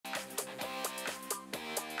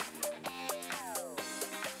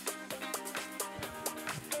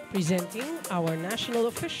Presenting our national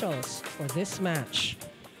officials for this match.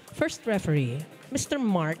 First referee, Mr.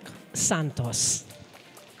 Mark Santos.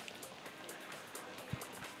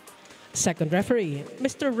 Second referee,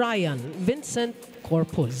 Mr. Ryan Vincent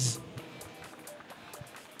Corpus.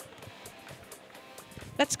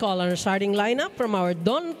 Let's call our starting lineup from our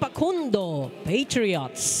Don Pacundo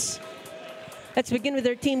Patriots. Let's begin with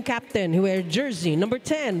their team captain who wears jersey number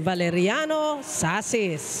 10, Valeriano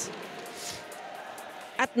Sasis.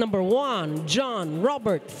 At number 1, John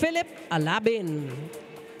Robert Philip Alabin.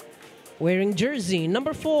 Wearing jersey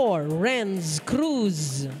number 4, Renz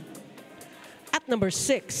Cruz. At number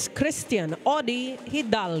 6, Christian Odi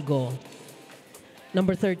Hidalgo.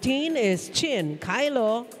 Number 13 is Chin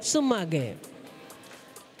Kylo Sumage.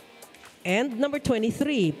 And number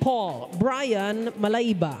 23, Paul Brian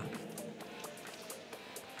Malaiba.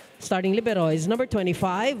 Starting libero is number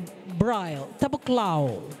 25, Bryle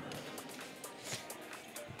Tabuklao.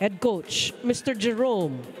 Head coach, Mr.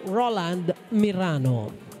 Jerome Roland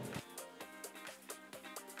Mirano.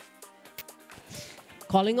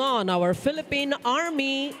 Calling on our Philippine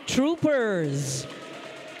Army Troopers.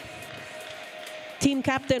 Team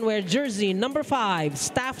captain wears jersey number 5,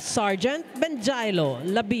 Staff Sergeant Benjailo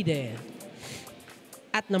Labide.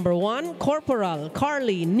 At number 1, Corporal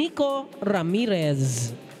Carly Nico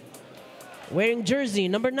Ramirez. Wearing jersey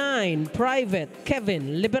number 9, Private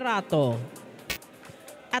Kevin Liberato.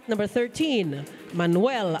 At number 13,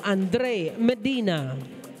 Manuel Andre Medina.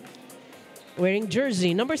 Wearing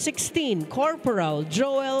jersey number 16, Corporal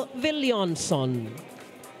Joel Villonson.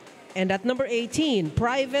 And at number 18,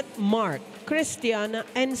 Private Mark Christian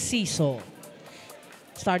Enciso.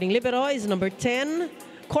 Starting libero is number 10,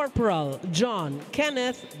 Corporal John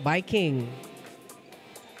Kenneth Biking.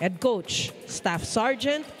 Head coach, Staff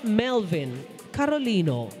Sergeant Melvin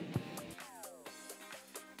Carolino.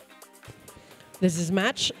 This is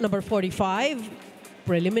match number 45,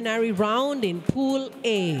 preliminary round in Pool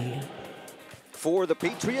A. For the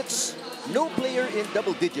Patriots, no player in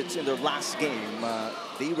double digits in their last game.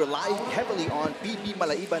 They relied heavily on PB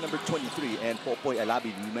Malaiba, number 23, and Popoy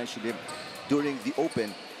Alabin. We mentioned him during the Open.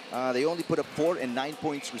 They only put up 4 and 9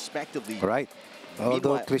 points respectively. Right.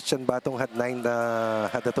 Although Christian Batong had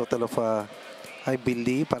had a total of, I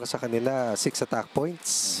believe, para sa kanila, 6 attack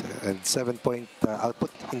points and 7-point output.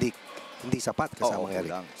 Hindi sapat kasamang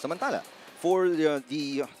Eric. Samantala, for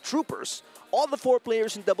the Troopers, all the 4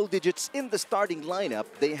 players in double digits in the starting lineup,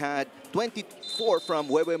 they had 24 from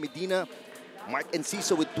Wewe Medina, Mark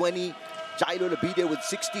Enciso with 20, Jailo Labide with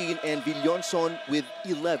 16, and Villonson with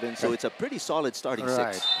 11. So it's a pretty solid starting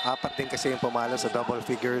 6. Apat din kasi yung pumalo sa double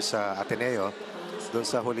figures sa Ateneo doon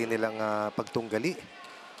sa huli nilang pagtunggali.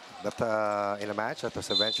 But in a match that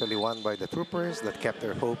was eventually won by the Troopers that kept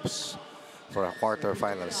their hopes for a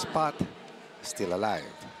quarterfinal spot still alive.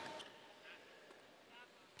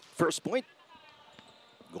 First point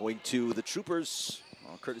going to the Troopers,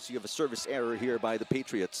 courtesy of a service error here by the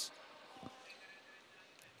Patriots.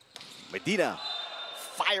 Medina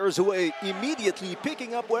fires away immediately,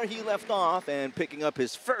 picking up where he left off and picking up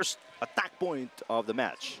his first attack point of the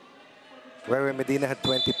match. Where Medina had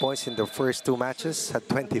 20 points in the first 2 matches, had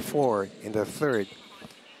 24 in the third.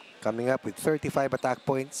 Coming up with 35 attack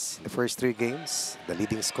points in the first 3 games. The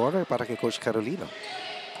leading scorer para kay Coach Carolino.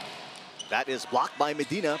 That is blocked by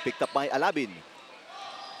Medina, picked up by Alabin.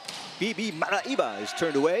 PB Malaiba is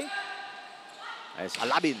turned away as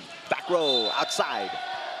Alabin, back row, outside.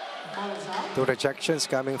 2 rejections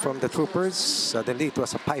coming from the Troopers. Suddenly it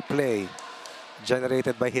was a pipe play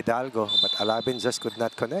generated by Hidalgo, but Alabin just could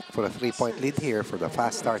not connect for a 3-point lead here for the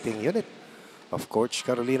fast starting unit of Coach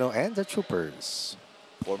Carolino and the Troopers.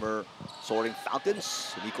 Former soaring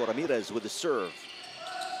Fountains, Nico Ramirez with the serve.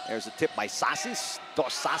 There's a tip by Sasis.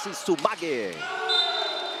 Dos Sasis to Mage.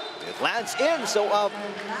 It lands in, so a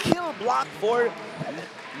kill block for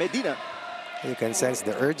Medina. You can sense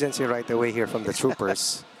the urgency right away here from the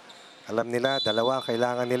Troopers. Alam nila, dalawa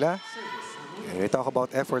kailangan nila. And we talk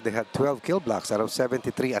about effort, they had 12 kill blocks out of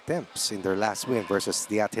 73 attempts in their last win versus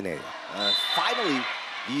the Ateneo. Finally,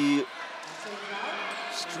 the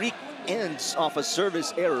streak ends off a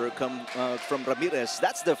service error from Ramirez.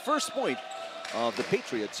 That's the first point of the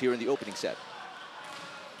Patriots here in the opening set.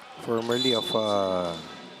 Formerly of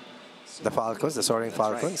the Falcons, the Soaring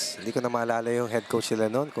Falcons. Hindi ko na maalala yung head coach nila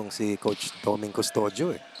noon kung si Coach Doming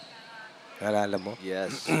Custodio. Naalala mo?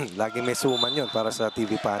 Yes. Laging may suman yun para sa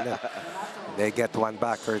TV panel. They get one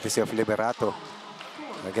back courtesy of Liberato.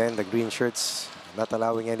 Again, the green shirts not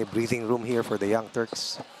allowing any breathing room here for the Young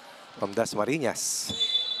Turks from Dasmariñas.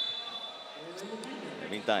 In the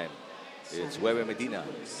meantime, it's Wewe Medina,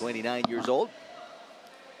 29 years old.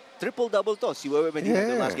 triple-double to si Wewe Medina in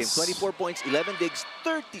the last game. Yes. 24 points, 11 digs,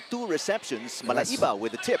 32 receptions. Malaiba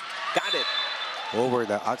with the tip. Got it. Over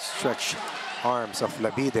the outstretched arms of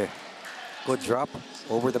Labide. Good drop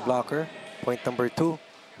over the blocker. Point number 2.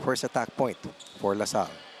 First attack point for LaSalle.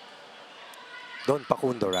 Don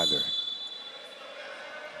Pacundo, rather.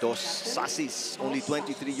 Dos Sasis, only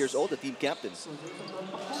 23 years old, the team captain.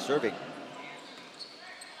 Serving.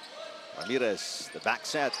 Ramirez, the back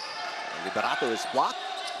set. Liberato is blocked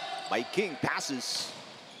by King. Passes.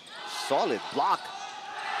 Solid block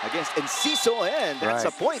against Enciso, and that's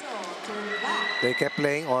a point. They kept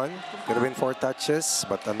playing on. Could have been 4 touches,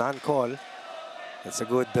 but a non-call. It's a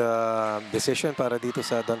good decision para dito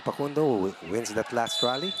sa Don Pacundo, who wins that last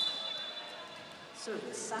rally.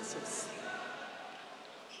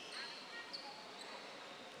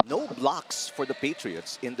 No blocks for the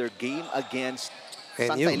Patriots in their game against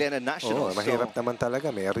Santa NU. Elena National. Mahirap naman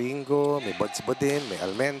talaga. May Ringo, may Budsbudin, may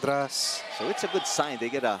Almendras. So it's a good sign. They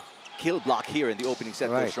get a kill block here in the opening set.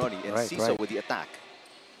 Coach Ronnie and Ciso with the attack.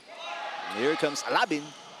 And here comes Alabin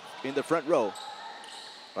in the front row.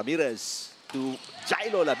 Ramirez to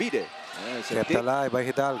Jailo Labide. Kept alive by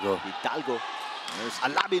Hidalgo. Hidalgo. There's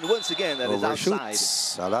Alabin once again. That is outside.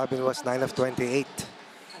 Alabin was 9 of 28.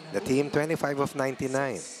 The team 25 of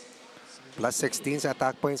 99. Plus 16 sa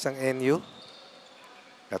attack points ang NU.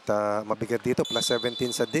 At mabigat dito, plus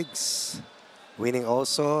 17 sa digs. Winning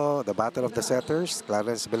also the Battle of the Setters,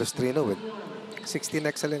 Clarence Belustrino with 16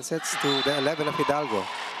 excellent sets to the 11 of Hidalgo.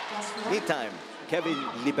 Meantime, Kevin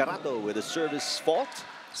Liberato with a service fault.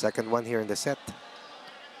 Second one here in the set.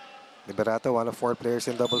 Liberato, one of 4 players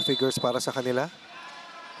in double figures para sa kanila.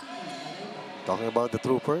 Talking about the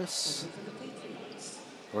Troopers.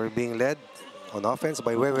 We're being led on offense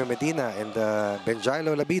by Wewe Medina and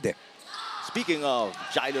Benjailo Labide. Speaking of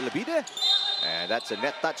Jailo Labide, and that's a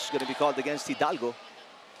net touch going to be called against Hidalgo.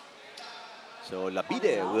 So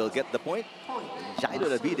Labide will get the point. Jailo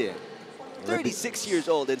Labide, 36 years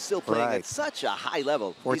old and still playing at such a high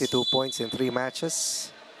level. 42 points in 3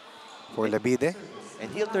 matches for Labide. And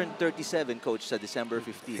he'll turn 37, Coach, sa December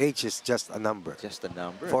 15. Age is just a number. Just a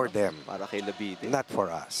number. For them. Para kay Labide. Not for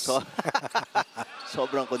us. So,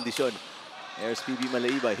 sobrang kondisyon. There's PB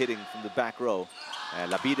Malaiba hitting from the back row. And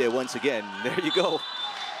Labide once again. There you go.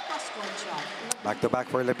 Back-to-back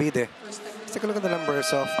for Labide. Let's take a look at the numbers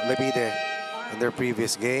of Labide in their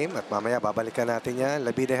previous game. At mamaya, babalikan natin yan.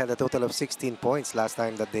 Labide had a total of 16 points last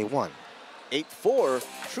time that they won. 8-4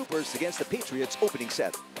 Troopers against the Patriots opening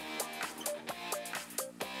set.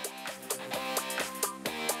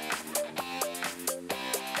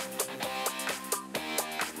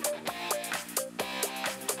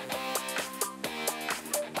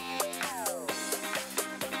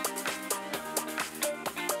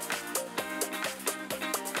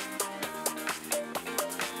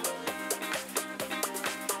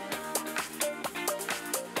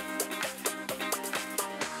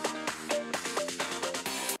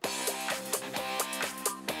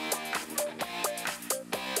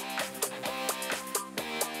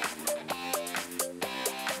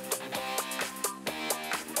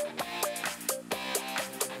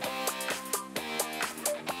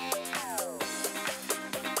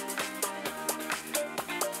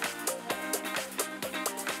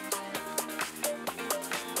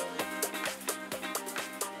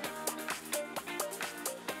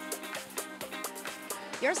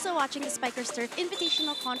 You're still watching the Spikers Turf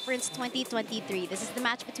Invitational Conference 2023. This is the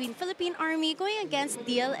match between Philippine Army going against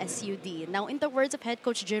DLSUD. Now, in the words of head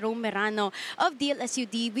coach Jerome Merano of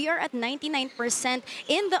DLSUD, we are at 99%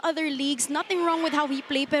 in the other leagues. Nothing wrong with how we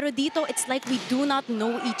play, pero dito, it's like we do not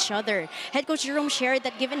know each other. Head coach Jerome shared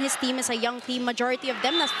that given his team is a young team, majority of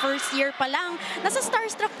them na first year pa lang, nasa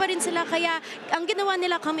starstruck pa rin sila. Kaya ang ginawa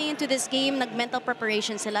nila coming into this game, nag-mental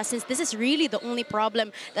preparation sila since this is really the only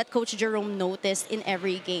problem that Coach Jerome noticed in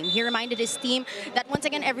every game. He reminded his team that once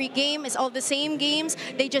again, every game is all the same games.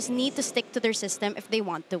 They just need to stick to their system if they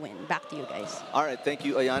want to win. Back to you guys. All right, thank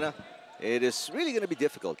you, Ayana. It is really going to be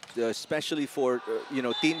difficult, especially for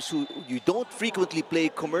teams who you don't frequently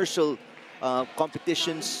play commercial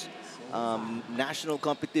competitions, national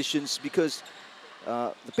competitions, because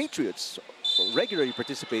the Patriots regularly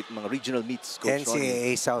participate in mga regional meets. Coach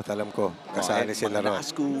NCAA South, alam ko. Kasali sila ron.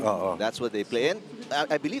 NASCU, that's what they play. And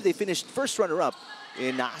I believe they finished first runner-up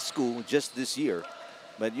in NASCU just this year.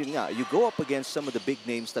 But you go up against some of the big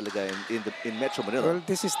names talaga in Metro Manila. Well,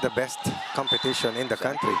 this is the best competition in the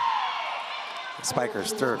country.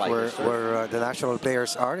 Spikers Turf, where the national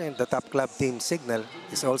players are, and the top club team Signal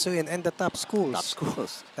is also in, and the top schools. Top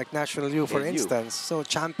schools. Like National U, for instance. So,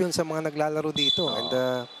 champion sa mga naglalaro dito.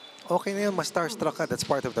 And okay na yun, mas starstruck ka. That's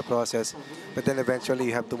part of the process. But then eventually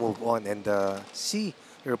you have to move on and see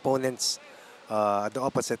your opponents at the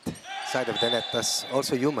opposite side of the net. That's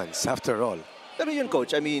also humans, after all. Pero yun,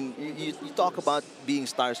 Coach, I mean, you talk about being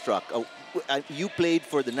starstruck. You played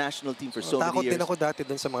for the national team for so many Takot years. din ako dati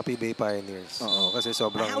dun sa mga PBA Pioneers. Kasi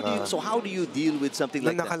sobrang... How do you deal with something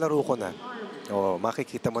like that? Nakalaro ko na.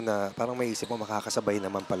 Makikita mo na parang may isip mo makakasabay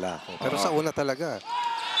naman pala ako. Pero sa una talaga.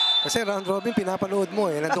 Kasi round robin, pinapanood mo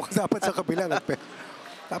eh. Nandun ka dapat sa kabila.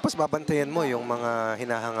 Tapos babantayan mo yung mga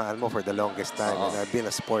hinahangaan mo for the longest time. And I've been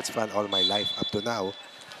a sports fan all my life up to now.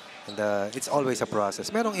 And it's always a process.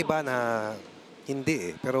 Merong iba na hindi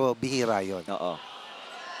eh. Pero bihira yun.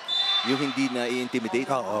 Yung hindi na i-intimidate.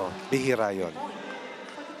 Bihira yun.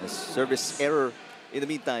 A service error in the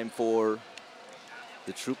meantime for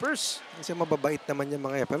the Troopers. Kasi mababait naman yung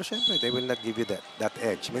mga yan. Pero syempre, they will not give you that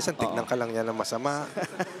edge. Minsan tignan ka lang yan ng masama.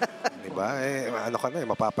 Diba? Ano ka na,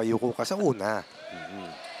 mapapayuko ka sa una.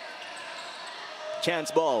 Chance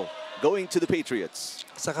ball going to the Patriots.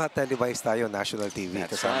 Saka televised tayo, national TV.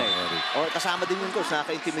 That's kasama right. Eric. Or kasama din yun, Coach.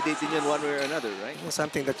 Nakaka-intimidate din yun one way or another, right?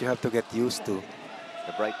 Something that you have to get used to.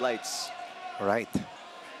 The bright lights. Right.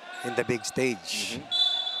 In the big stage.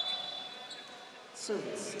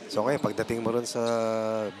 So ngayon, pagdating mo rin sa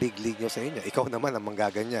big league nyo sa inyo, ikaw naman ang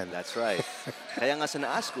manggaganyan. That's right. Kaya nga sa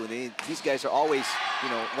naas ko, these guys are always,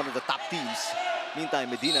 one of the top teams.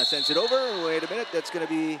 Meantime, Medina sends it over. Wait a minute, that's going to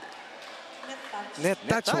be... Net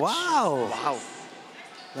touch. Wow! Wow.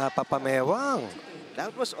 Napapamewang.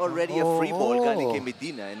 That was already a free ball galing kay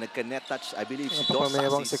Medina and nagka-net touch, I believe, si Dos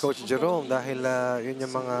Napapamewang Sasis. si Coach Jerome dahil yun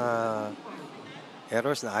yung mga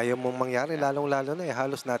errors na ayaw mong mangyari, lalong-lalo na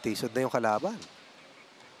halos natisod na yung kalaban.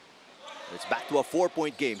 It's back to a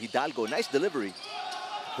 4-point game. Hidalgo, nice delivery.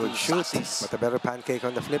 Good shoot, but a better pancake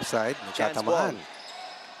on the flip side. Nagkatamaan.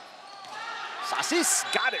 Sasis,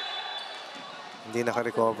 got it. Hindi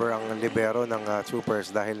naka-recover ang libero ng Troopers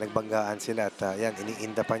dahil nagbanggaan sila at yan,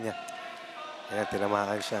 iniinda pa niya. Ayan,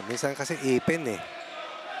 tinamaan siya. Minsan kasi ipin eh.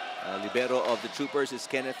 Libero of the Troopers is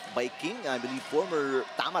Kenneth Biking, I believe former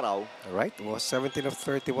Tamaraw. Right, was 17 of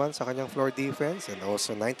 31 sa kanyang floor defense and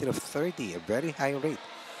also 19 of 30, a very high rate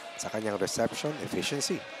sa kanyang reception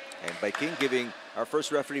efficiency. And Biking giving our first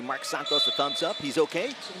referee, Mark Santos, a thumbs up. He's okay.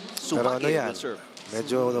 Pero ano yan, will serve.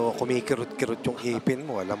 medyo kumikirot-kirot yung ipin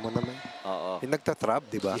mo. Alam mo naman. Yung nagtatrap,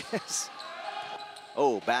 di ba? Yes.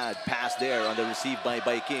 Oh, bad pass there on the receive by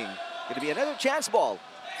Biking. Going to be another chance ball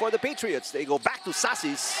for the Patriots. They go back to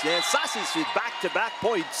Sasis. And Sasis with back-to-back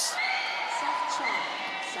points.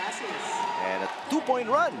 And a 2-point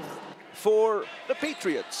run for the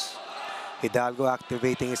Patriots. Hidalgo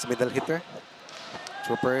activating his middle hitter.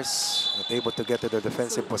 Troopers not able to get to the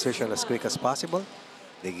defensive position as quick as possible.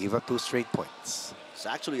 They give up 2 straight points. It's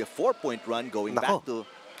actually a 4-point run going back to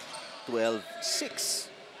 12-6.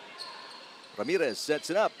 Ramirez sets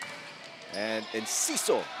it up. And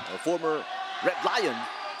Enciso, a former Red Lion,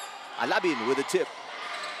 Alabin with a tip.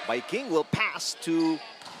 Biking will pass to,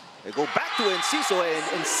 they go back to Enciso, and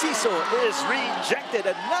Enciso is rejected.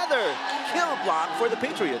 Another kill block for the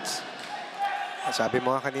Patriots. Sabi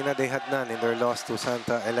mo nga kanina, they had none in their loss to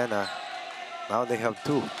Santa Elena. Now they have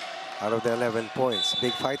 2 out of the 11 points.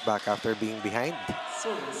 Big fight back after being behind.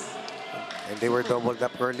 And they were doubled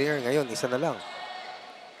up earlier. Ngayon, isa na lang.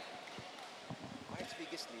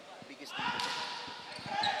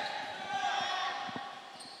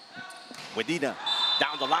 Medina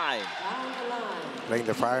down the line. Playing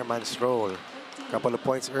the fireman's role. Couple of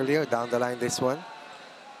points earlier, down the line this one.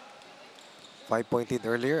 5-point lead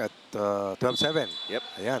earlier at 12-7. Yep.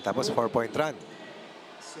 Ayan, tapos 4-point run.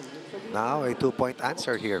 Now a 2-point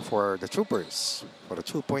answer here for the Troopers for a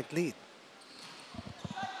 2-point lead.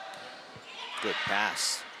 Good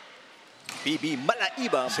pass. BB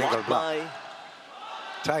Malaiba Single blocked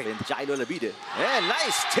by Benjailo Labide. And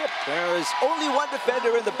nice tip. There is only one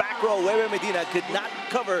defender in the back row. Wewe Medina could not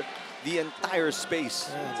cover the entire space.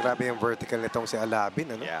 Grabe yung vertical nitong si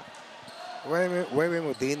Alabin. Ano? Yeah. Wewe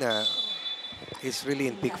Medina is really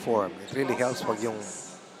in peak form. It really helps pag yung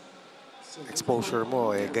exposure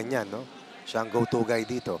mo ganyan, no? Siya ang go-to guy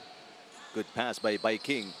dito. Good pass by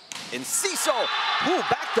King. Enciso, who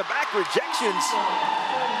back-to-back rejections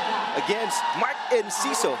against Mark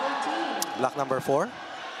Enciso. Block number 4?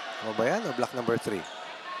 Ano ba yan? O block number 3?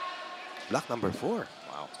 Block number 4.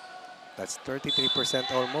 Wow. That's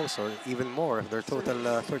 33% almost, or even more, their total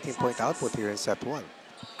 13-point output here in set 1.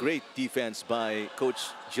 Great defense by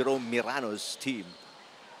Coach Jerome Mirano's team.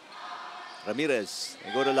 Ramirez,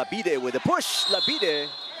 they go to Labide with a push. Labide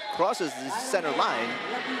crosses the center line.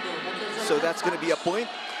 So that's going to be a point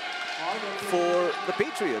for the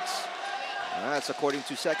Patriots. That's according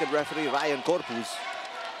to second referee Ryan Corpus.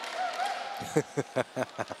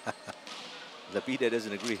 Lapide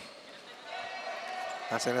doesn't agree.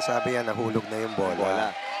 Nasabi yan, nahulog na yung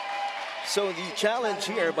bola. So the challenge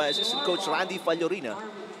here by assistant coach Randy Fallorina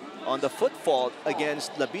on the foot fault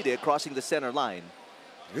against Lapide crossing the center line.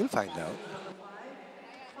 We'll find out.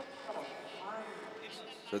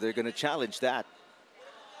 So they're going to challenge that.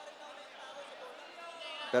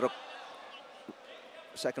 Pero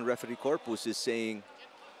second referee Corpus is saying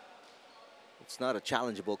it's not a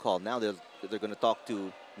challengeable call. Now they're going to talk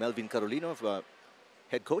to Melvin Carolino,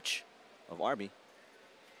 head coach of Army.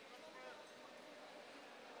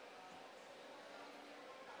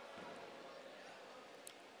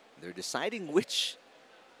 They're deciding which.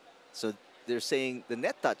 So they're saying the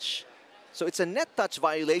net touch. So it's a net touch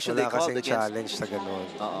violation they called against. Challenge sa ganun.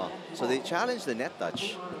 So they challenged the net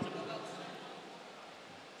touch.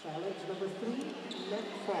 Challenge number 3, net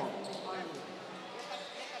fall. Army.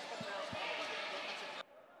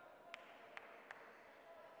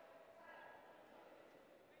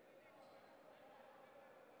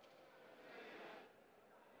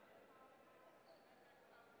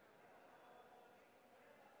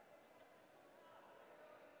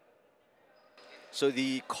 So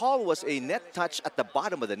the call was a net touch at the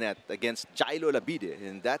bottom of the net against Jailo Lapide,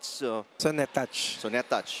 and that's so net touch. So net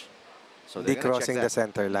touch. So crossing the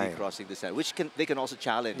center line. Crossing the center, which they can also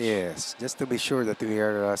challenge. Yes, just to be sure that we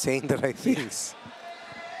are saying the right things.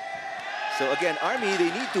 So again, Army,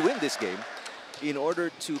 they need to win this game in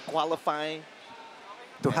order to qualify.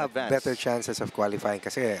 To have advance. Better chances of qualifying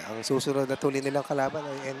kasi ang susunod na tuloy nilang kalaban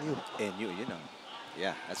ay NU. NU, you know.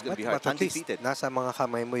 Yeah, that's going to be hard. But at least, nasa mga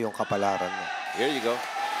kamay mo yung kapalaran mo. Here you go.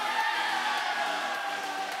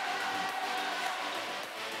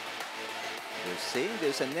 They're saying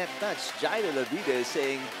there's a net touch. Jairo Labide is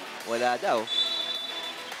saying wala daw.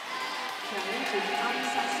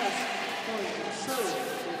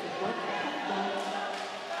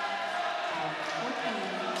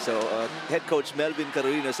 So head coach Melvin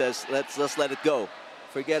Carolino says, let's let it go.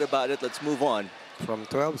 Forget about it. Let's move on. From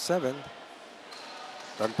 12-7.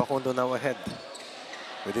 Don Pacundo now ahead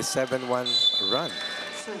with his 7-1 run.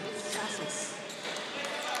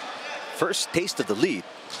 First taste of the lead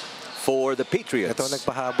for the Patriots. Ito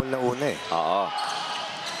nagpahabol na una eh.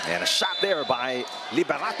 And a shot there by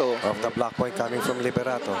Liberato. Off the block point coming from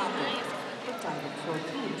Liberato.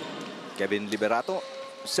 Kevin Liberato,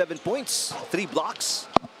 7 points, 3 blocks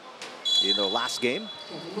in the last game.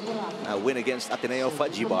 A win against Ateneo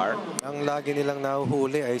Fajibar. Ang lagi nilang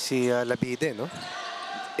nahuhuli ay si Lapide, no?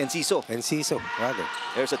 Enciso, rather.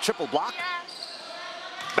 There's a triple block.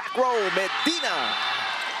 Back row, Medina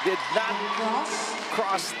did not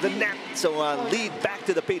cross the net. So lead back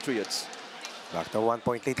to the Patriots. Back to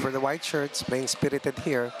 1-point lead for the White Shirts. Playing spirited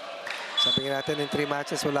here. Sabi natin in 3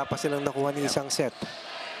 matches, wala pa silang nakuha ni isang set.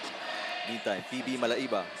 Meantime, PB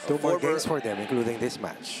Malaiba. 2 more games for them, including this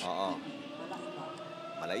match.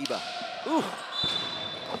 Malaiba.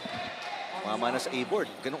 Mama na sa A-board.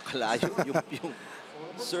 Ganun kalayo yung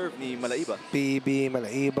serve ni Malaiba. PB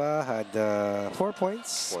Malaiba had 4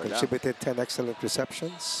 points, contributed 10 excellent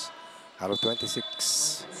receptions out of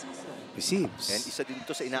 26 receives. And isa din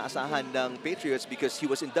ito sa inaasahan ng Patriots because he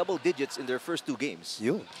was in double digits in their first 2 games.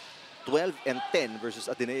 12 and 10 versus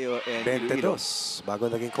Ateneo and 22. Bago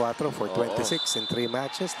naging 4 for 26 in 3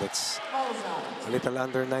 matches. That's a little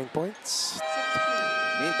under 9 points.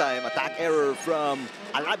 Meantime, attack error from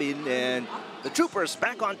Alabin, and the Troopers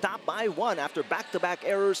back on top by 1 after back-to-back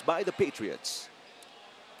errors by the Patriots.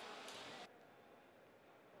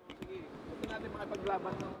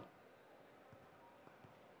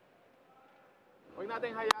 Huwag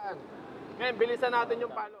natin hayaan. Ngayon, bilisan natin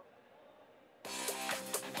yung palo.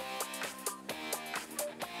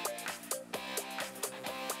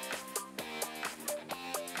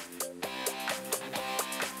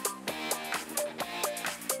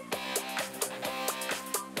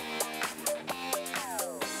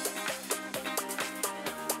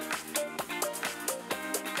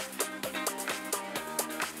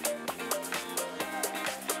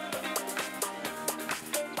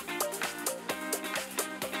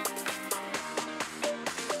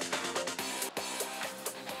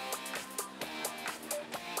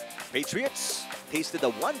 Patriots tasted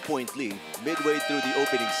a 1-point lead midway through the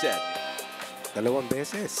opening set. Dalawang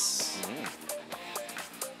beses.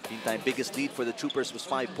 Meantime, biggest lead for the Troopers was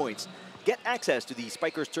 5 points. Get access to the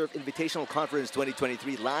Spikers Turf Invitational Conference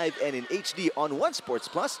 2023 live and in HD on One Sports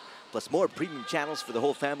Plus, plus more premium channels for the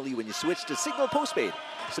whole family when you switch to Signal Postpaid.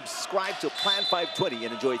 Subscribe to Plan 520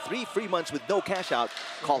 and enjoy 3 free months with no cash out.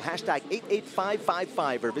 Call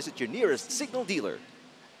 #88555 or visit your nearest Signal dealer.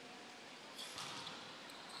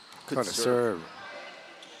 Good What a serve.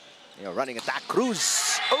 serve. Running attack.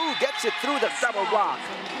 Cruz. Oh, gets it through the double block.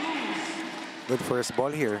 Good first ball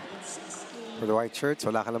here. For the white shirts,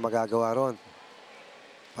 wala ka lang magagawa ron.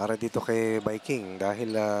 Para dito kay Viking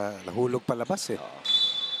dahil nahulog palabas eh.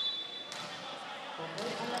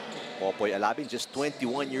 Popoy Alabin, just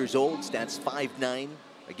 21 years old, stands 5'9".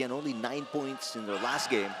 Again, only 9 points in their last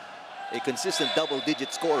game. A consistent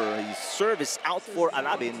double-digit scorer. His serve is out for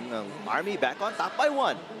Alabin. Army back on top by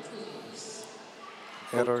 1.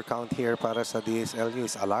 Error count here para sa DSLU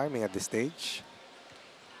is alarming at this stage.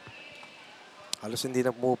 Halos hindi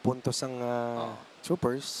na pumupuntos ang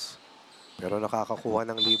Troopers. Pero nakakakuha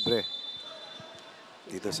ng libre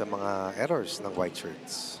dito sa mga errors ng white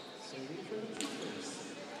shirts.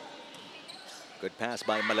 Good pass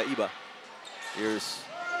by Malaiba. Here's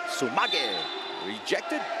Sumage.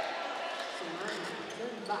 Rejected.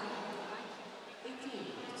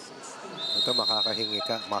 Ito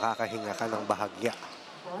makakahinga ka ng bahagya.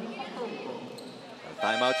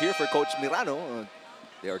 Timeout here for Coach Mirano.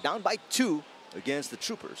 They are down by 2 against the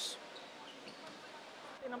Troopers.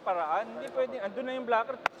 Ng paraan, hindi pwedeng, andun na yung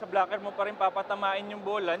blocker, sa blocker mo pa rin papatamain yung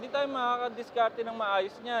bola. Hindi tayo makakadiskarte ng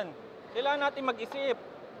maayos niyan. Kailangan natin mag-isip.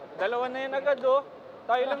 Dalawa na yan agad, oh.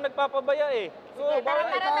 Tayo lang nagpapabaya eh. So,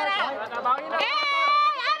 tara!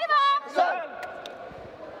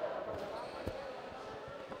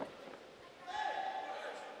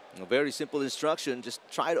 A very simple instruction, just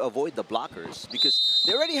try to avoid the blockers because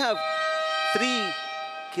they already have 3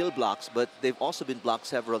 kill blocks, but they've also been blocked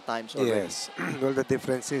several times already. Yes. Well, the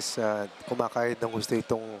difference is kumakayod ng gusto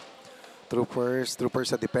itong Troopers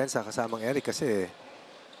sa depensa kasamang Eric kasi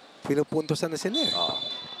pinupuntosan na sila eh.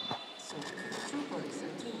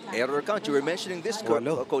 Error count, you were mentioning this,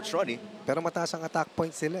 Coach Ronnie. Pero mataas ang attack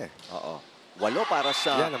points sila eh. 8 para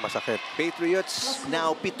sa Yan ang masakit. Patriots,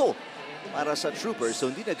 now 7 para sa Troopers, so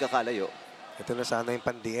hindi nagkakalayo. Ito na sana yung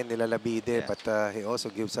pandiin nila Labide, but he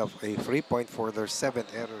also gives up a free point for their 7th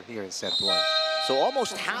error here in set 1. So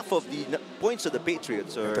almost half of the points of the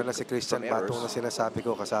Patriots are ito na si Christian Batung na sinasabi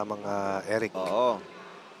ko kasamang Eric.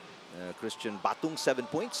 Christian Batung, 7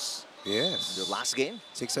 points. Yes. The last game.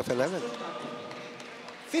 6 of 11.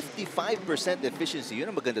 55% efficiency.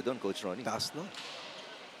 Yun ang maganda doon, Coach Ronnie. Taas, no?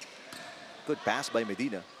 Good pass by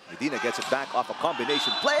Medina. Medina gets it back off a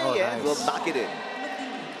combination play and will knock it in.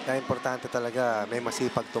 Kaya importante talaga, may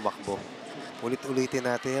masipag tumakbo. Ulit-ulitin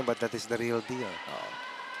natin yan, but that is the real deal.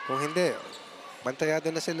 Kung hindi, bantayado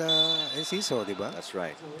na sila Enciso, di ba? That's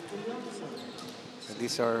right. And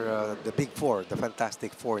these are the big 4, the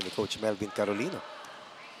fantastic 4 ni Coach Melvin Carolino.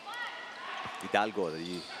 Hidalgo,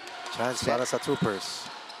 the chance para sa Troopers.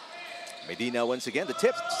 Medina once again, the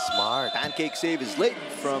tip. Smart. Pancake save is late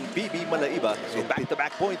from BB Malaiba. So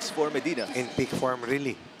back-to-back points for Medina. In peak form,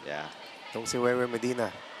 really. Yeah. Itong si Wewe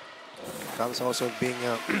Medina comes also being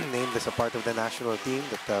named as a part of the national team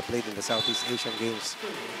that played in the Southeast Asian Games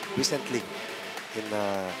recently in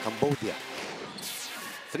Cambodia.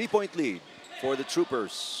 3-point lead for the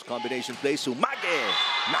Troopers. Combination play. Sumage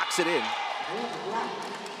knocks it in.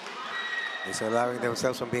 He's allowing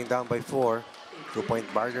themselves from being down by 4. 2-point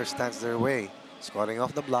barrier stands their way. Scoring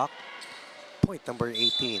off the block. Point number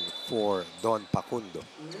 18 for Don Pacundo.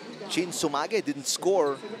 Chin Sumage didn't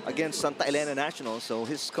score against Santa Elena National, so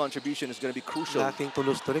his contribution is going to be crucial. Laking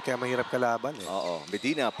tulos-tuloy, kaya mahirap kalaban eh.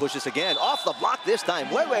 Medina pushes again. Off the block this time.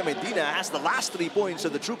 Wewe Medina has the last 3 points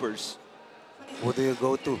of the Troopers. Who do you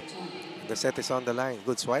go to? The set is on the line.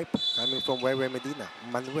 Good swipe coming from Wewe Medina.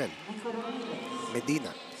 Manuel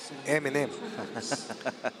Medina. Eminem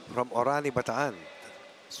from Orani, Bataan.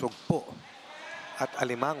 Sugpo at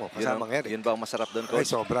Alimango kasamang Eric. Yun ba ang masarap doon, Coach?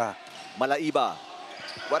 Ay, sobra. Malaiba.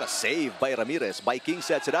 What a save by Ramirez. Viking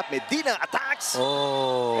sets it up. Medina attacks.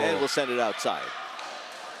 And will send it outside.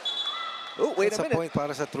 Oh, wait a minute. Point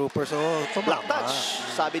para sa Troopers. Block touch.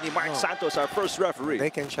 Sabi ni Mark Santos, our first referee.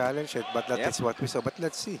 They can challenge it, but that is what we saw. But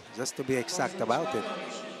let's see, just to be exact about it.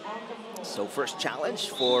 So first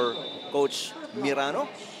challenge for Coach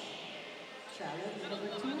Mirano.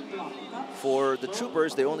 For the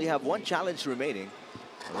Troopers, they only have 1 challenge remaining.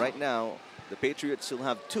 Right now, the Patriots still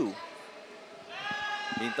have 2.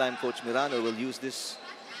 Meantime, Coach Mirano will use this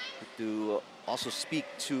to also speak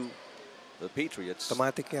to the Patriots.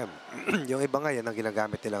 Automatic yan. Yung iba nga yan ang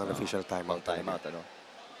ginagamit nilang official timeout.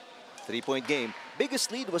 3-point game.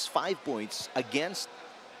 Biggest lead was 5 points against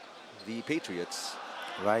the Patriots.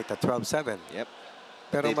 Right, at 12-7. Yep.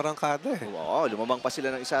 Pero marangkada eh. Lumamang pa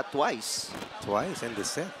sila ng isa twice. Twice in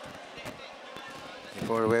this set.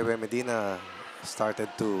 Before Wewe Medina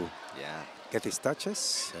started to get his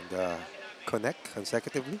touches and connect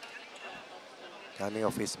consecutively. coming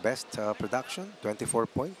off his best production, 24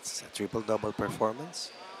 points, a triple-double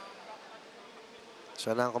performance.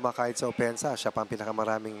 Siya lang kumakahit sa opensa. Siya pa ang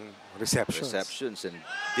pinakamaraming receptions. Receptions and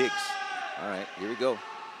digs. All right, here we go.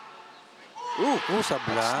 Ooh,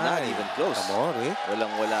 sablay. That's not even close. Amore.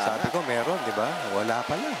 Walang-wala. Sabi ko meron, di ba? Wala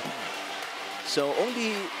pala. So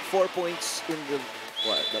only 4 points in the,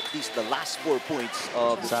 well, at least the last 4 points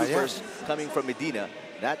of the Troopers coming from Medina.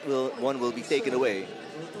 One will be taken away.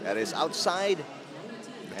 That is outside.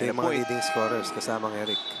 Ito yung mga leading scorers kasamang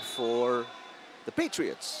Eric. For the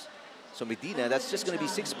Patriots. So Medina, that's just going to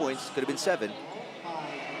be 6 points. Could have been 7.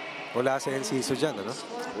 Wala si Enciso dyan, ano?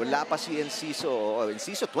 Wala pa si Enciso.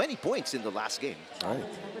 Enciso, 20 points in the last game. All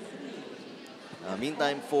right.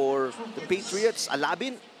 Meantime, for the Patriots,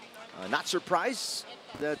 Alabin, not surprised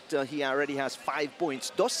that he already has 5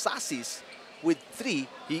 points. Dos Sasis with 3.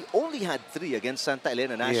 He only had 3 against Santa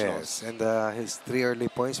Elena Nationals. Yes, and his 3 early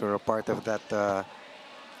points were a part of that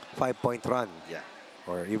 5-point run. Yeah.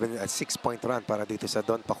 Or even a 6-point run para dito sa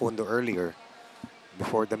Don Pacundo earlier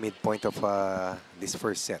before the midpoint of this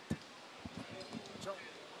first set. So,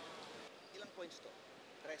 ilang points to?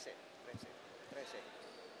 13.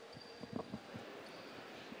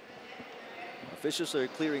 Officials are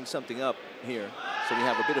clearing something up here, so we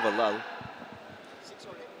have a bit of a lull. 6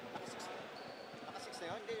 ulit. Naka 6 na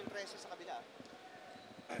yun. Hindi yung 13 sa kabila.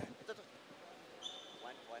 Ito to.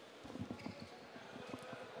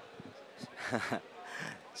 1.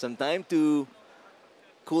 Some time to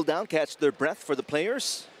cool down, catch their breath for the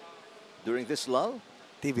players during this lull.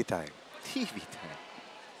 TV time. TV time.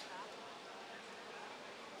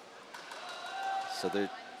 So they're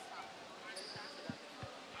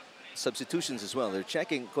substitutions as well. They're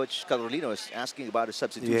checking. Coach Carolino is asking about his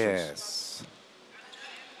substitutions. Yes.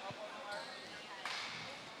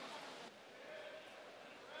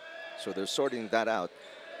 So they're sorting that out.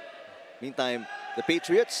 Meantime, the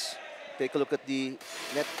Patriots, take a look at the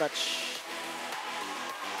net touch.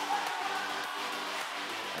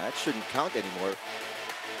 That shouldn't count anymore.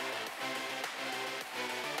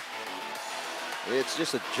 It's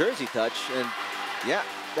just a jersey touch, and yeah,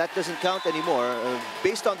 that doesn't count anymore.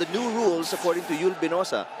 Based on the new rules, according to Yul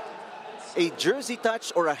Binosa, a jersey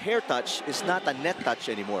touch or a hair touch is not a net touch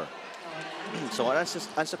anymore. So an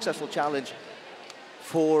unsuccessful challenge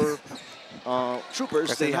for Troopers.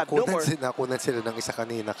 Kasi they have no more nakunan sila ng isa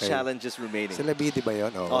kanina challenges remaining. Sila Labide ba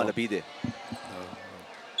yun? Oh, Labide.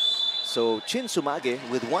 So Chin Sumage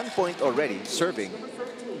with 1 point already serving.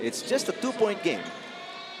 It's just a 2-point game.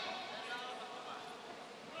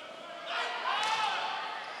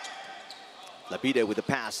 Labide with the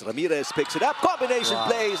pass. Ramirez picks it up. Combination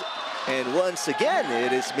plays. And once again,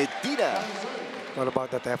 it is Medina. What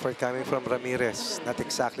about that effort coming from Ramirez? Not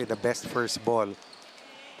exactly the best first ball.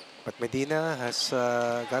 But Medina has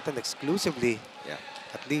gotten exclusively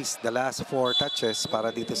at least the last 4 touches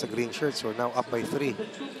para dito sa green shirts. We're now up by 3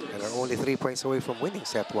 and are only 3 points away from winning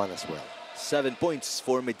set 1 as well. 7 points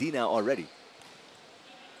for Medina already.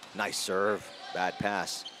 Nice serve. Bad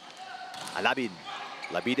pass. Alabin.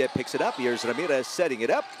 Labide picks it up. Here's Ramirez setting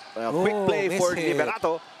it up. Quick play for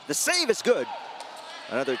Liberato. The save is good.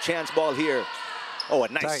 Another chance ball here. Oh, a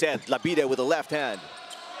nice set. Labide with the left hand.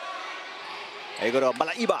 Ahí go to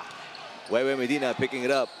Malaiba. Wewe Medina picking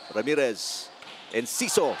it up. Ramirez.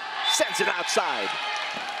 Enciso sends it outside.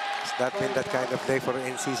 It's not been that kind of day for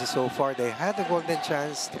Enciso so far. They had a golden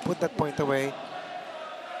chance to put that point away.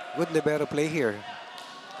 Good libero play here.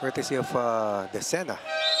 Courtesy of Desena.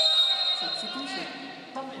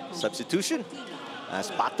 Substitution.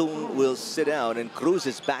 As Patung will sit down and Cruz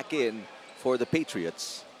is back in for the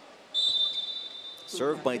Patriots.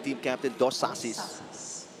 Served by team captain Dos Sasis.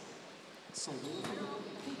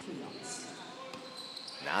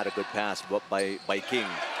 Not a good pass by King.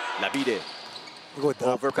 Labide. Good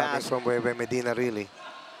overpass from Wewe Medina, really.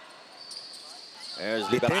 There's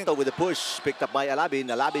Liberato with a push. Picked up by Alabin.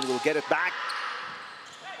 Alabin will get it back.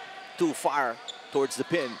 Too far towards the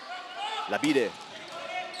pin. Labide.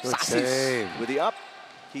 Sasis with the up.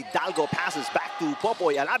 Hidalgo passes back to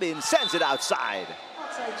Popoy. Alabin sends it outside.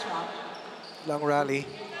 Long rally.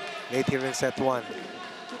 Late here in set 1.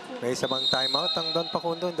 May isang timeout ang Don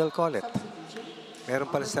Pacundo, and they'll call it. Meron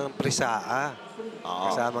pala silang prisaa.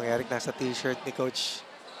 Kasamang Eric, nasa t-shirt ni Coach.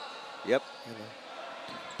 Yep.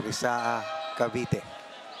 Prisaa Cavite.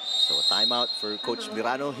 So a timeout for Coach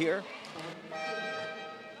Mirano here.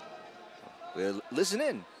 We'll listen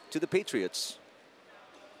in to the Patriots.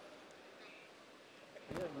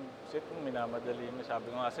 Kasi kung minamadali mo,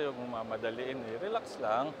 sabi ko nga sa'yo, kung mamadaliin eh, relax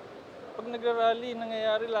lang. Pag nagra-rally,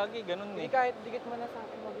 nangyayari lagi, ganun eh. Kahit dikit mo na sa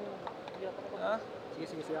akin, Ha?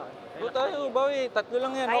 Go tayo, bawi. Tatlo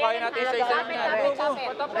lang yan. Kaya natin isa-isa lang yan. Go, go.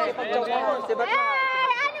 Patapos. Sibat na.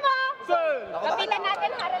 Ano mo? Kapitan natin,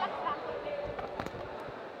 haralax lang.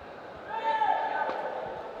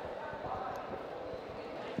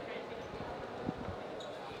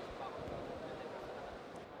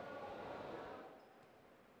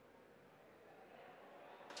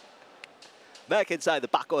 Back inside the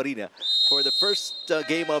Paco Arena for the first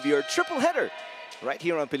game of your triple header right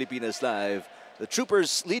here on Pilipinas Live. The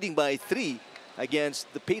Troopers leading by 3 against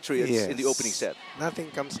the Patriots in the opening set. Nothing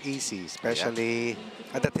comes easy, especially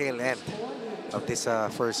at the tail end of this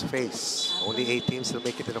first phase. Only 8 teams will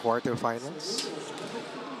make it to the quarterfinals.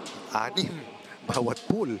 6 bawat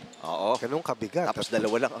pool. Oo. Ganun kabigat. Tapos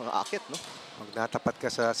dalawa lang ang aakit, no? Pag natapat ka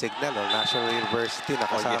sa Signal o National University na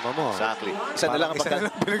kasama mo. Exactly. Isa na lang ang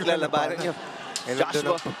pagkalalabanan nyo. Eh,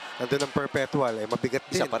 nandun ang perpetual. Eh, mabigat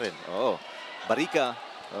din. Isa pa rin. Oo. Barika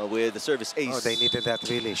with the service ace. Oh, they needed that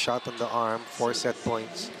really. Shot on the arm. 4 set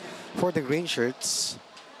points for the green shirts.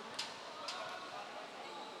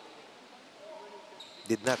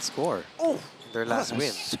 Did not score. Oh, their last win.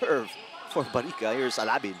 Serve for Barika. Here's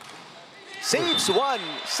Alabin. Saves 1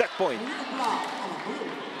 set point.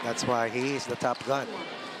 That's why he is the top gun.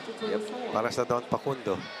 Yep. Para sa Don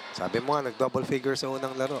Pacundo. Sabi mo nga, nag-double figure sa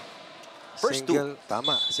unang laro. First single,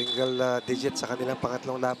 tama. Single digit sa kanilang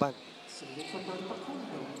pangatlong laban.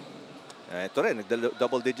 Ito rin,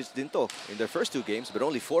 nag-double digits din to in their first 2 games, but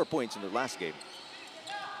only 4 points in the last game.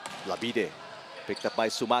 Labide, picked up by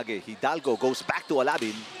Sumage. Hidalgo goes back to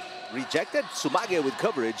Alabin. Rejected. Sumage with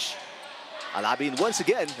coverage. Alabin once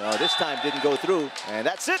again, this time didn't go through. And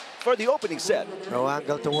that's it for the opening set. No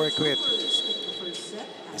angle to work with.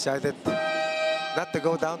 Decided not to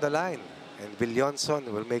go down the line. And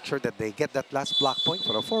Villonson will make sure that they get that last block point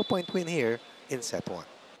for a 4-point win here in set 1.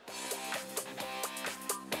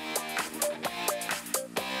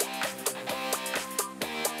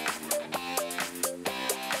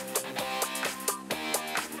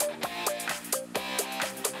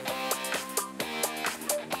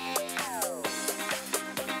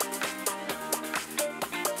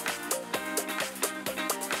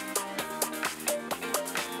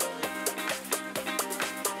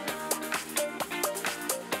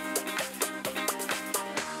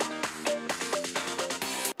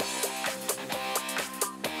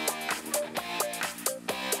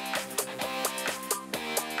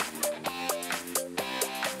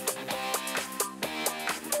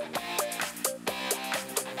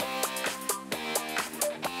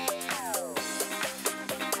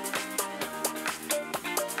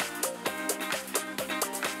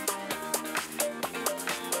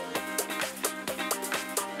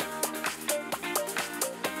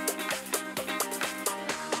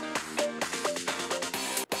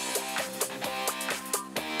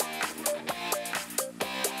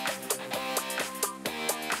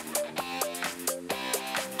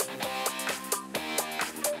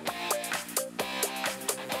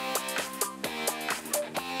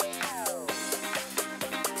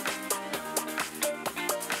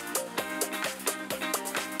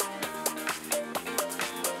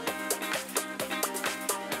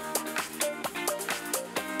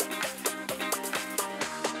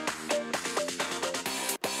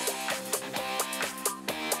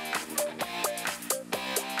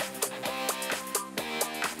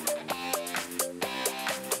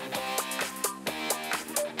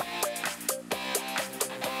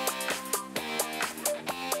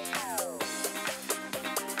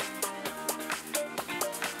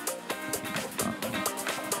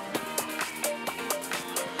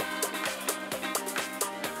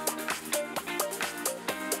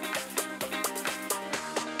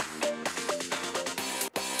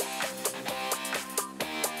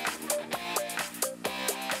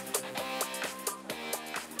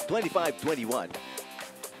 (25-21).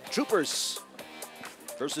 Troopers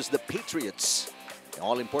versus the Patriots. An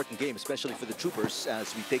all-important game, especially for the Troopers,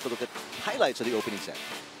 as we take a look at highlights of the opening set.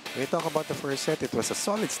 When we talk about the first set, it was a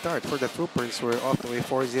solid start for the Troopers who were off to a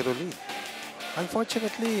 4-0 lead.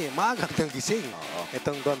 Unfortunately, maagang nang gising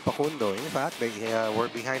itong Don Pacundo. In fact, they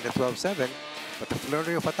were behind the 12-7, but a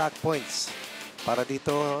flurry of attack points para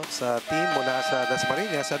dito sa team mula sa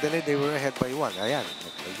Dasmariñas. Suddenly, they were ahead by 1. Ayan,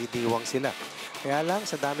 nagdidiwang sila. Kaya lang,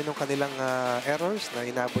 sa dami ng kanilang errors na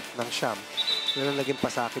inabot ng Siyam, meron naging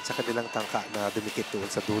pasakit sa kanilang tangka na dumikit doon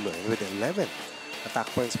sa dulo. And with 11 attack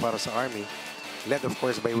points para sa Army, led of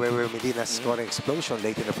course by Wewe Medina's scoring explosion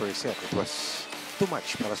late in the first set. It was too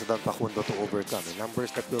much para sa Don Pacundo to overcome. The numbers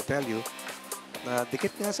that will tell you na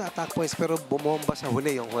dikit nga sa attack points pero bumomba sa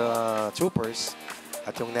huli yung Troopers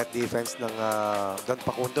at yung net defense ng Don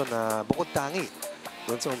Pacundo na bukod tangi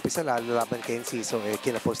Doon sa umpisa, lalo laban kay Enciso,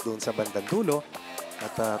 kinapos doon sa bandang dulo.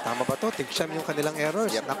 At tama ba to? Tigsyam yung kanilang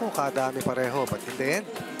errors. Naku, kadami pareho. But in the end,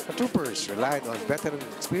 the Troopers relied on veteran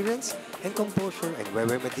experience and composure and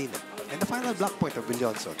Wewe Medina. And the final block point of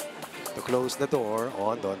Villonson to close the door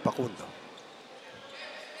on Don Pacundo.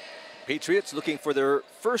 Patriots looking for their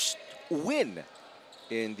first win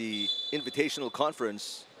in the Invitational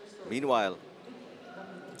Conference. Meanwhile,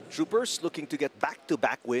 Troopers looking to get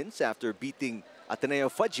back-to-back wins after beating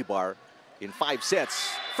Ateneo Fujibar in 5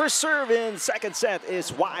 sets. First serve in second set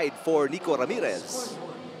is wide for Nico Ramirez.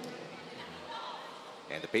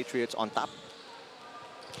 And the Patriots on top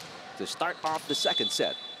to start off the second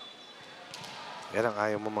set. Yan ang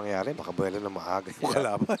ayaw mo mangyari. Makabuelo na maaga yung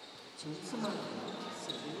kalaban.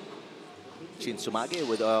 Chin Sumage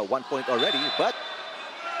with 1 point already, but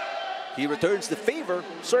he returns the favor.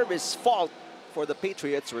 Service fault for the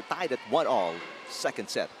Patriots. We're tied at 1-all.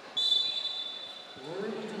 Second set.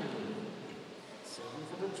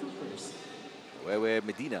 Wewe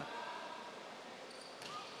Medina.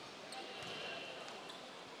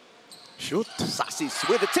 Shoot. Sasis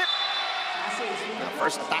with the tip. The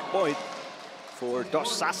first attack point for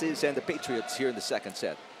Dos Sasis and the Patriots here in the second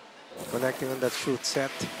set. Connecting on that shoot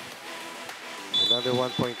set. Another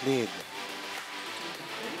 1-point lead.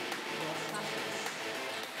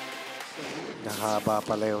 Nahaba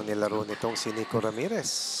pala yung nilaro nitong si Nico Ramirez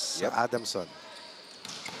sa Adamson.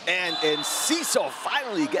 And Enciso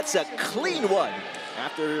finally gets a clean one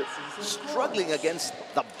after struggling against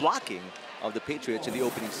the blocking of the Patriots in the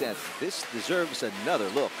opening set. This deserves another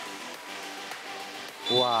look.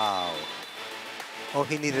 Wow. Oh,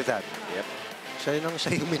 he needed that. Yep. Siya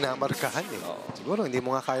yung minamarkahan eh. Siguro hindi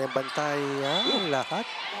mo nga kayang bantayan lahat.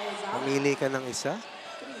 Mamili ka ng isa.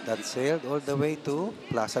 That sailed all the way to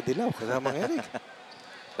Plaza Dilaw. Kasamang Eric.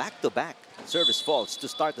 Back-to-back service faults to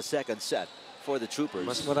start the second set for the Troopers.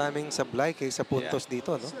 Mas maraming sablay kaysa puntos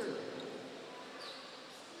dito, no?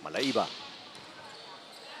 Malaiba.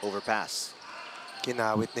 Overpass.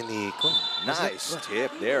 Kinawit ni Nico. Nice tip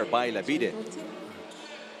there by Labide.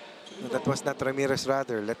 No, that was not Ramirez,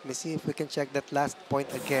 rather. Let me see if we can check that last point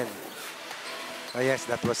again. Oh, yes,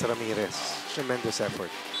 that was Ramirez. Tremendous effort.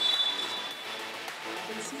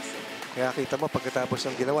 Kaya kita mo, pagkatapos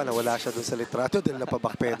ng ginawa, nawala siya dun sa litrato dahil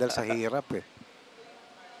napabak pedal sa hirap eh.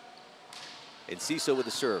 Enciso with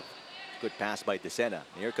the serve. Good pass by Decena.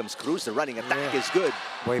 Here comes Cruz. The running attack is good.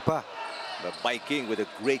 Boy pa. But Viking with a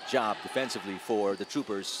great job defensively for the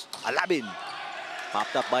Troopers. Alabin.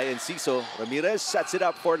 Popped up by Enciso. Ramirez sets it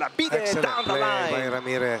up for Labide. Excellent Down the play line. by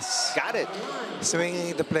Ramirez. Got it.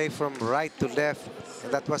 Swinging the play from right to left.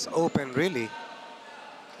 And that was open, really.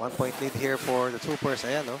 1-point lead here for the Troopers.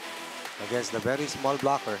 Ayan, no? Against the very small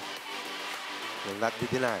blocker. Will not be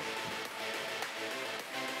denied.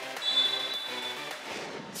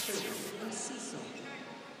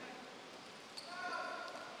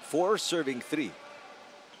 Four serving 3.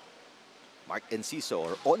 Mark Enciso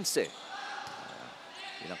or Once. Yun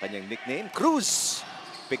ang kanyang nickname. Cruz.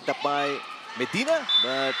 Picked up by Medina,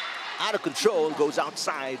 but out of control. Goes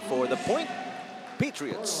outside for the point.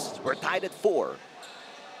 Patriots. We're tied at 4.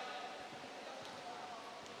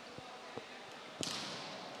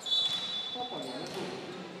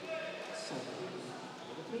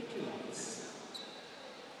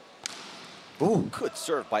 Ooh. Good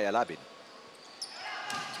serve by Alabin.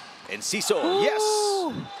 Enciso, yes!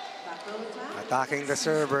 Attacking the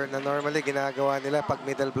server na normally ginagawa nila pag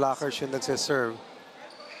middle blockers yung nagsiserve.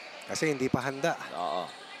 Kasi hindi pa handa.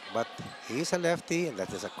 But he's a lefty and that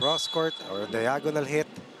is a cross court or a diagonal hit.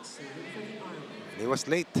 And he was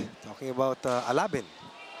late. Talking about Alabin.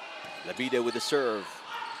 Labide with the serve.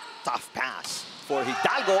 Tough pass for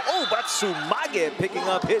Hidalgo. Oh, but Sumage picking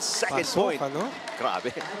up his second point. Ano?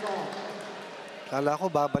 Grabe. Kala ko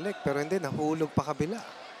babalik pero hindi. Nahulog pa kabila.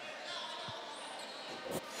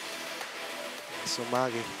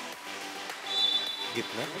 Sumagi.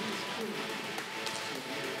 Gitna.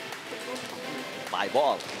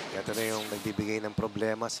 5-all. Ito na yung nagbibigay ng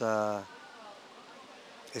problema sa...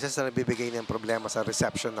 Isa sa nagbibigay ng problema sa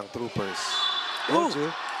reception ng Troopers.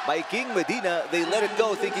 Ooh, by King Medina, they let it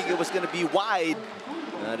go thinking it was going to be wide.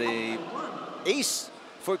 Not a ace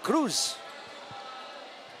for Cruz.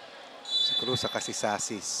 Si Cruz sa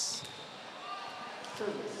Kasisasis.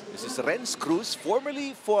 This is Renz Cruz,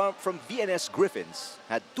 formerly from VNS Griffins.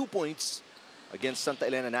 Had 2 points against Santa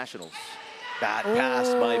Elena Nationals. Bad pass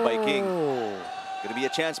by King. Gonna be a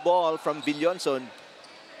chance ball from Villonson.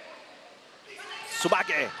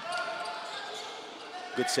 Subake.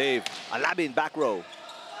 Good save. Alabin back row.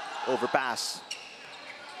 Overpass.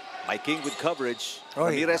 King with coverage.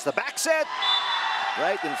 Ramirez the back set.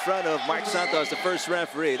 right in front of Mark Santos, the first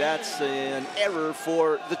referee. That's an error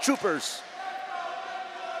for the Troopers.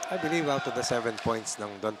 I believe out of the 7 points ng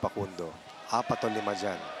Don Pacundo, 4 o 5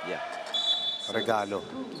 dyan. Yeah. Regalo.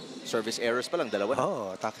 Service errors pa lang, dalawa na.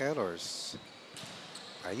 Oh, attack errors.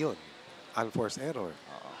 Ayun. Unforced error.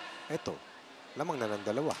 Ito. Lamang na ng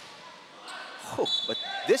dalawa. Oh, but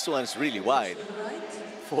this one's really wide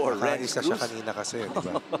for Renz Isa Cruz. siya kanina kasi, di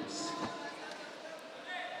ba?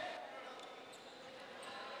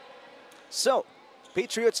 So,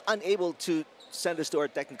 Patriots unable to send us to our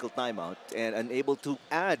technical timeout and unable to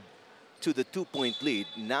add to the 2-point lead.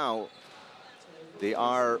 Now, they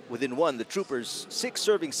are within 1. The Troopers 6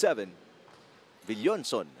 serving 7.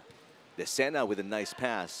 Villonson. Desena with a nice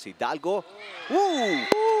pass. Hidalgo. Woo!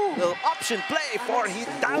 The option play for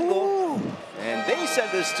Hidalgo. And they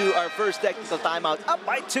send us to our first technical timeout. Up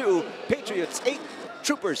by 2. Patriots 8.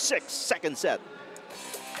 Troopers 6. Second set.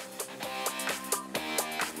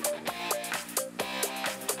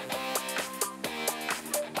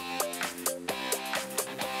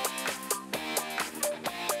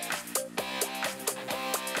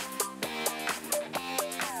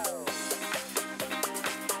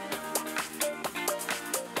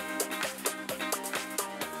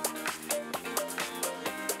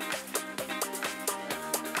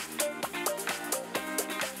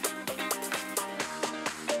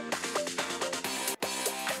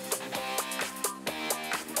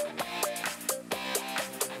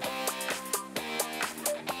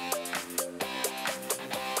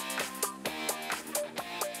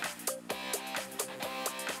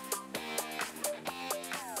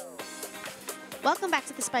 Welcome back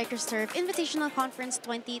to the Spikers Turf Invitational Conference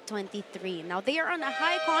 2023. Now, they are on a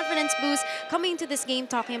high confidence boost coming to this game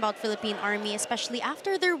talking about Philippine Army, especially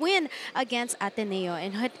after their win against Ateneo.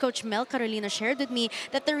 And head coach Mel Carolina shared with me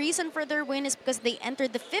that the reason for their win is because they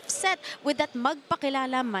entered the 5th set with that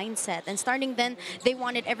magpakilala mindset. And starting then, they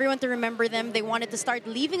wanted everyone to remember them. They wanted to start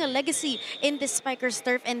leaving a legacy in this Spikers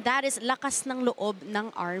Turf, and that is lakas ng loob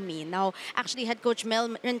ng Army. Now, actually, head coach Mel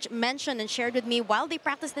mentioned and shared with me while they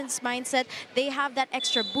practiced in this mindset, they have that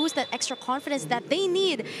extra boost, that extra confidence that they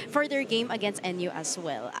need for their game against NU as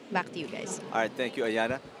well. Back to you guys. All right, thank you,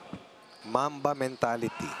 Ayana. Mamba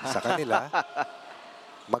mentality. Sa kanila,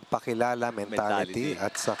 magpakilala mentality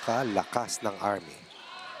at saka lakas ng Army.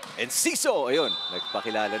 And Ciso, ayun,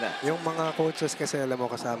 nagpakilala na. Yung mga coaches kasi, alam mo,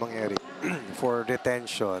 kasamang Eric, for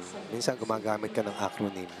retention, minsan gumagamit ka ng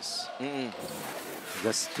acronyms.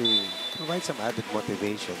 Just to provide some added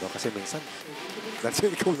motivation. No? Kasi minsan, that's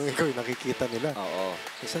ikaw yung nakikita nila. Oo.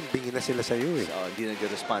 Minsan, bingi na sila sa'yo eh. So, hindi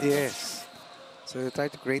nag-respond. Yes. So, you try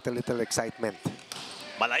to create a little excitement.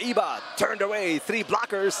 Malaiba turned away. 3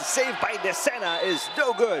 blockers. Saved by Desena is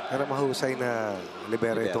no good. Pero mahusay na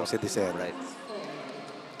libero itong si Desena. Right.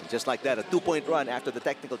 And just like that, a 2-point run after the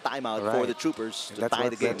technical timeout for the Troopers to tie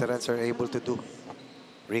the game. That's what veterans are able to do.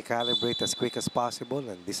 Recalibrate as quick as possible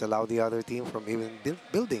and disallow the other team from even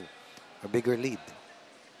building a bigger lead.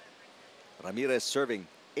 Ramirez serving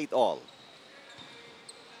 8-all.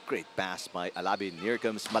 Great pass by Alabin. Here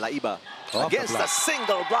comes Malaiba. Against a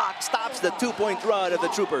single block, stops the 2-point run of the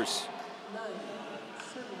Troopers.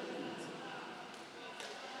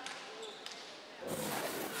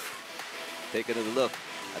 Take another look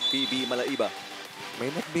at PB Malaiba. May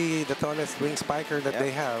not be the tallest wing spiker that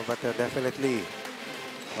they have, but definitely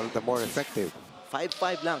one of the more effective.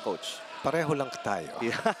 5'5" lang, coach. Pareho lang tayo.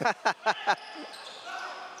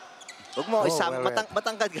 Huwag mo isama,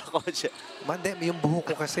 matangkad ka, coach. Mande, yung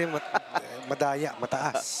buhok ko kasi madaya,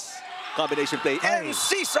 mataas. Combination play. And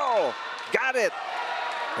Ciso! Got it!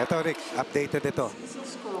 Ito, Rick, updated ito.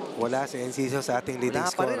 Wala si Enciso sa ating leading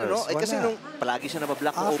scorers. Wala pa rin, no? Kasi nung palagi siya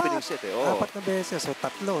nabablock ng opening set. 4 na beses, so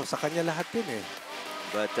 3. Sa kanya lahat yun eh.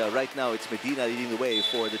 But right now, it's Medina leading the way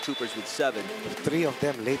for the Troopers with 7. 3 of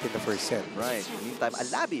them late in the first set. Right. Meantime,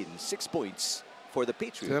 Alabin, 6 points for the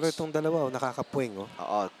Patriots. Pero itong dalawa, nakakapuwing.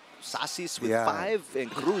 Sasis with 5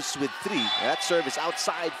 and Cruz with 3. That serve is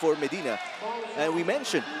outside for Medina. And we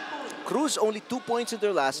mentioned, Cruz only 2 points in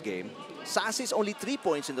their last game. Sasis only 3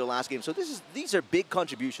 points in their last game. So these are big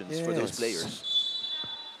contributions for those players.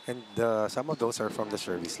 And some of those are from the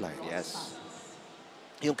service line. Yes.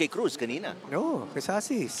 Yung kay Cruz kanina. No, kay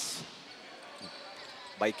Sasis.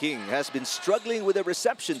 By King has been struggling with a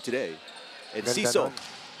reception today. And Ciso.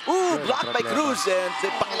 Ooh, blocked by Cruz. And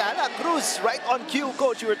pakilala, Cruz right on cue,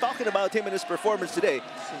 coach. You were talking about him in his performance today.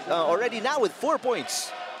 Already now with 4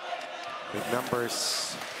 points. Big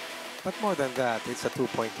numbers. But more than that, it's a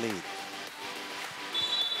 2-point lead.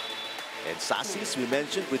 And Sasis, we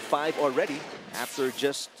mentioned, with 5 already after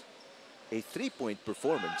just a 3-point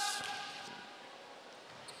performance.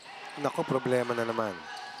 Nako, problema na naman.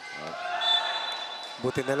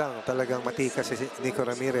 Buti na lang, talagang matikas si Nico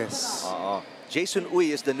Ramirez. Jason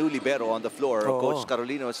Uy is the new libero on the floor. Oo. Coach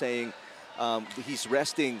Carolino saying he's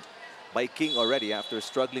resting by King already after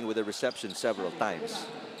struggling with the reception several times.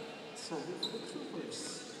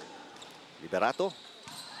 Liberato.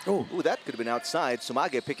 Oh, Ooh, that could have been outside.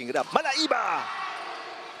 Sumage picking it up. Malaiba!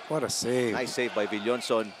 what a save. Nice save by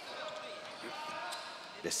Villonson.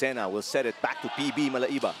 Decena will set it back to PB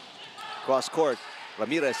Malaiba. Cross court.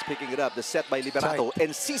 Ramirez picking it up. The set by Liberato.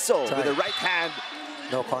 And Ciso with the right hand.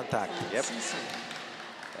 No contact. Yep.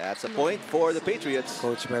 That's a point for the Patriots.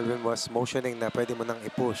 Coach Melvin was motioning na pwede mo nang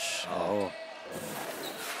i-push. Oo.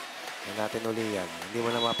 Yan natin uli yan. Hindi mo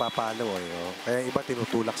na mapapalo. Kaya iba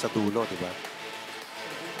tinutulak sa dulo, di ba?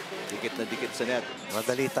 Dikit na dikit sa net.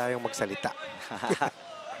 Madali tayong magsalita.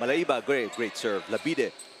 Malaiba, great serve. Labide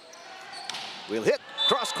will hit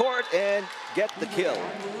cross court and get the kill.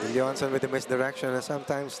 Johnson with the misdirection, and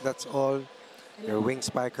sometimes that's all your wing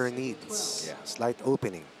spiker needs. Yeah. Slight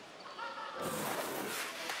opening.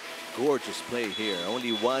 Gorgeous play here.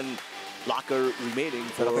 Only one blocker remaining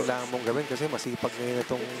for... Pero kailangan mong gawin kasi masipag ngayon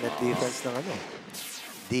itong net defense ng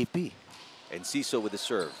DP. And Ciso with the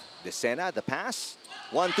serve. Decena, the pass.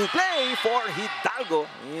 1-2 play for Hidalgo.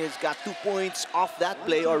 He's got 2 points off that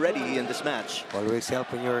play already in this match. Always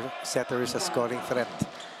help when your setter is a scoring threat.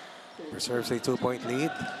 Preserves a 2-point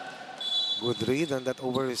lead. Good read on that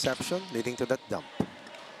over reception, leading to that dump.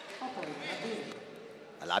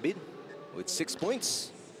 Alabid with 6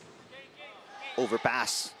 points.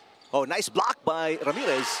 Overpass. Oh, nice block by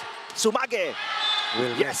Ramirez. Sumage.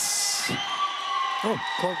 Yes. Oh,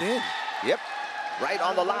 called in. Yep. Right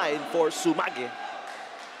on the line for Sumage.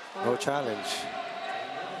 No challenge.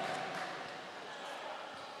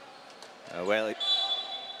 Well,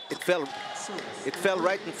 it fell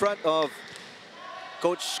right in front of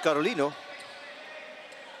Coach Carolino.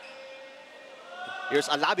 Here's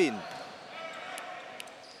Alabin.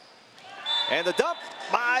 And the dump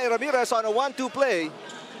by Ramirez on a 1-2 play.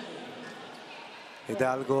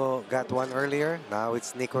 Hidalgo got one earlier. Now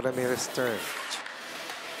it's Nico Ramirez's turn.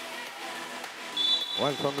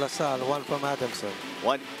 One from LaSalle, one from Adamson.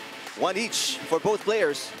 One each for both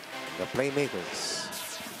players. The playmakers.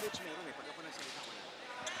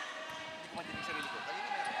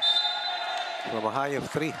 From a high of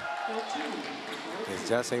 3. It's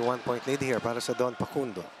just a 1-point lead here para sa Don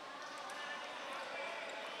Pacundo.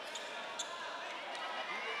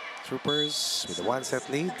 Troopers with a 1-set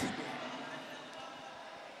lead.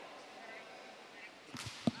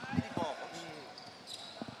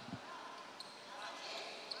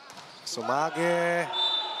 Sumage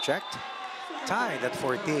checked. Tied at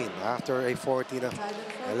 14 after a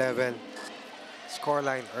 14-11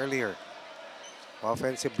 scoreline earlier.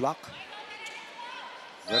 Offensive block.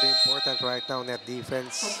 Very important right now, net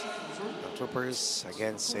defense. The Troopers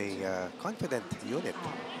against a confident unit.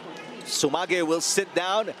 Sumage will sit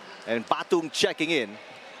down and Batung checking in.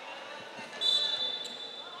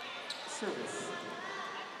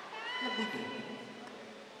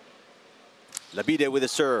 Labide with a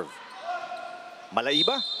serve.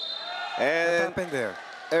 Malaiba. And What happened there?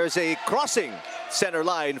 there's a crossing center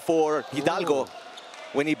line for Hidalgo.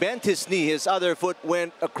 When he bent his knee, his other foot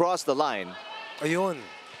went across the line. Ayun,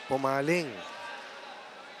 pumaling.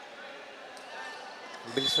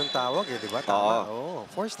 Ang bilis ng tawag di ba? Tama. Oh,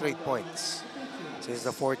 4 straight points since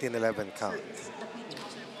the 14-11 count.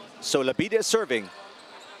 So Labide is serving.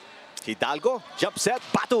 Hidalgo, jump set,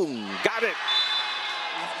 Batung, got it.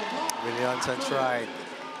 Williamson tried.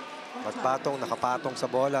 But Batong nakapatong sa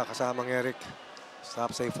bola kasamang Eric.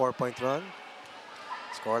 Stops a 4-point run.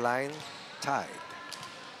 Scoreline tied.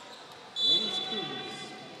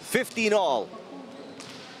 15 all.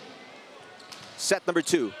 Set number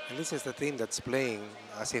 2. And this is the team that's playing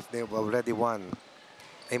as if they've already won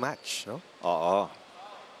a match, no?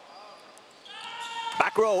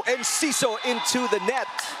 Back row and Ciso into the net.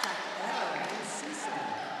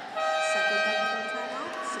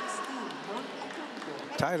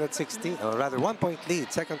 Tied at 16, or rather 1-point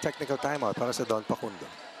lead. Second technical timeout para sa Don Pacundo.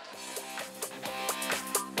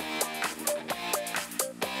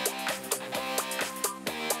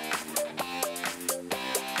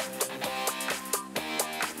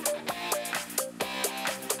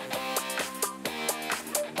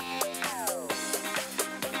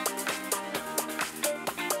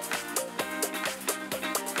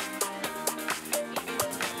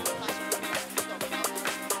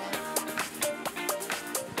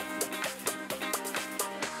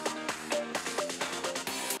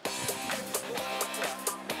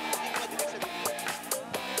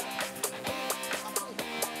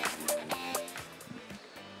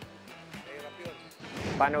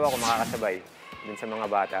 paano ako makakasabay dun sa mga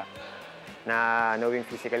bata na knowing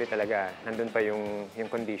physically talaga, nandun pa yung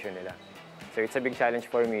condition nila. So it's a big challenge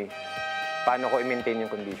for me, paano ko i-maintain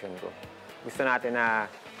yung condition ko. Gusto natin na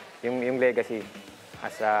yung legacy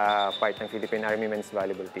as a part ng Philippine Army Men's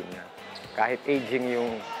Volleyball Team na kahit aging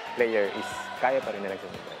yung player is kaya pa rin nila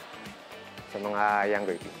sumabay sa mga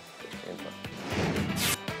younger teams. Yun po.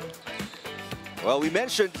 Well, we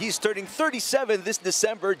mentioned he's turning 37 this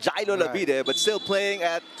December, Jailo Labide, but still playing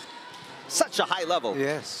at such a high level.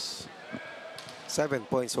 Yes. 7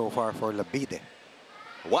 points so far for Labide.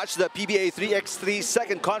 Watch the PBA 3x3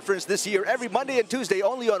 second conference this year every Monday and Tuesday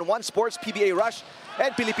only on One Sports, PBA Rush, and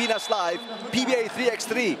Pilipinas Live, PBA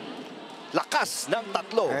 3x3. Lakas ng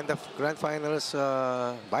tatlo. And the grand finals,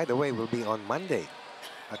 by the way, will be on Monday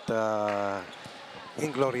at in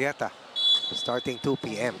Glorieta, starting 2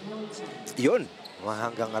 p.m. Yun.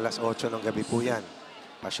 Hanggang alas 8 ng gabi po yan.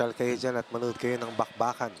 Pasyal kayo dyan at manood kayo ng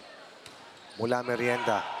bakbakan. Mula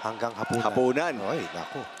merienda hanggang hapunan. Hapunan. Oy,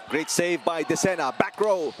 naku. Great save by Desena. Back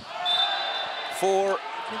row for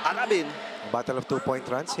Arabin. Battle of 2-point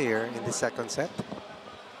runs here in the second set.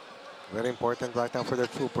 Very important right now for the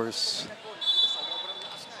Troopers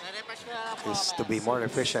is to be more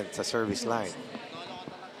efficient sa service line.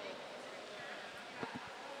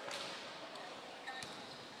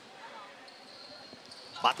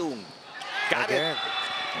 Batung. Got Again. it.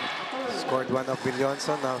 Scored one of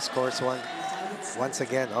Villonson. Now scores one once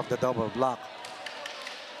again off the double block.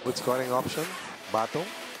 Good scoring option. Batung.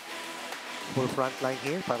 Full front line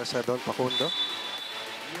here para sa Don Pacundo.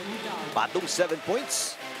 Batung 7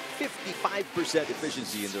 points. 55%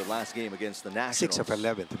 efficiency in their last game against the Nationals. 6 of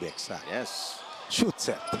 11 to be exact. Yes. Shoot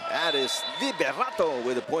set. That is Liberato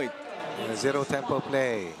with a point. Zero tempo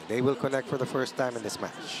play. They will connect for the first time in this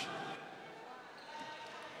match.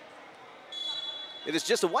 It is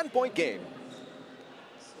just a 1-point game.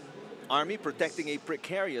 Army protecting a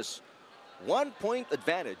precarious 1-point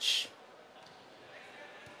advantage.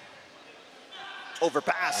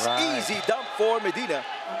 Overpass. Right. Easy dump for Medina.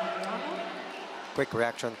 Quick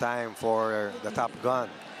reaction time for the top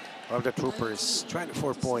gun of the Troopers.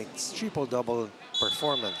 24 points. Triple-double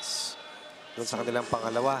performance. Doon sa kanilang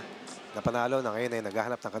pangalawa na panalo na ngayon ay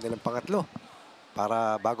naghahanap ng kanilang pangatlo.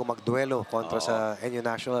 Para bago magduelo kontra sa NU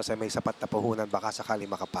Nationals ay may sapat na puhunan baka sakali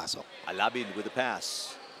makapasok. Alabin with the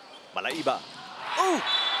pass. Malaiba. Oh,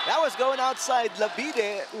 that was going outside.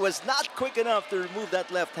 Labide was not quick enough to remove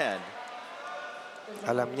that left hand.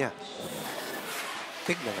 Alam niya.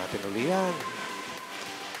 Tignan natin uli yan.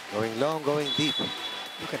 Going long, going deep.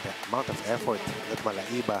 Look at that amount of effort that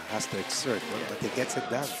Malaiba has to exert, but he gets it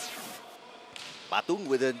done. Batung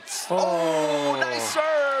with a... Oh, nice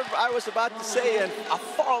serve! I was about to say a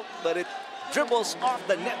fault, but it dribbles off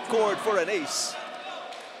the net cord for an ace.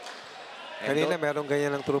 Kanina merong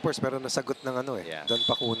ganyan ng Troopers pero nasagot ng ano eh. Don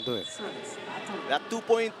Pacundo eh. That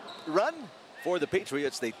 2-point run for the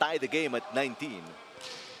Patriots. They tie the game at 19.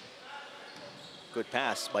 Good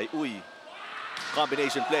pass by Uy.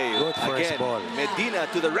 Combination play. Good first again. ball. Medina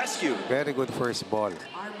to the rescue. Very good first ball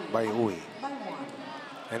by Uy.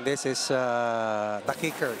 And this is the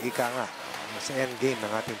kicker, ika nga, sa end game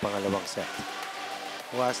ng ating pangalawang set.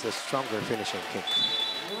 Who has the stronger finishing kick.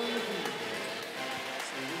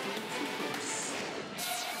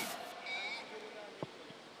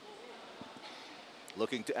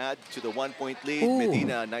 Looking to add to the 1-point lead. Ooh.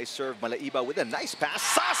 Medina, nice serve. Malaiba with a nice pass.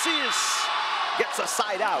 Sasis gets a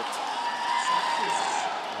side out.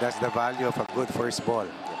 That's the value of a good first ball.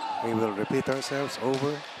 We will repeat ourselves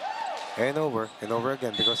over and over and over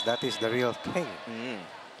again because that is the real thing.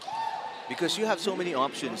 Because you have so many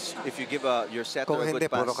options if you give your setter Kung a good hindi,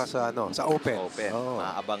 pass. puro ka sa, ano, sa open.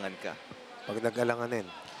 Maaabangan ka. Pag nag-alanganin.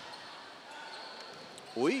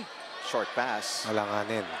 Uy, short pass.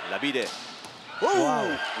 Alanganin. Labide. Ooh, wow.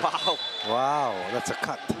 Wow. Wow, that's a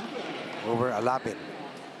cut over Alabin.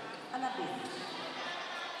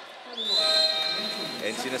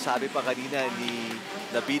 And sinasabi pa kanina ni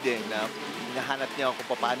Labide na hinahanap niya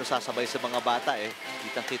kung paano sasabay sa mga bata eh.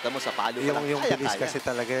 Kitang-kita mo sa palo pa lang. Yung bilis kasi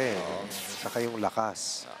talaga eh. Saka yung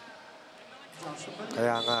lakas.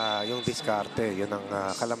 Kaya nga yung diskarte, yun ang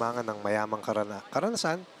kalamangan ng mayamang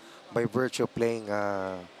karanasan by virtue of playing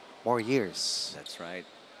more years. That's right.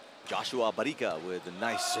 Joshua Barica with a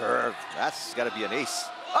nice serve. That's got to be an ace.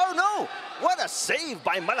 Oh no! What a save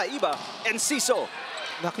by Malaiba and Ciso.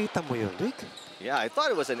 Nakita mo yun, Rick? Yeah, I thought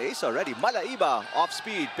it was an ace already. Malaiba off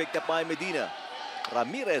speed, picked up by Medina.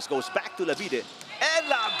 Ramirez goes back to Labide. And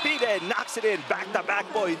Labide knocks it in. Back-to-back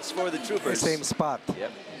points for the Troopers. The same spot. Yep.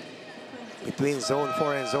 Between zone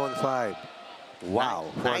 4 and zone 5. Wow,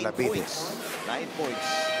 for Labide. 9 points.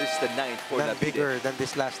 This is the 9th for Not Labide. bigger than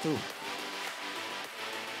this last two.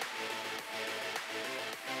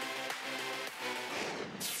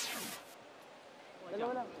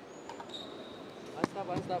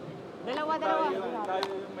 Dalawa. Tayo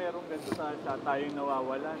yung merong ganito, tayo yung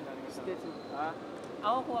nawawalan. Ha?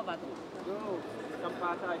 Ako kuha ba ito? Go. Isang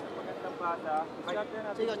pasa, isang magandang pasa. Shot yan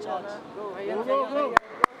natin. Sige, shots. Go.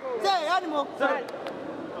 Say, ano mo? Say.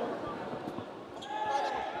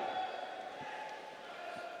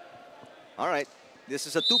 All right, this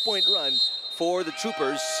is a 2-point run for the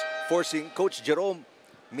Troopers, forcing Coach Jerome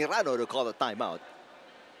Mirano to call a timeout.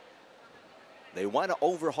 They want to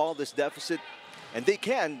overhaul this deficit, and they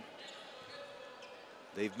can.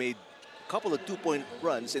 They've made a couple of 2-point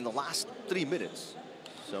runs in the last 3 minutes.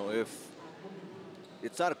 So if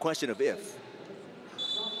it's not a question of if,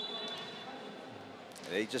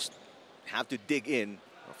 they just have to dig in.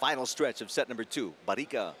 A final stretch of set number 2.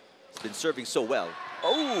 Barica has been serving so well.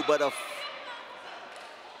 Oh, but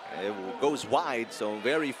it goes wide, so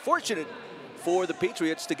very fortunate for the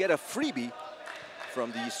Patriots to get a freebie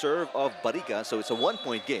from the serve of Barica, so it's a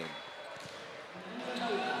 1-point game.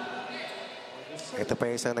 Ito pa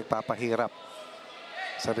yung isang nagpapahirap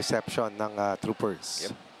sa reception ng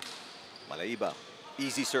Troopers. Yep. Malaiba,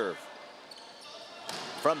 easy serve.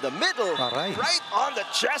 From the middle, Aray. right on the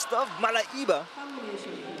chest of Malaiba.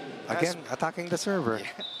 Again, attacking the server.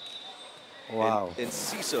 Wow. And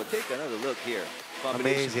Ciso, take another look here.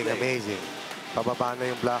 Amazing, amazing. Pababa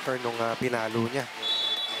na yung blocker nung pinalo niya.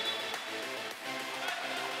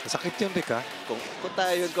 Masakit yun, Rick, ha? Kung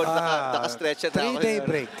tayo yun, kung naka-stretch at 3-day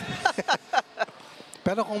break.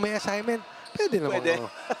 Pero kung may assignment, pwede naman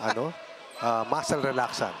muscle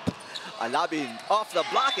relaxant. Alabin off the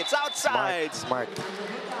block, it's outside. Smart.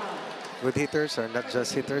 Good hitters are not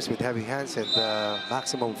just hitters with heavy hands and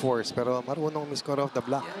maximum force, pero marunong miscore off the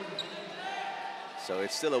block. So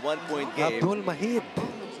it's still a 1-point game. Abdul Mahid.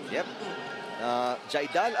 Yep.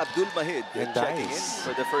 Jaidal Abdul Mahid checking in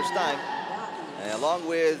for the first time, along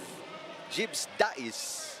with Jibs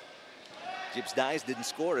Dais. Jibs Dais didn't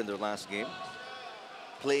score in their last game.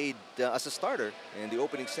 Played as a starter in the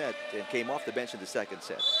opening set and came off the bench in the second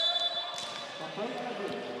set.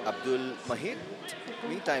 Abdul Mahid,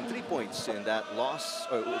 meantime, 3 points in that loss,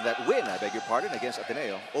 or that win, I beg your pardon, against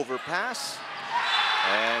Ateneo. Overpass,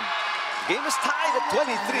 and game is tied at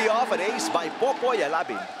 23 off an ace by Popoy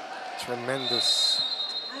Alabin. Tremendous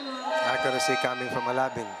accuracy coming from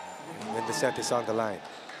Alabin when the set is on the line.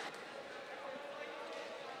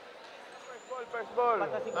 First ball.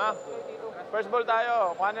 Ha? First ball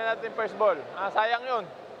tayo. Kuhanin natin first ball. Sayang yun.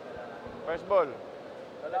 First ball.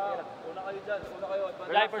 Una kayo dyan. Una kayo.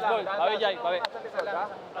 Jai, first ball. Bawi, Jai. Bawi.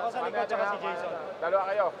 Ako sa likod, tsaka si Jason. Dalawa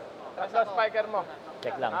kayo. Tapos na spiker mo.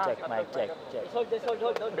 Check lang, check, Mike, check. Hold.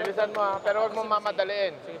 Bilisan mo, pero huwag mo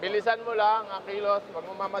mamadaliin. Bilisan mo lang ang kilos. Huwag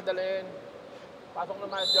mo mamadaliin. Pasok na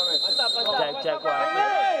Miles Jomez. Check,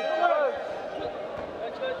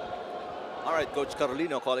 All right, Coach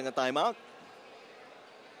Carolino calling a timeout.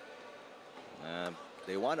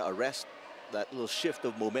 They want to arrest that little shift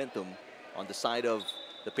of momentum on the side of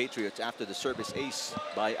the Patriots after the service ace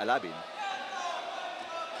by Alabin.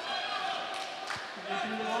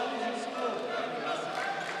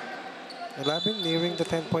 Alabin nearing the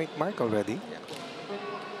 10-point mark already. Yeah.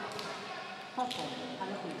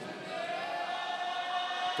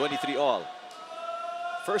 23 all.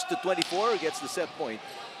 First to 24 gets the set point.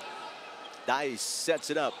 Dice sets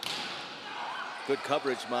it up. Good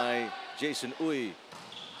coverage by Jason Uy.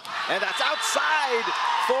 And that's outside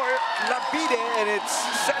for Labide, and it's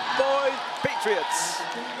set point Patriots.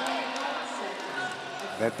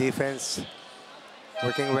 That defense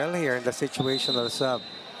working well here in the situational sub.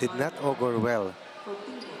 Did not augur well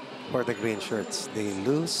for the green shirts. They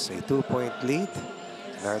lose a 2-point lead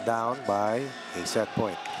and are down by a set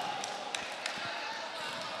point.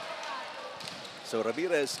 So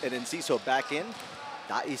Ramirez and Enciso back in.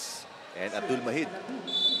 Dais and Abdul Mahid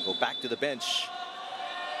go back to the bench.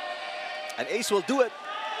 An ace will do it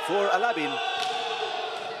for Alabin.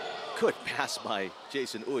 Good pass by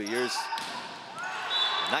Jason Uy. Here's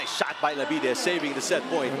a nice shot by Labide, saving the set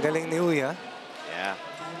point. Ang galing ni Uy, ha? Yeah.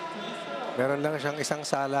 Meron lang siyang isang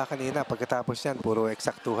sala kanina. Pagkatapos yan, puro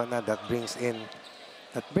eksaktuhan na. That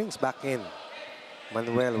brings back in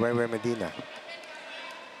Manuel Wewe Medina.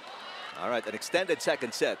 All right, an extended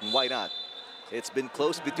second set, and why not? It's been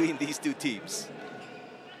close between these two teams.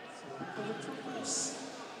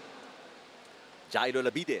 Jairo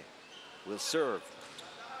Labide will serve.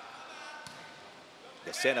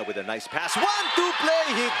 Decena with a nice pass. 1-2 play.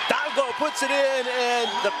 Hidalgo puts it in, and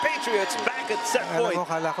the Patriots back at set point. Alam ko,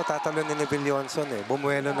 kala ko tatalo ni Neville Johnson, eh.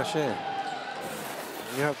 Bumuelo na siya, eh.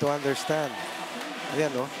 You have to understand.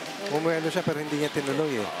 Ayan, no? Umuelo siya pero hindi niya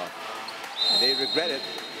tinuloy eh. They regret it.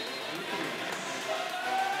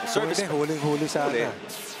 The Kung hindi, huling-huli sana.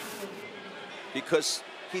 Because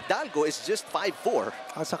Hidalgo is just 5'4".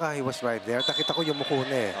 At saka he was right there. Nakita ko yung muko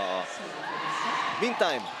na eh.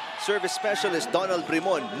 Meantime, service specialist Donald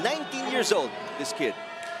Brimon, 19 years old, this kid.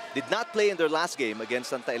 Did not play in their last game against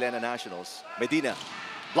Santa Elena Nationals. Medina,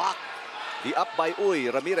 block. The up by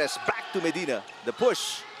Uy. Ramirez back to Medina. The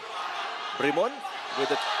push. Brimon with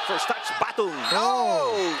the first touch. Batung.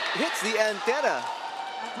 Oh! Hits the antenna.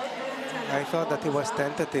 I thought that he was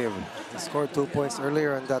tentative. He scored 2 points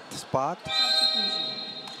earlier on that spot.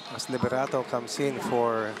 As Liberato comes in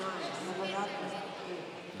for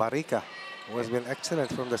Barica, who has been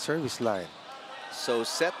excellent from the service line. So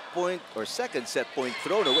set point or second set point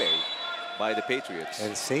thrown away by the Patriots.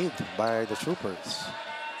 And saved by the Troopers.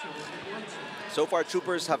 So far,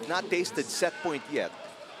 Troopers have not tasted set point yet.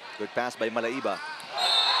 Good pass by Malaiba.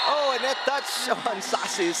 Oh, a net touch on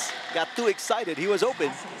Sasis. Got too excited. He was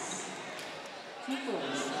open.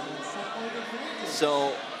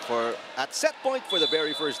 So, at set point for the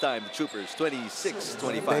very first time, the Troopers,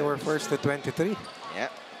 26-25. They were first to 23. Yeah.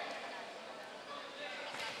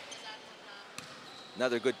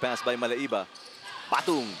 Another good pass by Malaiba.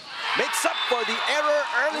 Batung makes up for the error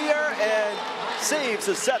earlier and saves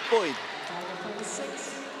a set point.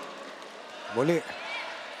 Muli,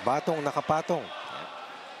 Batong nakapatong.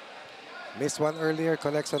 Missed one earlier,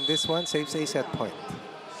 collects on this one, saves a set point.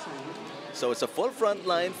 So it's a full front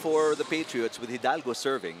line for the Patriots with Hidalgo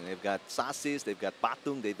serving. They've got Sasis, they've got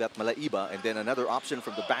Batung, they've got Malaiba, and then another option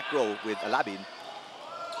from the back row with Alabin.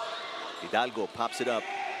 Hidalgo pops it up.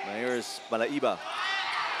 Now here's Malaiba.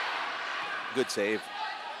 Good save.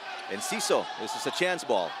 And Ciso, this is a chance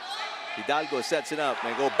ball. Hidalgo sets it up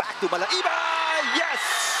and go back to Malaiba. Yes!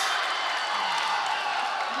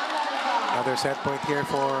 Another set point here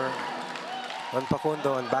for Don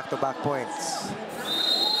Pacundo on back-to-back points.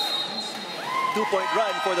 2-point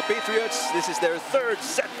run for the Patriots. This is their third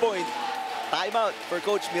set point. Timeout for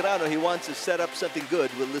Coach Mirano. He wants to set up something good.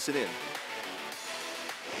 We'll listen in.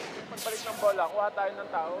 Pagbalik ng bola, kuha tayo ng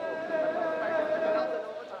tao.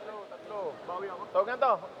 Tawag na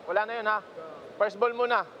to. Wala na yun, ha? First ball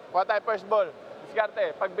muna. Kuha tayo first ball.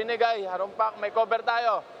 Diskarte. Pag binigay, harumpak, may cover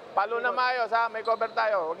tayo. Palo na maayos, ha? May cover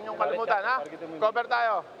tayo. Huwag niyong kalimutan, ha? Cover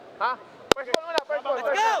tayo. Ha? First ball muna, first ball.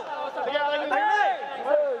 Let's go! Sige,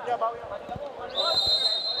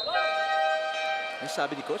 Ano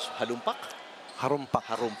sabi ni Coach? Halumpak? Harumpak.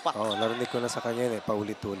 Harumpak. Oh, narinig ko na sa kanya yun eh,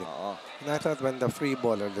 paulit-ulit. And I thought when the free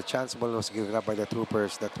ball or the chance ball was given up by the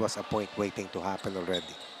Troopers, that was a point waiting to happen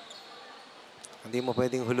already. Hindi mo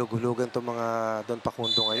pwedeng hulug-hulugan itong mga Don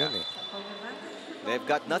Pacundo ngayon eh. They've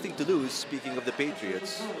got nothing to lose, speaking of the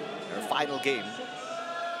Patriots. Their final game.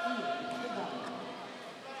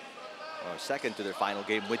 Or second to their final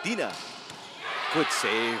game. Medina. Good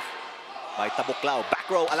save by Tabuklao. Back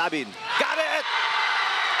row, Alabin. Got it!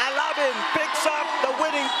 Alabin picks up the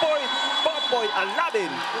winning point. Popoy Alabin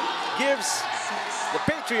gives the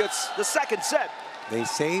Patriots the second set. They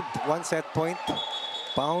saved one set point,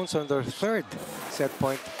 bounce on their third set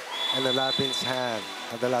point, and Alabin's had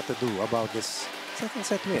a lot to do about this second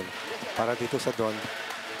set win para dito sa Don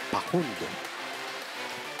Pacundo.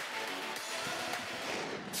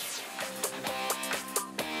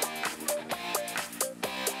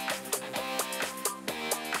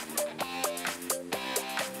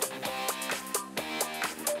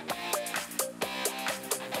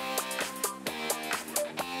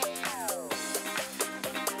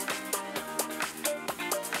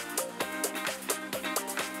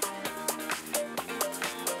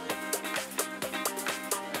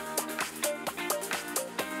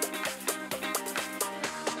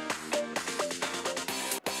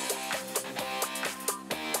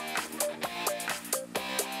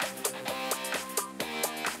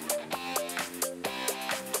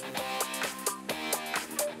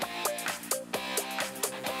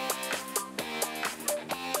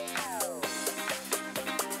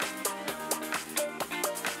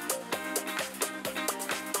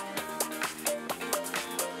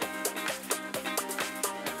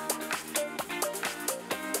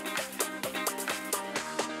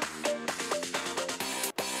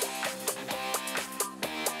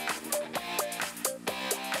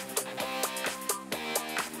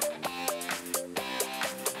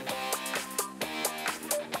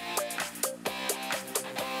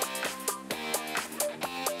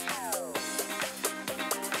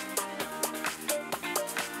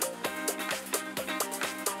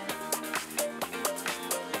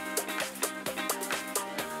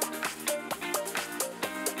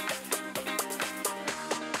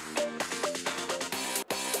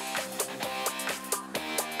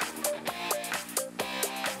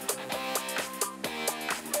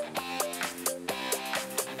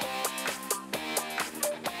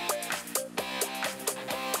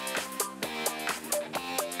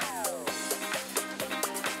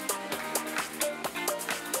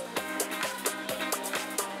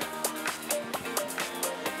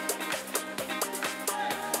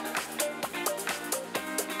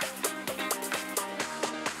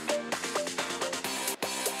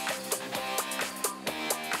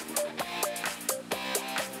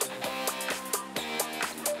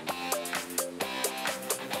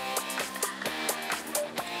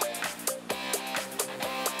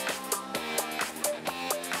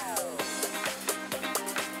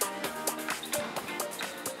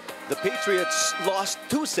 Patriots lost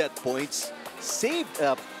 2 set points, saved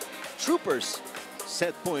Troopers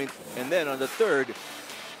set point, and then on the third,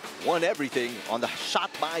 won everything on the shot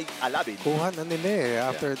by Alabin. Kuha na nila eh,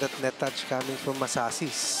 after that net touch coming from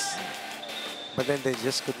Masasis. But then they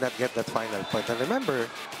just could not get that final point. And remember,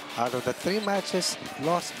 out of the 3 matches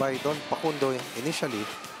lost by Don Pacundo initially,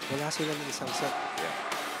 wala sila ng isang set.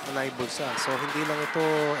 Na naibulsa. So hindi lang ito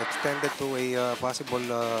extended to a possible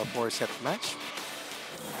 4-set match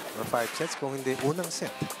or 5 sets, kung hindi unang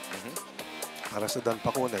set para sa Don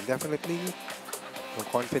Pacundo. Definitely, yung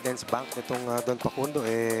confidence bank nitong Don Pacundo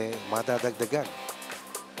madadagdagan.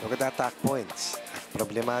 Look at the attack points.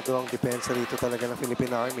 Problemado ang depensa rito talaga ng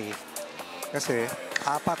Philippine Army kasi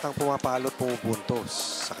 4 ang pumapalot, pumupuntos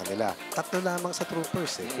sa kanila. 3 lamang sa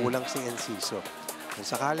Troopers kulang si Enciso. Kung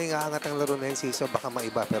sakaling aangat ang laro ng Enciso, baka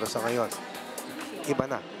maiba. Pero sa ngayon, iba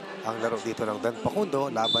na ang laro dito ng Don Pacundo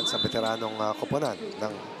laban sa veteranong koponan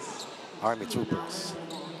ng Army Troopers.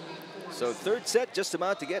 So third set just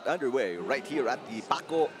about to get underway right here at the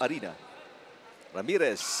Paco Arena.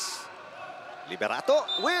 Ramirez, Liberato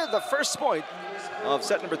with the first point of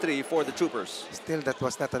set number 3 for the Troopers. Still, that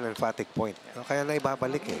was not an emphatic point. Kaya na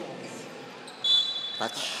ibabalik eh.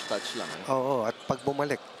 Touch lang. Oo, at pag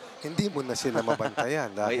bumalik, hindi mo na sila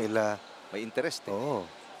mabantayan dahil may interest. Oo.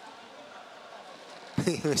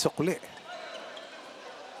 May sukli.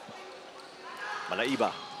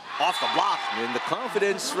 Malaiba off the block. And the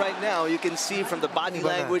confidence right now, you can see from the body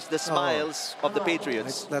language, the smiles of the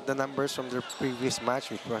Patriots. It's not the numbers from their previous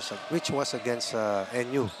match, which was against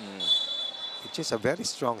NU, which is a very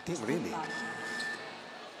strong team, really.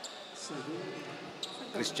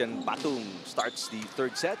 Christian Batung starts the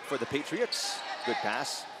third set for the Patriots. Good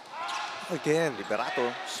pass. Again.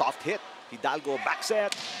 Liberato, soft hit. Hidalgo, back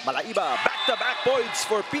set. Malaiba, back-to-back points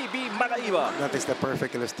for PB Malaiba. That is the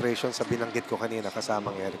perfect illustration sa binanggit ko kanina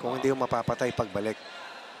kasamang Eric. Kung hindi mo mapapatay pagbalik,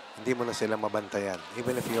 hindi mo na sila mabantayan,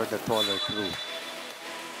 even if you're the taller crew.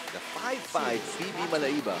 The 5'5" PB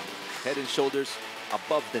Malaiba, head and shoulders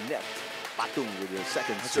above the net. Batung with the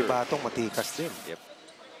second serve. Si Batong matikas din. Yep.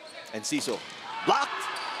 And Ciso, blocked.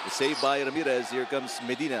 The save by Ramirez. Here comes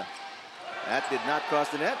Medina. That did not cross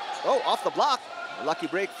the net. Oh, off the block. A lucky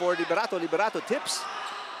break for Liberato. Liberato tips.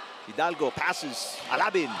 Hidalgo passes.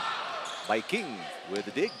 Alabin by King with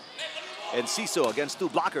the dig. And Ciso against 2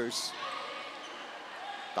 blockers.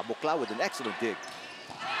 Tabukla with an excellent dig.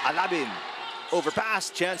 Alabin overpass.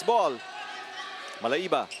 Chance ball.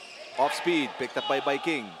 Malaiba off speed. Picked up by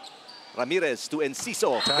King. Ramirez to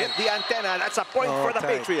Enciso. Hit the antenna. That's a point for the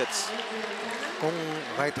Patriots. Kung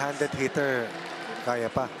right-handed hitter, kaya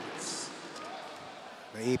pa.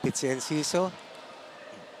 Naipit si Enciso.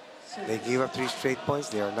 They give up 3 straight points.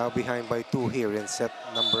 They are now behind by 2 here in set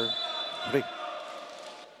number 3.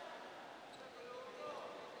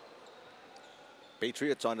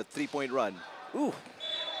 Patriots on a 3-point run. Ooh.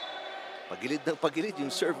 Pagilid ng pagilid yung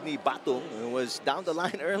serve ni Batong. It was down the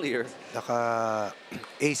line earlier.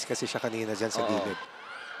 Naka-ace kasi siya kanina dyan sa gilid.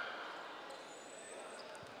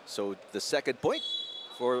 So the second point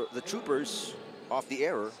for the Troopers off the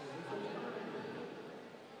error.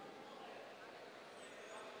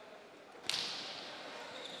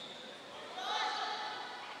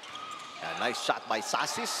 A nice shot by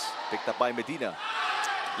Sasis, picked up by Medina.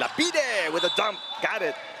 Lapide with a dump, got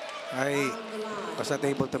it. I was not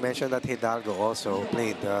able to mention that Hidalgo also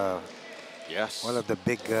played one of the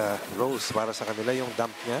big roles para sa kanila, yung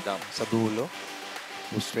dump niya sa dulo.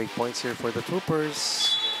 2 straight points here for the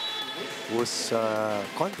Troopers, whose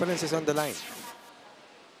confidence is on the line.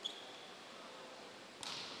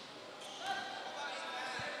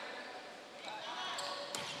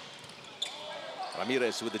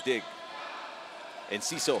 Ramirez with the dig.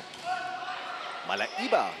 Enciso.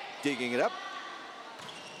 Malaiba digging it up.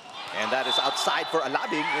 And that is outside for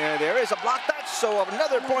Alabing. There is a block touch, so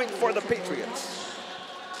another point for the Patriots.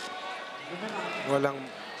 Walang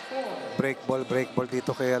break ball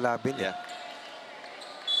dito kay Alabing. Yeah.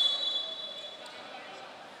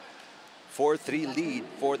 4-3 lead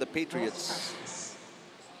for the Patriots.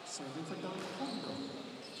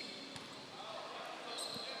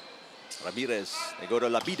 Ramirez, they go to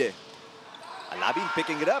Lapide. Alabin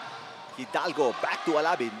picking it up. Hidalgo back to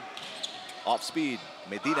Alabin. Off speed.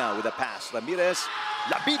 Medina with a pass. Ramirez.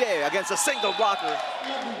 Lapide against a single blocker.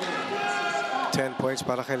 10 points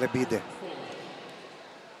para kay Lapide.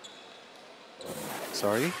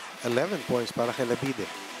 Sorry, 11 points para kay Lapide.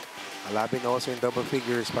 Alabin also in double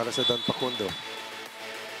figures para sa Don Pacundo.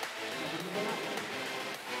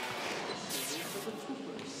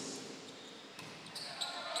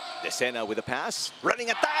 Desena with a pass. Running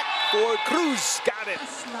attack for Cruz. Got it.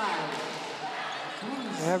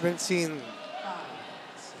 I haven't seen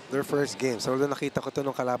their first game. So, although nakita ko ito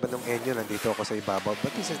nung kalaban ng Enyo, nandito ako sa ibabaw.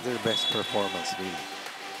 But this is their best performance, really.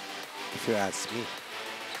 If you ask me.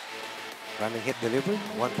 Running hit delivered.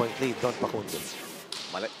 1-point lead, Don Pacundo.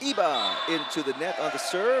 Malaiba into the net on the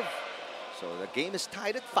serve. So the game is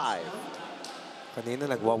tied at 5. Kanina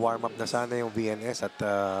nagwa-warm up na sana yung VNS at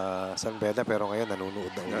San Beda, pero ngayon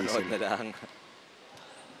nanunood na uli Nanonood na sila. lang.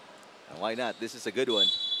 Why not? This is a good one.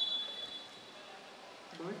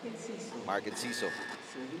 Mark Enciso.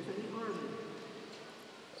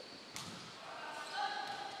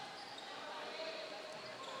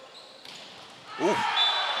 Ooh,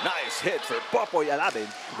 nice hit for Popoy Alabin.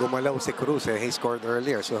 Gumalaw si Cruz. He scored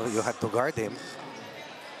earlier, so you had to guard him.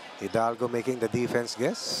 Hidalgo making the defense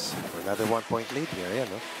guess. Another 1-point lead here. Ayan,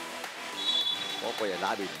 no? Popoy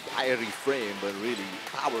Alabin, wiry frame, but really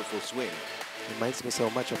powerful swing. Reminds me so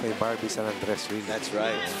much of a Barbie San Andres, really. That's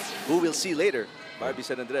right. Who we'll see later. Barbie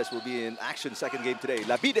San Andres will be in action second game today.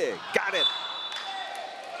 Labide, got it.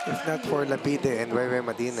 If not for Labide and Wewe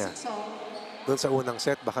Medina, doon sa unang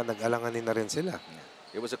set, baka nag-alanganin na rin sila.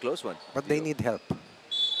 It was a close one. But they need help.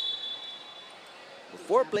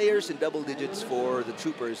 4 players in double digits for the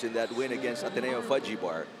Troopers in that win against Ateneo Fudgy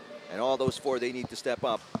Bar. And all those 4, they need to step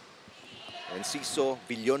up. Enciso,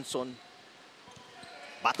 Villonson,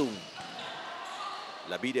 Batung.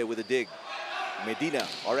 Labide with a dig. Medina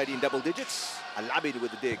already in double digits. Alabin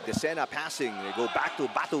with the dig. Desena passing. They go back to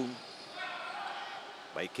Batung.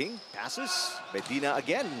 By King. Passes. Medina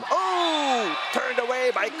again. Oh! Turned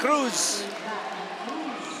away by Cruz.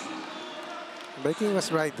 King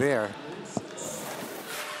was right there.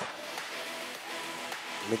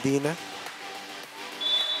 Medina.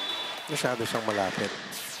 Masyado siyang malapit.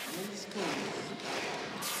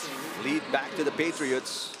 Lead back to the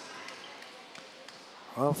Patriots.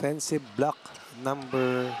 Offensive block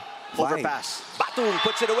number 5. Overpass. Batung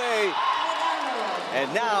puts it away.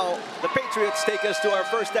 And now the Patriots take us to our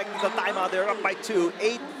first technical timeout. They're up by 2.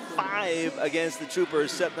 8-5 against the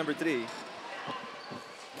Troopers, set number 3.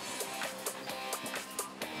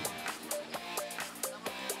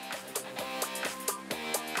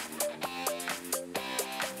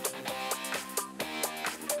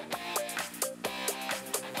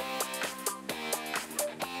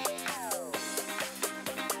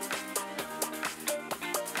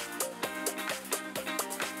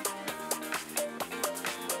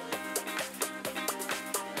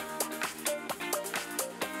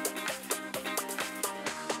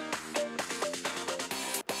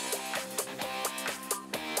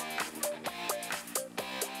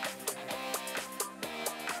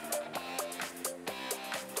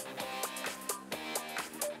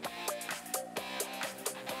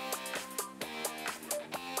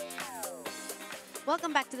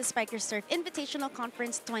 Welcome back to the Spiker Surf Invitational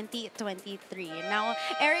Conference 2023. Now,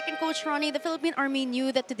 Eric and Coach Ronnie, the Philippine Army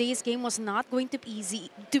knew that today's game was not going to be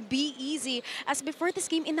easy. As before this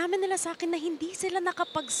game, inamin nila sa akin na hindi sila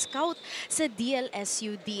nakapag-scout sa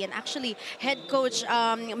DLSUD. And actually, head coach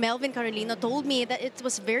Melvin Carolino told me that it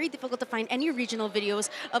was very difficult to find any regional videos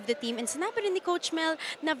of the team. And sinabi rin ni Coach Mel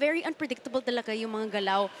na very unpredictable talaga yung mga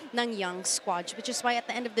galaw ng young squad, which is why at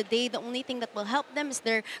the end of the day, the only thing that will help them is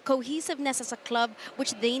their cohesiveness as a club,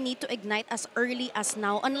 which they need to ignite as early as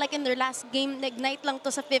now. Unlike in their last game, ignite lang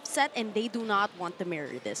to sa 5th set, and they do not want to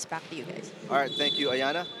mirror this. Back to you guys. All right, thank you,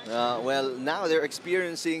 Ayana. Well, now they're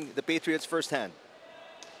experiencing the Patriots firsthand.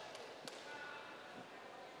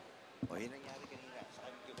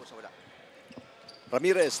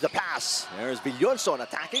 Ramirez, the pass. There's Villonson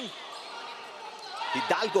attacking.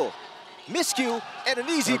 Hidalgo, miscue, and an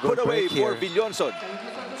easy put away for Villonson.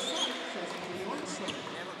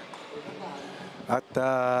 At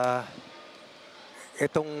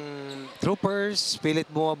itong Troopers, pilit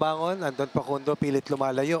bumabangon. Don Pacundo, pilit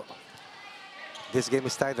lumalayo. This game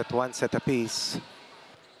is tied at 1 set apiece.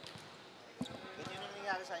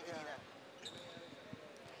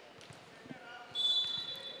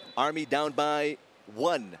 Army down by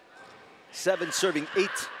 1. 7 serving 8.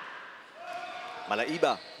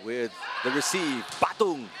 Malaiba with the receive.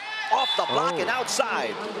 Batung off the block and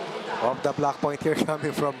outside. Off the block point here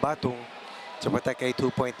coming from Batung to protect a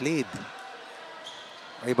 2-point lead.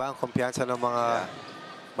 Iba ang kumpiyansa ng mga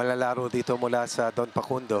malalaro dito mula sa Don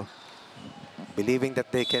Pacundo. Believing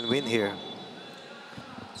that they can win here.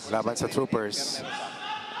 Laban sa Troopers.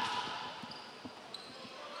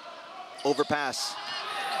 Overpass.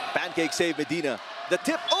 Pancake save Medina. The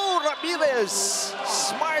tip. Oh, Ramirez.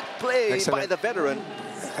 Smart play by the veteran.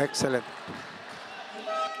 Excellent.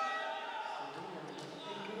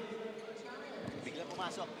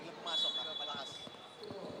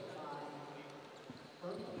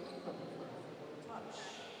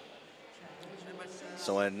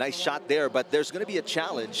 So a nice shot there, but there's going to be a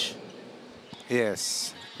challenge.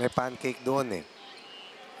 Yes, may pancake doon eh.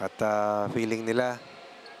 At feeling nila,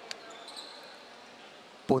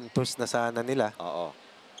 puntos na sana nila. Oo.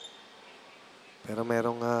 Pero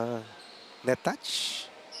merong net touch,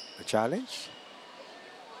 a challenge.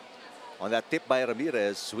 On that tip by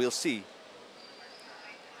Ramirez, we'll see.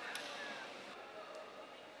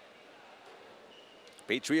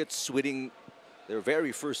 Patriots winning their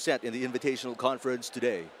very first set in the Invitational Conference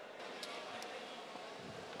today.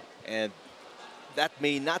 And that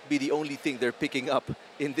may not be the only thing they're picking up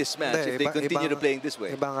in this match if they continue to playing this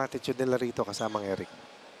way. Ibang attitude nila rito kasamang Eric.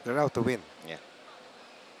 They're out to win. Yeah.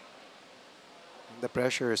 The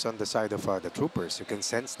pressure is on the side of the Troopers. You can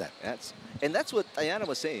sense that. That's what Ayana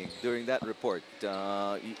was saying during that report.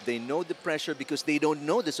 They know the pressure because they don't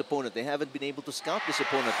know this opponent. They haven't been able to scout this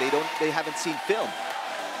opponent. They haven't seen film.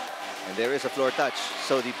 And there is a floor touch.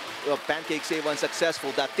 So the pancake save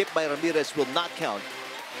unsuccessful. That tip by Ramirez will not count.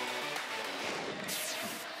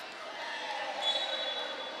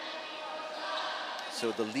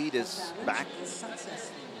 So the lead is back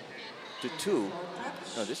to 2.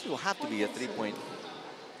 No, this will have to be a 3-point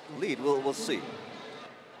lead. We'll see.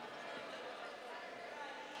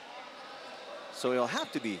 So it'll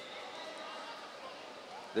have to be.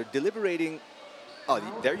 They're deliberating. Oh,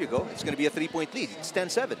 there you go. It's going to be a 3-point lead. It's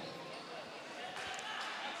 10-7.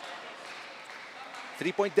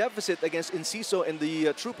 3-point deficit against Enciso and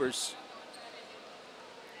the Troopers.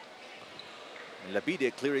 And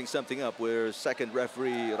Labide clearing something up where second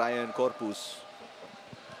referee Ryan Corpus.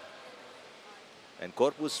 And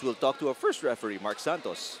Corpus will talk to our first referee, Mark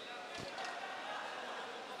Santos.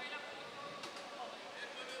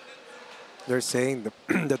 They're saying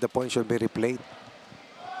that the point should be replayed.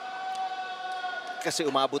 Kasi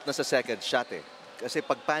umabot na sa second shot eh. Kasi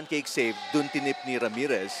pag pancake save, dun tinip ni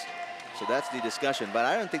Ramirez. So that's the discussion. But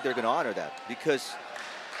I don't think they're going to honor that because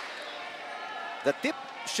the tip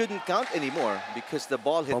shouldn't count anymore because the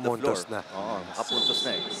ball hit the floor. Oh, nakapuntos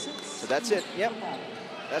na eh. So that's it. Yep.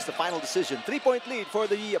 That's the final decision. 3-point lead for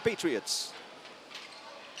the Patriots.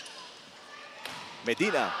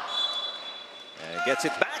 Medina gets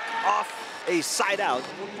it back off a side out.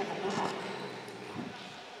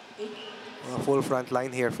 A full front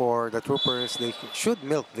line here for the Troopers. They should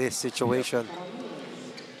milk this situation.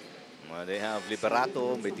 Well, they have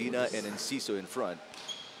Liberato, Medina, and Enciso in front.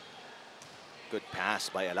 Good pass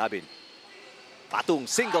by Alabin. Batung,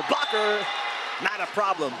 single blocker. Not a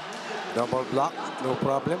problem. Double block, no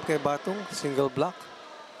problem kay Batung. Single block.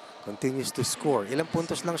 Continues to score. Ilang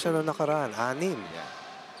puntos lang siya noong nakaraan? 6. Yeah.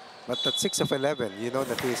 But at 6 of 11, you know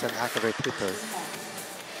that he is an accurate hitter.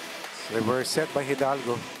 Reverse set by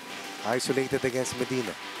Hidalgo. Isolated against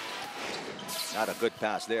Medina. Not a good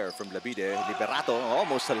pass there from Labide. Liberato,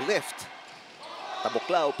 almost a lift.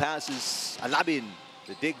 Tabuklao passes Alabin.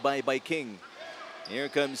 The dig by King. Here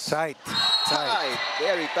comes tight,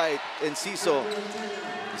 very tight. Enciso.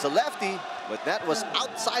 He's a lefty, but that was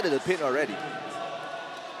outside of the pin already.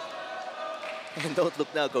 And don't look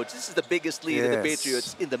now, coach. This is the biggest lead of the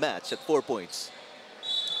Patriots in the match at 4 points.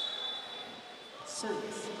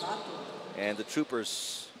 And the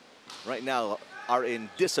Troopers right now are in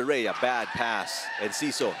disarray. A bad pass.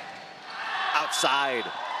 Enciso outside.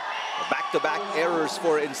 Back-to-back errors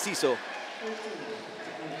for Enciso.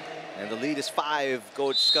 And the lead is 5.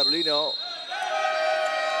 Coach Carolino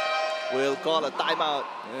will call a timeout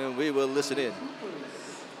and we will listen in.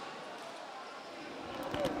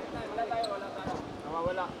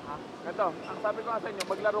 Nawawala. Ganito, ang sabi ko nga sa inyo,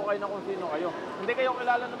 maglaro kayo na kung sino kayo. Hindi kayo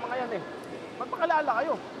kilala ng mga yan eh. Magpakilala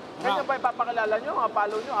kayo. Kanya ba ipapakilala nyo?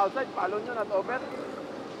 Follow nyo outside, follow nyo not over.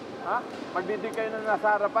 Ha? Magdidig kayo na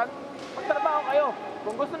nasa harapan. Magtrabaho kayo.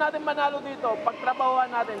 Kung gusto natin manalo dito, pagtrabahuan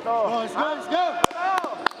natin to. Let's go!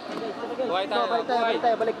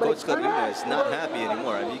 Coach Carolina is not happy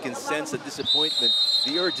anymore. I mean, you can sense the disappointment,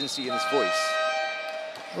 the urgency in his voice.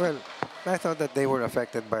 Well, I thought that they were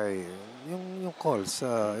affected by yung calls,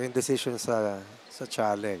 yung decisions sa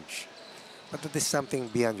challenge. But that is something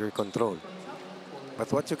beyond your control.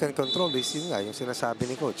 But what you can control is yung sinasabi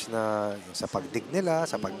ni Coach na yung sa pagdig nila,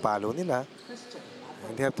 sa pagpalo nila.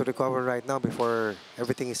 And they have to recover right now before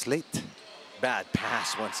everything is late. Bad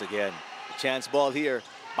pass once again. A chance ball here.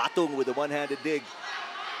 Batung with a one-handed dig.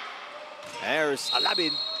 There's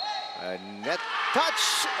Alabin. A net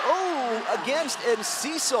touch. Oh, against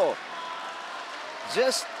Enciso.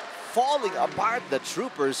 Just falling apart the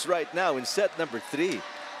Troopers right now in set number 3.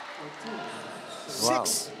 Wow.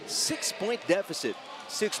 6-point deficit.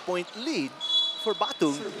 6-point lead for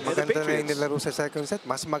Batung and the Maganda na yung Patriots. nilaro sa second set.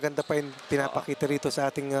 Mas maganda pa yung pinapakita rito sa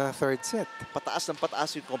ating third set. Pataas ng pataas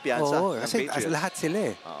yung kumpiyansa Oo, ng kasi Patriots. lahat sila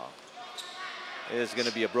eh. It's going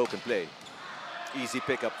to be a broken play. Easy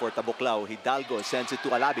pickup for Tabuklao. Hidalgo sends it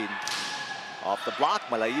to Alabin. Off the block,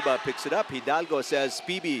 Malaiba picks it up. Hidalgo says,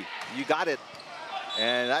 PB, you got it.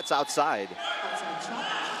 And that's outside.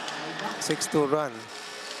 6-2 run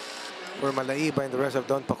for Malaiba and the rest of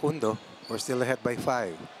Don Pacundo. We're still ahead by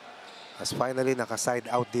 5. As finally naka-side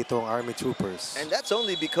out dito ang Army Troopers. And that's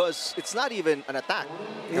only because it's not even an attack.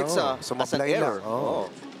 It's as an error.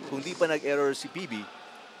 Kung di pa nag-error si PB,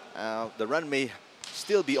 the run may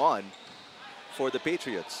still be on for the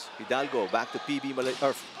Patriots. Hidalgo back to PB.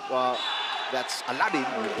 That's Alabin,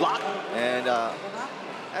 block, and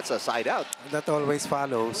that's a side out. That always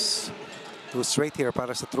follows. Too straight here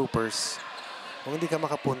para sa Troopers. Kung hindi ka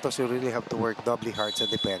makapuntos, you really have to work doubly hard sa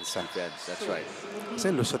depensa. Defense, that's right.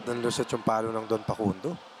 Kasi lusot ng lusot yung palo ng Don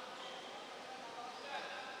Pacundo.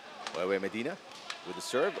 Huehue Medina with the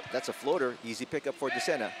serve. That's a floater. Easy pickup for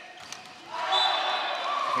Decena.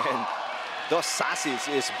 And Dos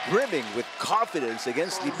Sasis is brimming with confidence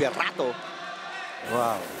against Liberato.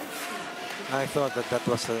 Wow. I thought that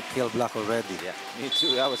was a kill block already. Yeah, me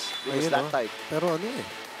too. It was that tight. Pero ano eh,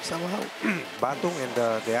 somehow, Batong and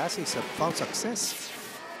the Asis have found success.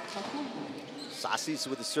 Sasis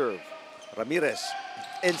with the serve. Ramirez.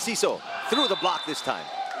 Enciso through the block this time.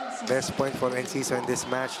 Best point for Enciso in this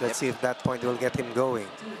match. Let's see if that point will get him going.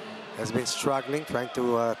 Has been struggling, trying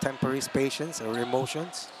to temper his patience or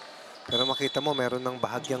emotions. Pero makita mo, meron ng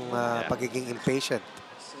bahagyang pagiging impatient.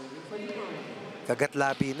 Kagat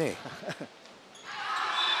labi na eh.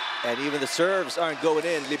 And even the serves aren't going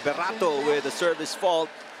in. Liberato with the service fault.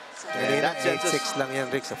 And that 8-6 lang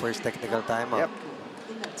yan, Rick, sa first technical timeout. Yep.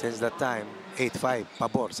 Since that time, 8-5,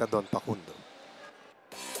 pabor sa Don Pacundo.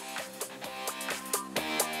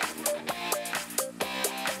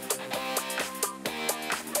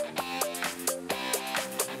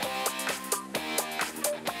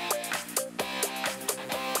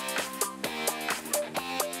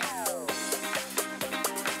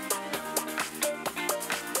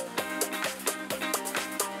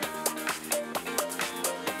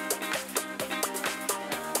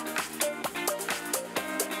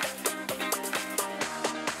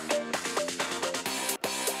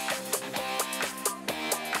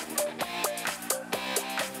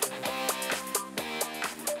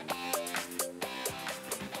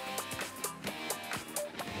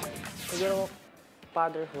 Siguro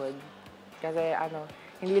fatherhood. Kasi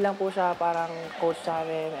hindi lang po siya parang coach sa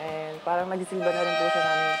amin and parang nagsisilba na rin po siya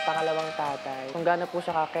ng pangalawang tatay. Kung gaano po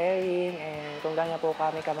siya ka-caring and kung gaano po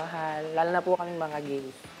kami kamahal, lalo na po kaming mga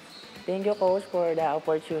gays. Thank you, Coach, for the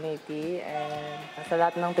opportunity and sa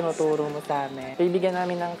lahat ng tinuturo mo sa amin. Bibigyan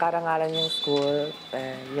namin ng karangalan yung school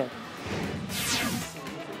and yun.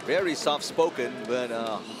 Very soft-spoken, but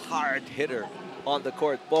a hard hitter on the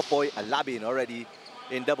court. Popoy Alabin already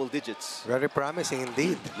in double digits. Very promising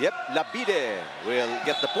indeed. Yep, Labide will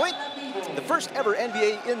get the point. The first ever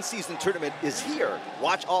NBA in-season tournament is here.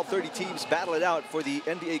 Watch all 30 teams battle it out for the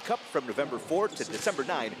NBA Cup from November 4 to December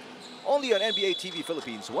 9. Only on NBA TV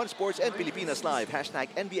Philippines, One Sports and Pilipinas Live.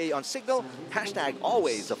 Hashtag NBA on Signal. Hashtag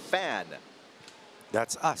always a fan.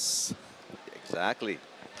 That's us. Exactly.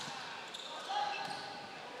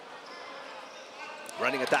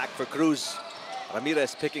 Running attack for Cruz.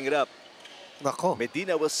 Ramirez picking it up. Nako.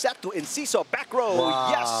 Medina will set to Enciso. Back row.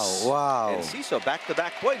 Wow, Yes. wow. Enciso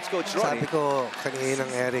back-to-back points, Coach Ronnie. Sabi ko kanina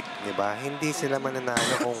ng Eric, di ba? Hindi sila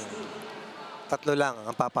mananalo kung tatlo lang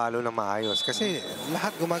ang papalo ng maayos. Kasi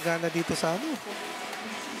lahat gumagana dito sa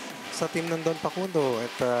sa team ng Don Pacundo.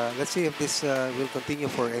 At let's see if this will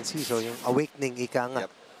continue for Enciso. Yung awakening ika nga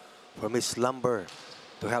from his slumber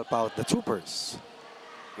to help out the Troopers.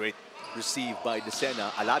 Great receive by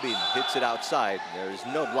Decena. Alabin hits it outside. There is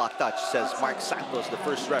no block touch, says Mark Santos, the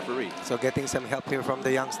first referee. So getting some help here from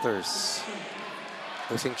the youngsters.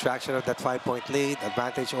 Losing traction of that 5-point lead.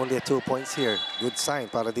 Advantage only at 2 points here. Good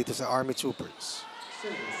sign para dito sa Army Troopers.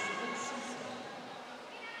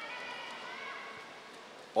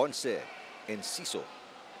 Once Enciso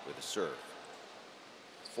with a serve.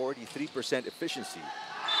 43% efficiency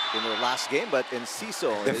in their last game, but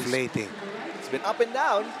Enciso deflating. It's been up and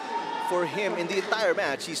down for him in the entire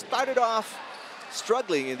match. He started off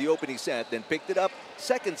struggling in the opening set, then picked it up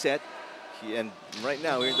second set. And right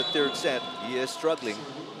now, here in the third set, he is struggling.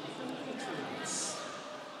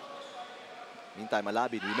 Meantime,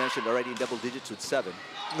 Alabin, we mentioned already in double digits with 7.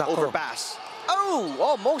 Nako. Overpass. Oh,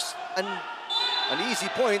 almost an easy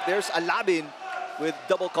point. There's Alabin with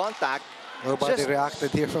double contact. Nobody reacted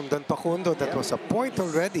here from Don Pacundo. That was a point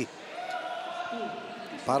already.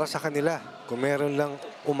 Para sa kanila, kung meron lang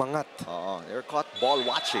umangat. They're caught ball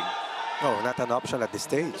watching. Oh, not an option at this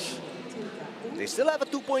stage. They still have a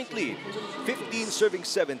 2-point lead. 15 serving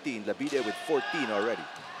 17. Labide with 14 already.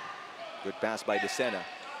 Good pass by Decena.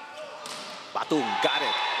 Batung got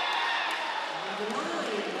it.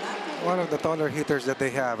 One of the taller hitters that they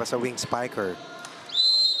have as a wing spiker.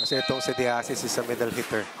 Kasi itong si Diasis is a middle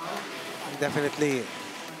hitter. Definitely,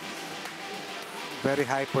 very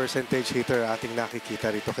high percentage hitter ating nakikita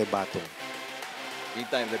rito kay Batung.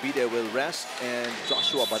 Meantime, Labide will rest and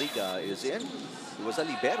Joshua Bariga is in. He was a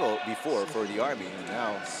libero before for the Army, and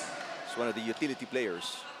now he's one of the utility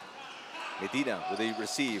players. Medina with a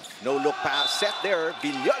receive. No-look pass set there.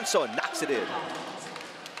 Villanson knocks it in.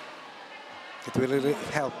 It will really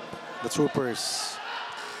help the Troopers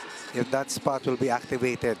if that spot will be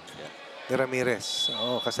activated. Ni Ramirez.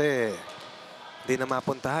 Kasi di na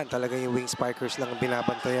mapuntahan. Talaga yung wing spikers lang ang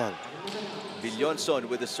binabantayan. Villanson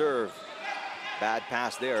with the serve. Bad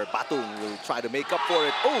pass there. Batung will try to make up for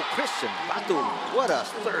it. Oh, Christian Batung. What a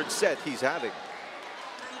third set he's having.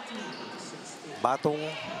 Batung.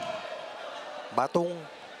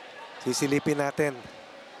 Sisilipin natin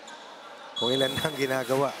kung ilan ang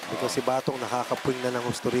ginagawa. Because si Batung nakakapwing na ng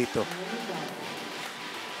gusto rito.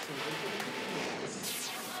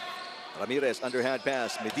 Ramirez, underhand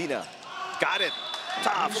pass. Medina. Got it.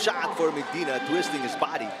 Tough shot for Medina, twisting his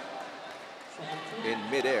body in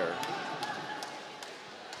midair.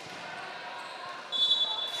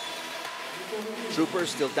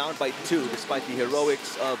 Troopers still down by 2 despite the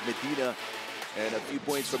heroics of Medina and a few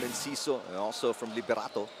points from Enciso and also from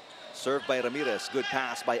Liberato. Served by Ramirez. Good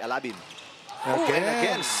pass by Alabin. And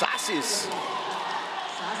again, Sasis.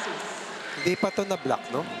 Hindi pa to na-block,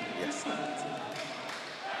 no? Yes.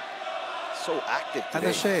 So active today.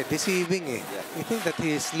 Ano siya deceiving eh. Yeah. You think that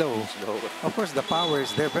he is slow. Of course, the power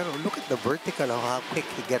is there, but look at the vertical of how quick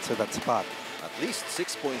he gets to that spot. At least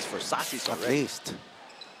 6 points for Sasis already. At least.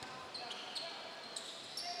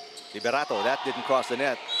 Liberato, that didn't cross the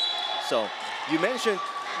net. So, you mentioned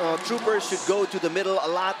Troopers should go to the middle a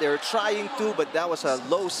lot. They're trying to, but that was a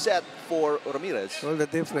low set for Ramirez. Well, the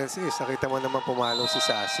difference is, nakita mo naman pumalo si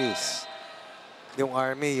Sasis. Yung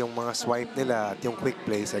Army, yung mga swipe nila at yung quick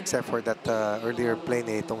plays, except for that earlier play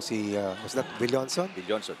na itong si, was that Villanson?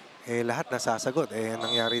 Villanson. Lahat nasasagot.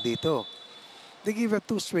 Nangyari dito. They give up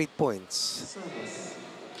 2 straight points.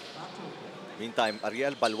 Meantime,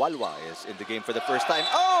 Ariel Balwalwa is in the game for the first time.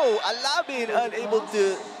 Oh, Alabin unable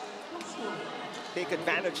to take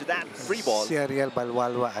advantage of that free ball. Si Ariel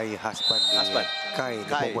Balwalwa ay husband ni Kai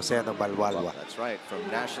Nepomuceno Balwalwa. That's right, from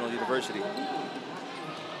National University.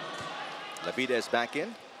 Labida is back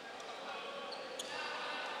in.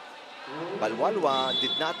 Balwalwa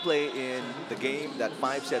did not play in the game, that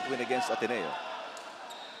 5-set win against Ateneo.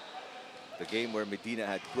 The game where Medina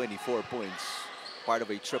had 24 points. Part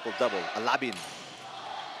of a triple-double. Alabin.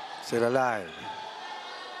 Still alive.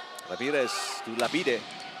 Ramirez to Labide.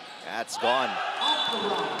 That's gone.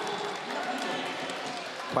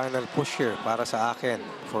 Final push here para sa akin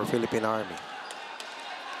for Philippine Army.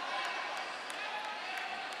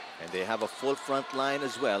 And they have a full front line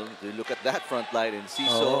as well. If you look at that front line in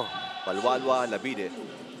Ciso, Balwalwa, Labide.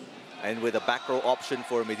 And with a back row option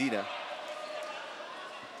for Medina.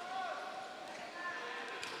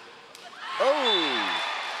 Oh!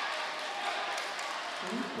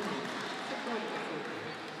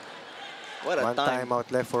 What a One time. timeout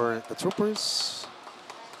left for the Troopers.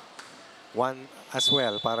 One as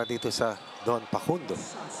well para dito sa Don Pacundo.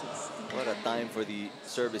 What a time for the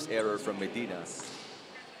service error from Medina.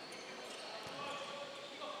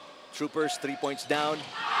 Troopers 3 points down.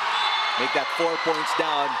 Make that 4 points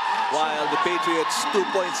down, while the Patriots 2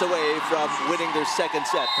 points away from winning their second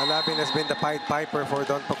set. Alabin has been the Pied Piper for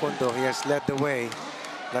Don Pacundo. He has led the way,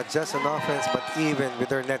 not just on offense, but even with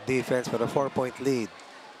their net defense for a 4-point lead.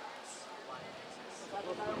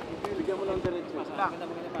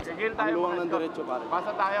 Gigil tayo luwang ng diretso, pare.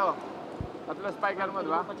 Pasa tayo. Tatlo spiker mo,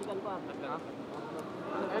 di ba?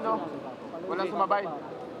 Ayun o. Walang sumabay.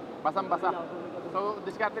 Basang-basa. So,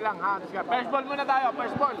 diskarte lang, ha? Diskarte. First ball muna tayo,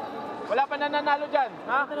 first ball. Wala pa nananalo dyan,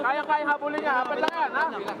 ha? Kayang-kayang habulin niya. Hapan lang yan, ha?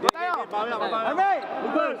 Go tayo. Okay!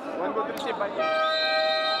 Reverse! One good receive by you.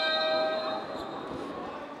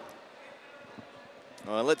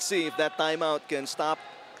 Let's see if that timeout can stop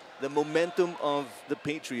the momentum of the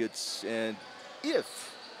Patriots, and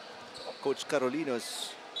if Coach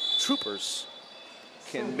Carolino's Troopers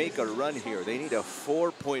can make a run here. They need a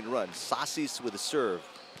 4-point run. Sasis with a serve.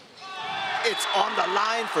 It's on the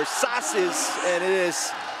line for Sasis, and it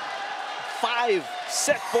is 5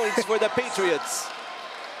 set points for the Patriots.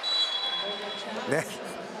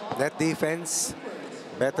 Net defense,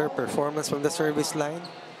 better performance from the service line,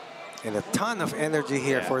 and a ton of energy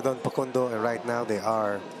here for Don Pacundo. And right now they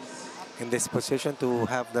are in this position to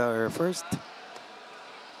have their first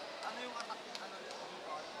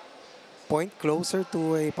point closer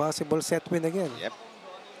to a possible set win again. Yep.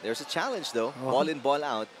 There's a challenge though. Ball in, ball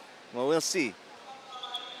out. Well, we'll see.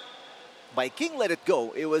 By King let it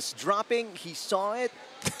go. It was dropping. He saw it.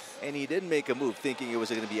 And he didn't make a move thinking it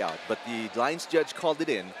was going to be out. But the lines judge called it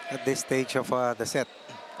in. At this stage of the set.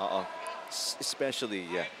 Especially,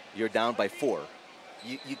 you're down by 4.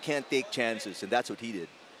 You can't take chances, and that's what he did.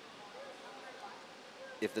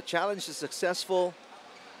 If the challenge is successful,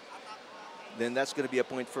 then that's going to be a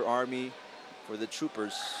point for Army, for the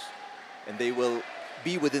Troopers, and they will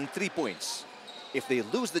be within 3 points. If they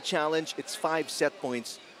lose the challenge, it's 5 set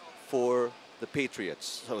points for the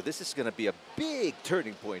Patriots. So this is going to be a big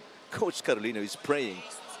turning point. Coach Carolino is praying.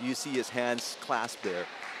 You see his hands clasped there,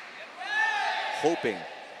 hoping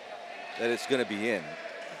that it's going to be in.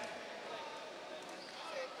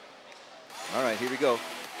 All right, here we go.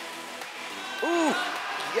 Ooh,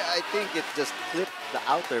 yeah, I think it just clipped the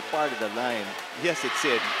outer part of the line. Yes, it's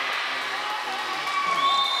in.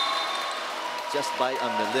 Just by a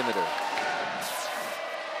millimeter.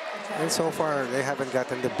 And so far, they haven't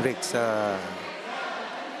gotten the breaks.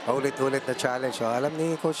 Ulit-ulit na challenge. Alam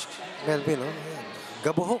ni Coach Melvin,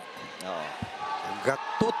 gabuhok,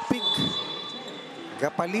 gatutpig,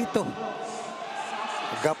 gapalito,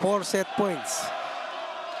 ga-4 set points.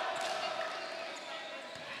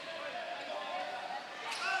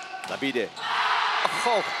 Davide.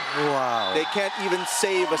 Oh, wow. They can't even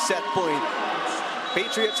save a set point.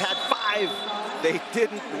 Patriots had 5. They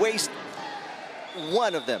didn't waste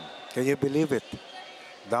one of them. Can you believe it?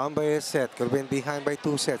 Down by a set, could have been behind by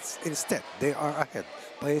 2 sets. Instead, they are ahead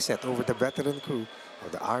by a set over the veteran crew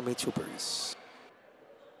of the Army Troopers.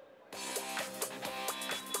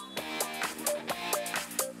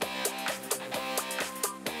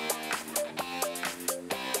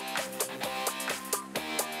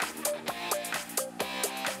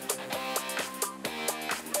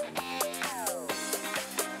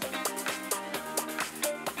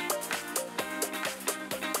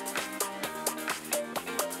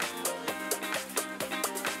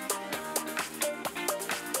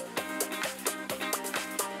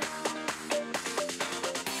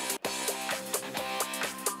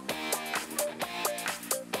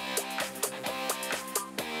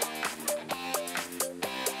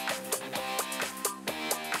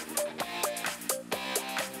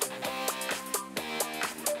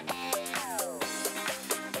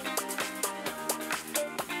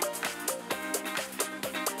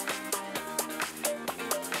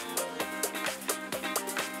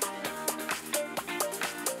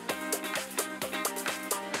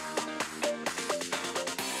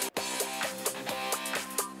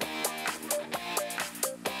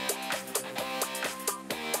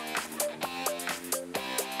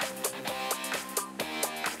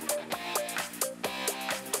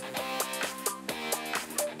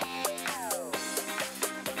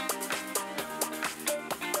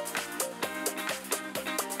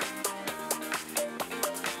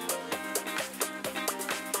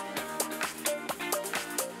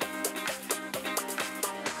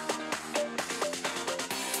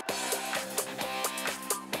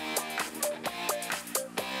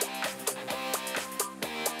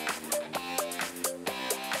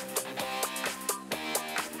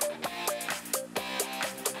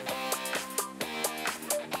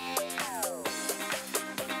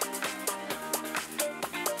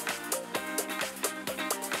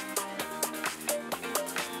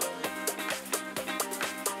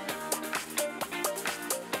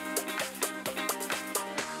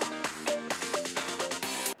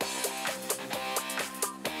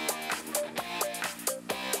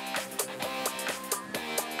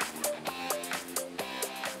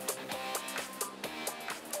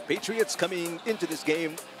 Patriots coming into this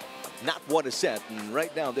game not won a set, and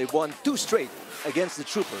right now they've won 2 straight against the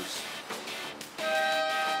Troopers.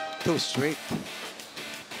 2 straight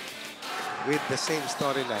with the same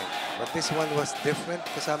storyline. But this one was different.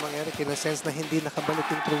 Kasamang Eric, in a sense na hindi nakabalik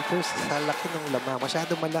yung Troopers sa laki ng lamang.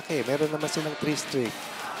 Masyado malaki. Meron naman silang 3 straight.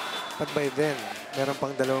 But by then, meron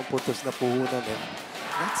pang 2 puntos na puhunan. And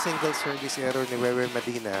that single service error ni Wewe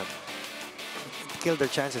Medina killed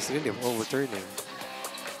their chances really of overturning.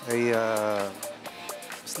 A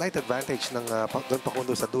slight advantage ng Don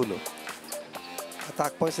Pacundo sa dulo.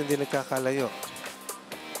 Attack points hindi nagkakalayo.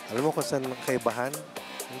 Alam mo kung saan kaibahan?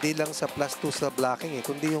 Hindi lang sa +2 sa blocking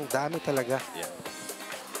kundi yung dami talaga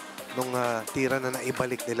nung tira na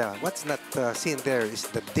naibalik nila. What's not seen there is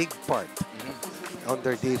the dig part. on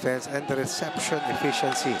their defense and the reception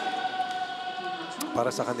efficiency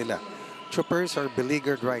para sa kanila. Troopers are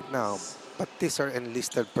beleaguered right now, but these are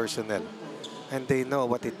enlisted personnel. And they know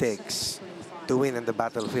what it takes to win in the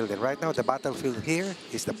battlefield. And right now, the battlefield here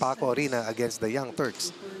is the Paco Arena against the Young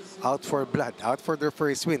Turks. Out for blood, out for their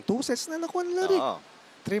first win. 2 sets na nakuha nila rin.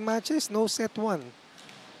 3 matches, no set 1.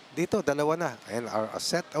 Dito, 2 na. And are a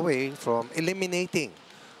set away from eliminating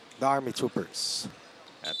the Army Troopers.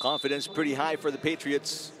 Confidence pretty high for the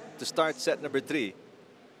Patriots to start set number 3.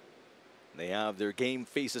 They have their game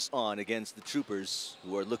faces on against the Troopers,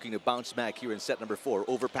 who are looking to bounce back here in set number 4.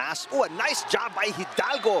 Overpass. Oh, a nice job by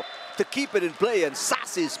Hidalgo to keep it in play, and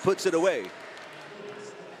Sasis puts it away.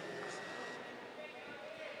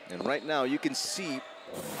 And right now, you can see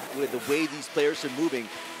with the way these players are moving,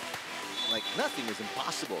 like nothing is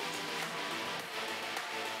impossible.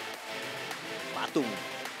 Batung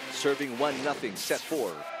serving 1-0, set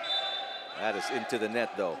 4. That is into the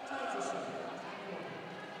net, though.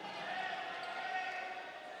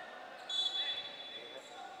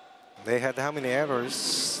 They had how many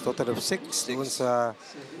errors? Total of 6 dun sa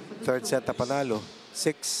third set na panalo.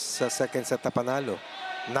 6 sa second set na panalo.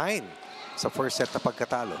 9 sa first set na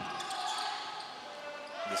pagkatalo.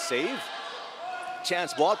 The save.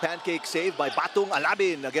 Chance ball. Pancake save by Batung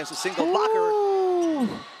Alabin against a single blocker.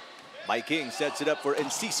 By King sets it up for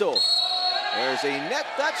Enciso. There's a net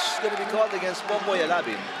touch going to be called against Pomboy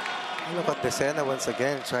Alabin. Look at Decena once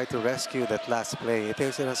again. Try to rescue that last play. Ito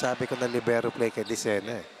yung sinasabi ko na libero play kay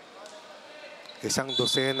Decena. Isang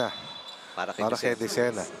dosena para kay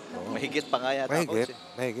Decena. Mahigit pa nga yata.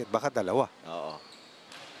 Mahigit. Baka 2. Oo.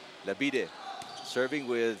 Labide serving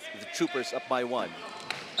with the Troopers up by 1.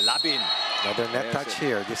 Alabin. Another net touch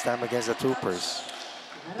here, this time against the Troopers.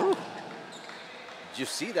 Did you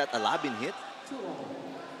see that Alabin hit?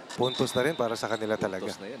 Puntos na rin para sa kanila talaga.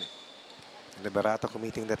 Puntos na yan eh. Liberato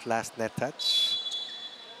committing that last net touch.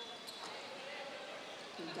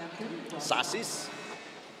 Sasis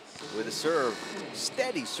with a serve.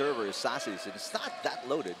 Steady server is Sasis. It's not that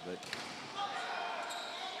loaded, but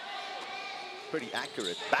pretty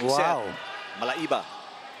accurate. Back set. Malaiba.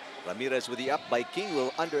 Ramirez with the up by King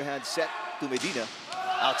will underhand set to Medina.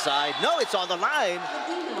 Outside. No, it's on the line.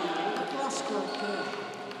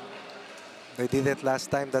 They did it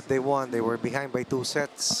last time that they won. They were behind by 2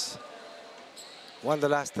 sets. Won the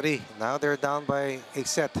last 3. Now they're down by a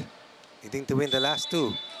set. Needing to win the last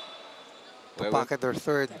 2. To pocket their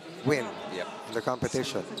 3rd win in the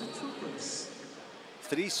competition.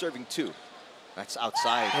 3 serving 2. That's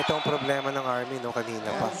outside. Ito ang problema ng Army no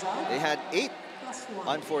kanina pa. They had 8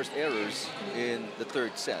 unforced errors in the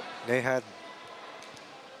 3rd set. They had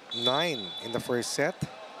 9 in the first set,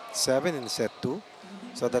 7 in set 2.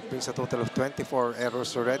 So that brings a total of 24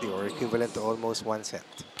 errors already, or equivalent to almost 1 set.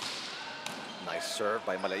 Nice serve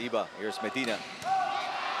by Malaiba. Here's Medina.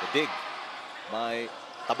 The dig by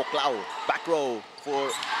Tabuklao. Back row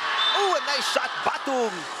for... Oh, a nice shot.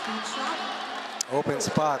 Batung. Open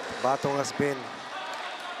spot. Batung has been...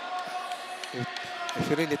 If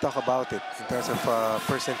you really talk about it, in terms of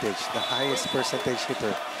percentage, the highest percentage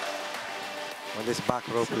hitter on this back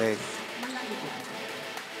row play.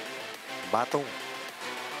 Batung.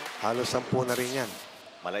 Halos 10 na rin yan.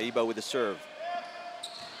 Malaiba with the serve.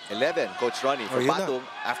 11, Coach Ronnie, for Batung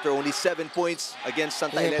after only 7 points against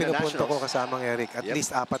Santa Elena Nationals. Pinupunto ko kasamang Eric. At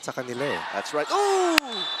least 4 sa kanila eh. That's right.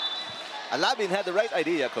 Oh! Alabin had the right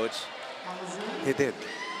idea, Coach. He did.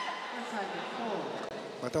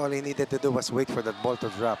 But all he needed to do was wait for that ball to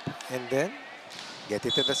drop. And then, get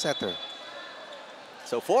it to the setter.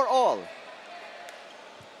 So 4-all.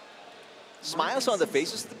 Smiles on the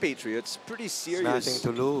faces of the Patriots. Pretty serious. Nothing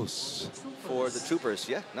to lose. For the Troopers,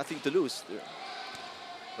 yeah. Nothing to lose.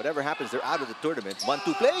 Whatever happens, they're out of the tournament.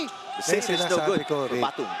 1-2 play. The save is no good for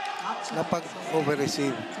Batung. Na pag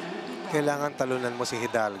over-receive, kailangan talunan mo si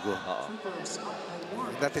Hidalgo.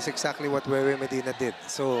 That is exactly what Wewe Medina did.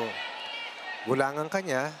 So, gulangan ka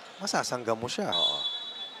niya, masasangga mo siya.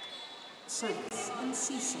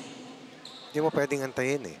 Hindi mo pwedeng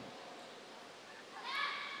antayin eh.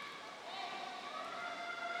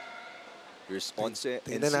 Here's Once.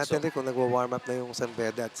 Tingnan natin rin kung nagwa-warm up na yung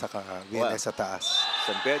Sanbeda at saka VNS sa taas.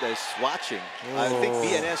 Sanbeda is watching. I think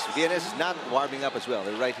VNS is not warming up as well.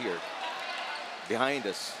 They're right here. Behind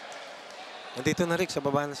us. Nandito na Rick, sa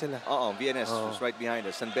baba na sila. VNS is right behind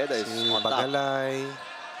us. Sanbeda is on top. Bagalay.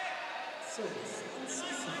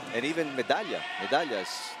 And even Medalla. Medalla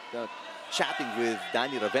is chatting with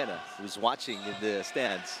Danny Ravena, who's watching in the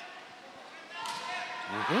stands.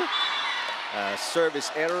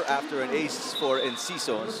 Service error after an ace for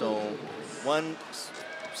Enciso. So 1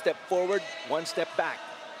 step forward, 1 step back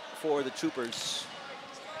for the Troopers.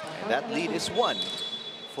 And that lead is 1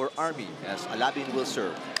 for Army as Alabin will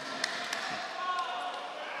serve.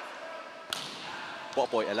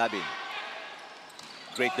 Popoy Alabin.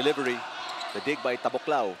 Great delivery. The dig by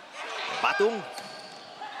Tabuklao. Batung.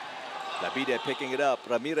 Labide picking it up.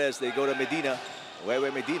 Ramirez, they go to Medina.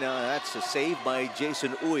 Wewe Medina, that's a save by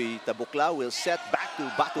Jason Uy. Tabuklao will set back to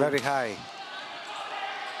Batung. Very high.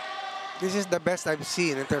 This is the best I've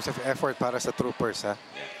seen in terms of effort para sa Troopers, ha?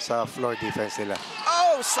 Sa floor defense nila.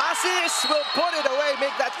 Oh, Sasis will put it away,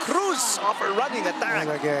 make that Cruz off a running attack.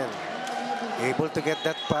 And again, able to get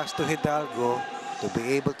that pass to Hidalgo to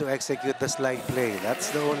be able to execute the slide play.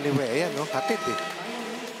 That's the only way. Ayan, no? Hatid eh.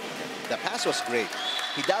 The pass was great.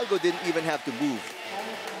 Hidalgo didn't even have to move.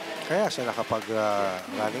 Kaya siya nakapag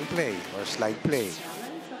running play or slide play.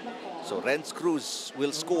 So Renz Cruz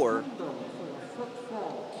will score.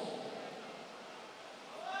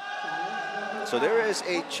 So there is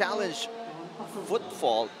a challenge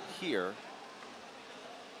footfall here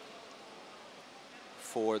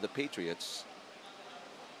for the Patriots.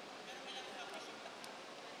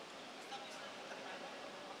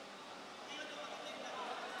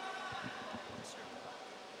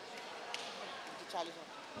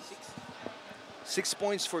 Six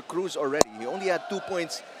points for Cruz already. He only had 2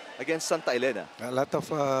 points against Santa Elena. A lot of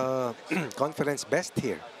confidence best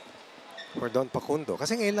here for Don Pacundo.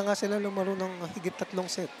 Kasi ngayon lang nga sila lumaro ng higit 3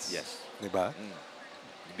 sets. Yes. Diba?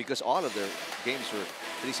 Because all of their games were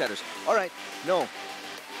 3-setters. All right, no.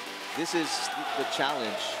 This is the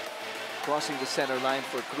challenge, crossing the center line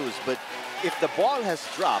for Cruz. But if the ball has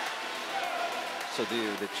dropped, so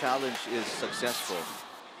the challenge is successful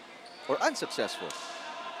or unsuccessful.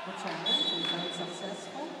 The challenge is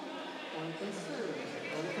unsuccessful. Point is served.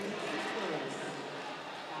 Philippine Troopers.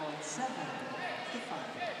 Out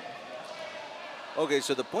 7-5. Okay,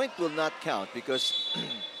 so the point will not count because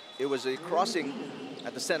it was a crossing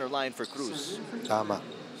at the center line for Cruz. Tama.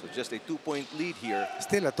 So just a 2-point lead here.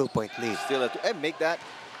 Still a 2-point lead. Still a and make that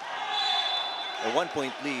a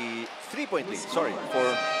 1-point lead, 3-point lead, sorry, for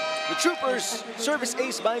the Troopers. Service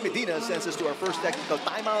ace by Medina sends us to our first technical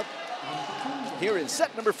timeout here in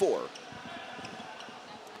set number 4.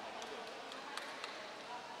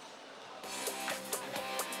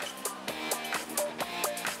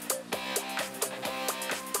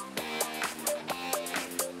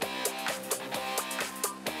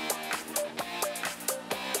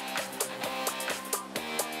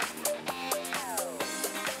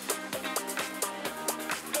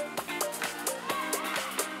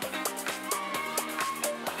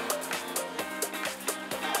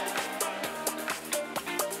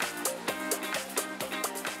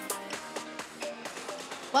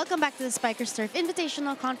 Welcome back to the Spikers Turf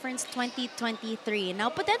Invitational Conference 2023. Now,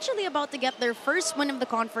 potentially about to get their first win of the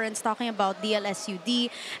conference, talking about DLSUD.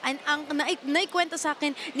 And ang naikwento sa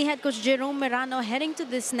akin ni Head Coach Jerome Merano heading to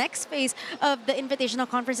this next phase of the Invitational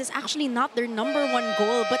Conference is actually not their #1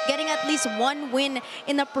 goal, but getting at least 1 win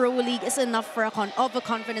in the Pro League is enough for a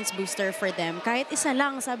confidence booster for them. Kahit isa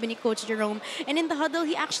lang, sabi ni Coach Jerome. And in the huddle,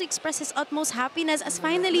 he actually expressed his utmost happiness as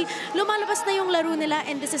finally lumalabas na yung laro nila,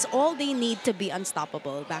 and this is all they need to be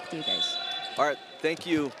unstoppable. Back to you guys. All right, thank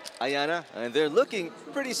you, Ayana. And they're looking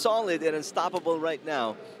pretty solid and unstoppable right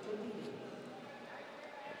now.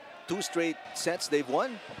 2 straight sets they've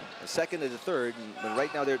won, the second and the third. And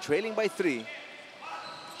right now they're trailing by 3.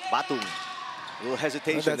 Batung, a little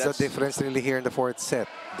hesitation. That's the difference really here in the 4th set.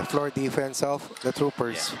 The floor defense of the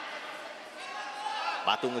Troopers. Yeah.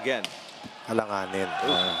 Batung again. Alanganin.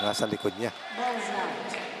 Nasa likod niya.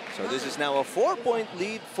 So this is now a 4-point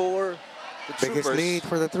lead for the Troopers. Biggest lead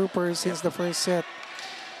for the Troopers since the first set.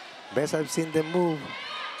 Best I've seen them move.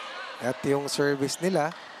 At yung service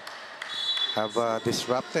nila have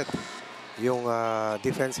disrupted yung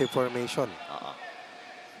defensive formation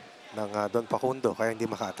ng Don Pacundo, kaya hindi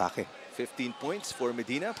maka-atake. 15 points for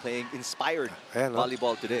Medina, playing inspired Ayan,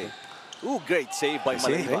 volleyball today. Ooh, great save by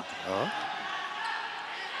Malaiva.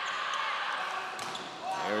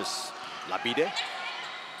 There's Labide.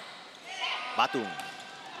 Batung.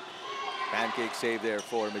 Pancake save there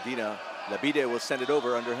for Medina. Labide will send it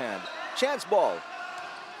over underhand. Chance ball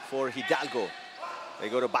for Hidalgo. They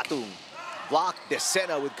go to Batung. Block,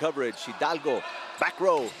 Desena with coverage. Hidalgo, back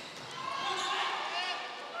row.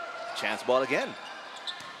 Chance ball again.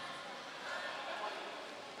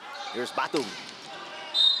 Here's Batung.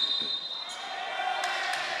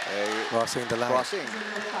 Crossing the line. Crossing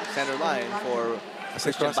center line for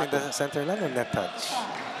Christian crossing Batung. the center line or net touch?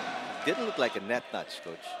 Didn't look like a net touch,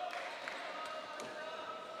 Coach.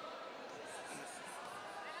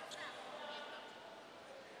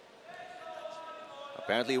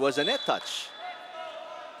 Apparently it was a net touch.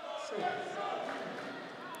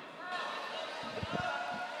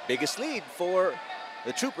 Biggest lead for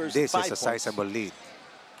the Troopers. This 5 is a points. sizable lead.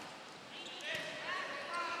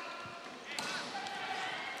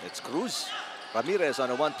 It's Cruz. Ramirez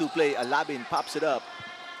on a 1-2 play. Alabin pops it up.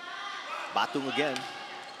 Batung again.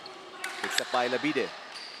 Picked up by Labide.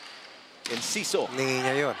 Enciso. Ningi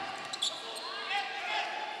niya yun.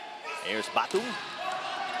 Here's Batung.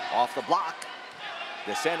 Off the block.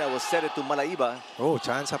 Decena will set it to Malaiba. Oh,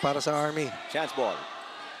 chance para sa Army. Chance ball.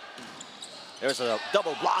 There's a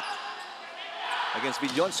double block against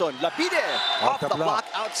Villonson. Labide off the block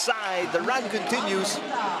outside. The run continues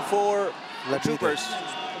for the Troopers.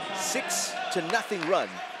 6-0 run.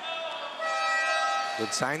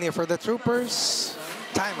 Good sign here for the Troopers.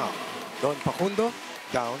 Timeout. Don Pacundo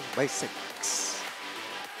down by 6.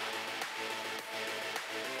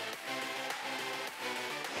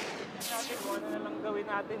 Ano na lang gawin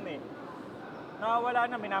natin eh. Nawawala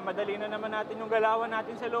na, minamadali na naman natin yung galawan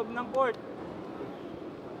natin sa loob ng court.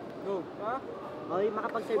 Go. Ha? Hoy,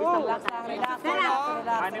 makapag-service ng lahat. Relax.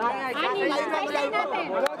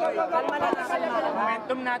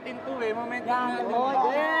 Momentum natin to eh. Momentum natin.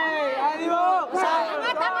 Hey! Animo!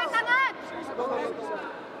 Angat!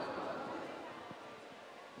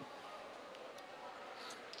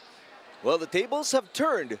 Well, the tables have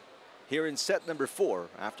turned here in set number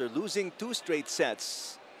 4. After losing 2 straight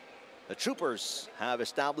sets, the Troopers have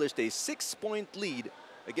established a 6-point lead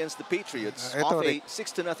against the Patriots off a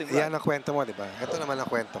 6-0 run. Yan ang kwento mo, di ba? Ito naman ang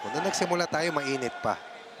kwento ko. Nung nagsimula tayo, mainit pa.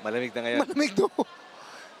 Malamig na ngayon. Malamig do.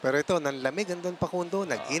 Pero ito, nanlamig ang Don Pacundo.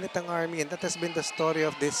 Nag-init ang Army, and that has been the story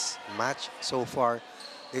of this match so far.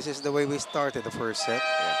 This is the way we started the first set.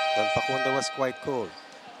 Don Pacundo was quite cold.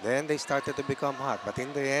 Then they started to become hot. But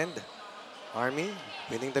in the end, Army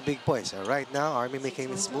winning the big points. And right now, Army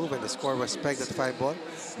making this move, and the score was pegged at 5-1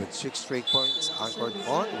 with 6 straight points anchored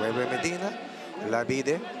on Weber Medina,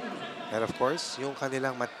 Labide, and of course, yung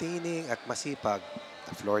kanilang matining at masipag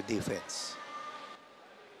na floor defense.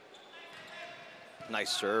 Nice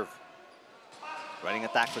serve. Running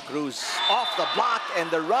attack for Cruz. Off the block, and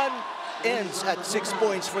the run ends at 6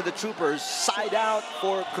 points for the Troopers. Side out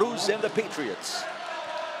for Cruz and the Patriots.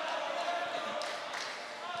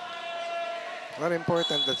 Very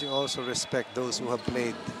important that you also respect those who have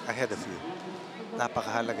played ahead of you.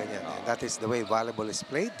 Napakahalaga niyan. And that is the way volleyball is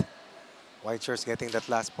played. White shirts getting that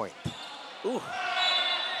last point. Ooh.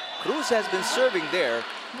 Cruz has been serving there.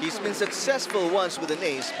 He's been successful once with an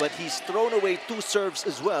ace, but he's thrown away 2 serves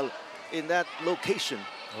as well in that location.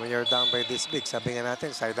 When you're down by this big, sabi nga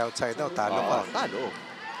natin, side out, talo ka. Talo.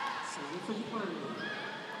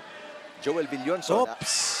 Joel Villonson.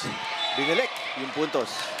 Oops! Binilik yung puntos.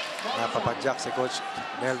 Napapadyak si Coach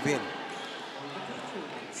Melvin.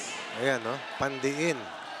 Ayan, no? Pandiin.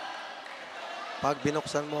 Pag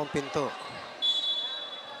binuksan mo ang pinto,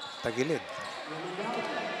 tagilid.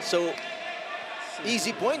 So,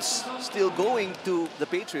 easy points still going to the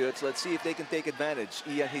Patriots. Let's see if they can take advantage.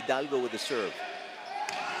 Ian Hidalgo with the serve.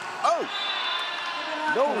 Oh!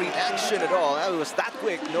 No reaction at all. That was that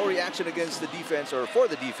quick. No reaction against the defense, or for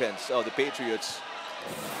the defense of the Patriots.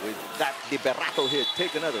 With that liberato hit.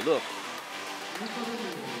 Take another look.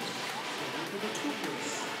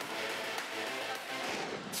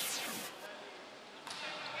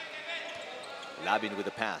 Labin with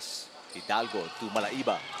the pass. Hidalgo to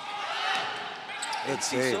Malaiba.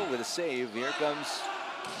 Enciso with a save. Here comes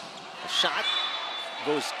a shot.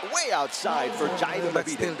 Goes way outside for Jairo. But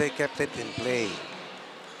still, they kept it in play.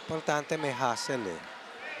 Importante, may hustle eh.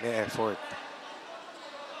 May effort.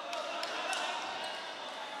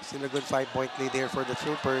 Still a good 5-point lead here for the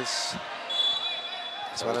Troopers.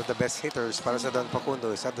 It's one of the best hitters para sa Don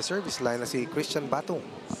Pacundo. Is at the service line na si Christian Batung.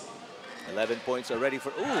 11 points already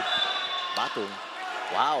for... Ooh! Batung.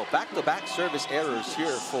 Wow, back-to-back service errors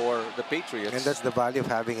here for the Patriots. And that's the value of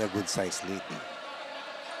having a good-sized lead.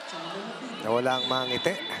 Nawala ang mga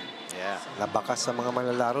ngiti. Yeah. Nabakas sa mga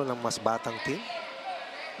manlalaro ng mas batang team.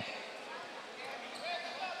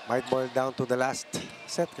 Might boil down to the last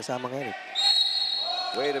set kasama ng Eric.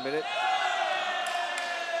 Wait a minute.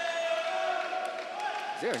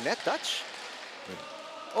 Is there a net touch?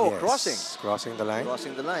 Oh, yes. Crossing. Crossing the line.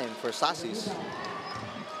 Crossing the line for Sasis.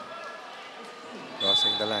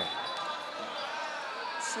 Crossing the line.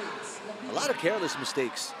 A lot of careless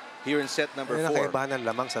mistakes here in set number 4. Nakaiba ng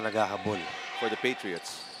lamang sa naghahabol. For the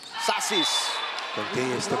Patriots. Sasis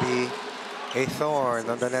continues to be a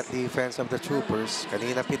thorn on the net defense of the Troopers.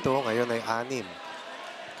 Kanina 7, ngayon ay 6.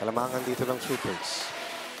 Kalamangan dito ng Troopers.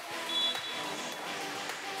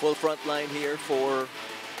 Full front line here for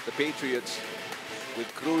the Patriots with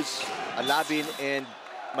Cruz, Alabin, and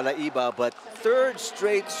Malaiba. But 3rd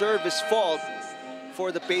straight service fault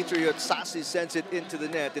for the Patriots. Sasi sends it into the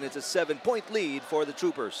net, and it's a 7-point lead for the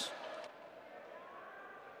Troopers.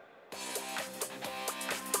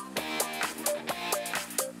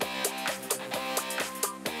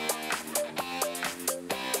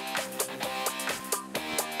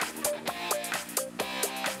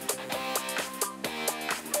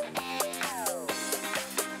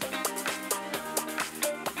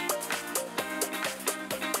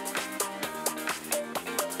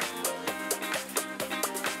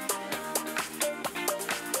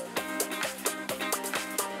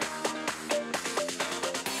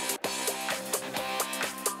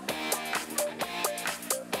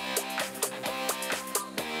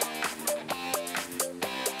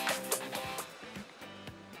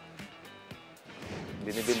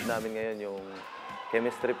 Binibuild namin ngayon yung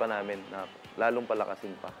chemistry pa namin na lalong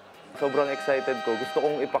palakasin pa. Sobrang excited ko. Gusto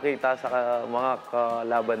kong ipakita sa mga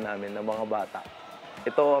kalaban namin na mga bata.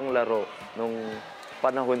 Ito ang laro nung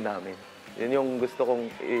panahon namin. Yun yung gusto kong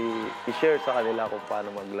i-share sa kanila kung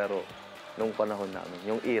paano maglaro nung panahon namin,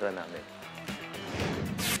 yung era namin.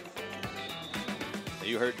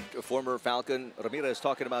 You heard former Falcon Ramirez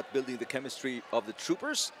talking about building the chemistry of the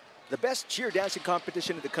Troopers. The best cheer dancing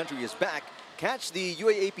competition in the country is back. Catch the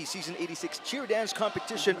UAAP Season 86 Cheer Dance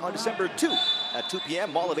Competition on December 2 at 2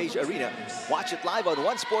 p.m. Mall of Asia Arena. Watch it live on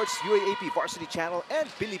One Sports, UAAP Varsity Channel, and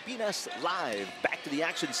Pilipinas Live. Back to the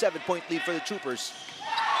action, 7-point lead for the Troopers.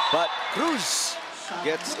 But Cruz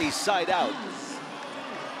gets a side out.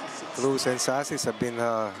 Cruz and Sasis have been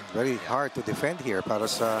very hard to defend here para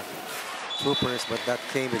sa Troopers, but that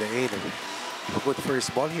came with the aid of a good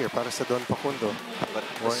first ball here para sa Don Pacundo. But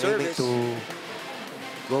we're aiming to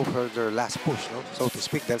go for their last push, no? So to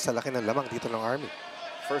speak, dahil sa laki ng lamang dito ng Army.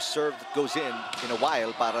 First serve goes in a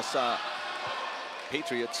while para sa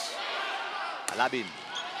Patriots. Alabin.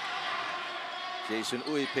 Jason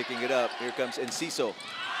Uy picking it up. Here comes Enciso.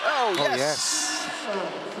 Oh, yes!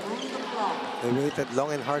 They waited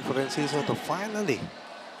long and hard for Enciso to finally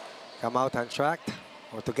come out untracked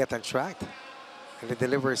or to get untracked. And he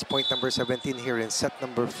delivers point number 17 here in set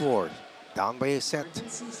number 4. Down by a set,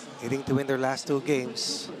 needing to win their last 2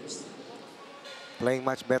 games. Playing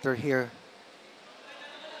much better here.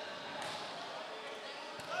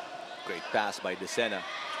 Great pass by Decena.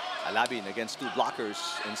 Alabin against 2 blockers.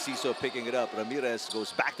 Enciso picking it up. Ramirez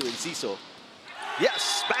goes back to Enciso.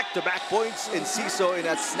 Yes, back-to-back points. Enciso, and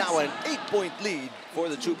that's now an 8-point lead for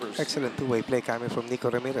the Troopers. Excellent two-way play coming from Nico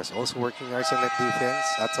Ramirez. Also working hard on net defense,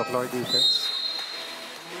 that's a floor defense.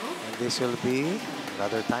 And this will be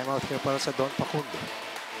another timeout here para sa Don Pacundo.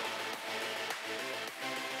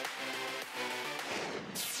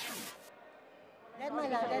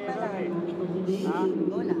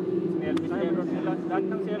 Lahat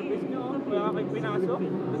ng service nyo, wala kayo pinasok.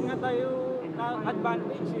 Doon nga tayo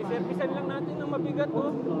advantage. Servicean lang natin ng mabigat.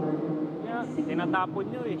 Kaya tinatapon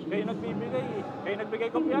nyo eh. Kayo nagbibigay eh. Kayo nagbigay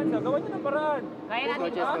kumpiyansa. Gawan nyo ng paraan. Kaya natin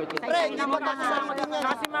ito. Pre, hindi mo nakasamangot yan.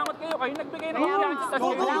 Nasimangot kayo. Kayo nagbigay ng kumpiyansa. Go!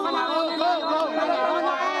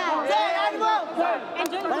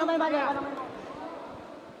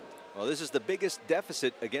 Well, this is the biggest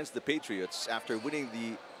deficit against the Patriots after winning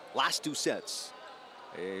the last 2 sets.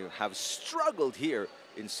 They have struggled here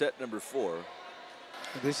in set number 4.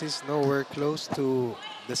 This is nowhere close to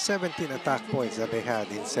the 17 attack points that they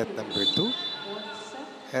had in set number 2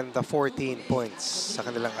 and the 14 points sa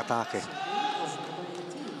kanilang atake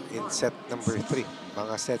in set number 3.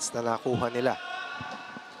 Mga sets na nakuha nila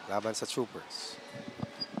laban sa Troopers.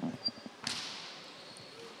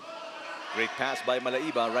 Great pass by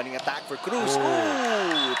Malaiba, running attack for Cruz.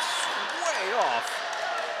 Oh, it's way off.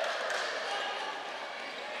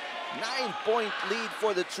 9-point lead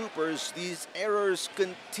for the Troopers. These errors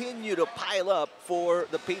continue to pile up for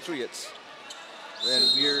the Patriots. And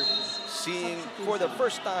we're seeing, for the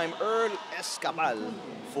first time, Earl Escabal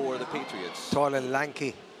for the Patriots. Tall and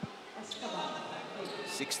lanky.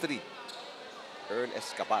 6'3". Earl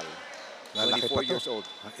Escabal. Lalaki 24 years old.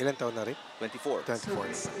 Ilan taon na rin? 24. 24.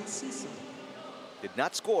 Did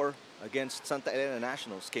not score against Santa Elena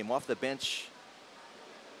Nationals. Came off the bench.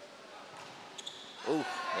 Oh,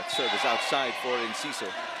 that serve is outside for Enciso.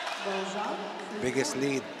 Biggest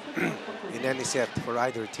lead in any set for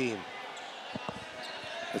either team.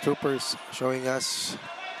 The Troopers showing us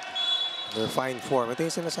their fine form. Ito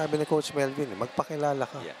yung sinasabi ni Coach Melvin, magpakilala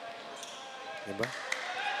ka. Yeah. Diba?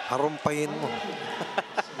 Harumpayin mo.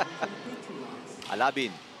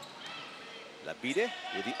 Alabin. Lapide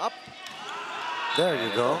with the up. There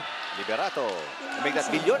you go. Liberato. To make that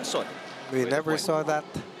Williamson. We never saw that.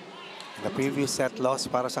 The previous set loss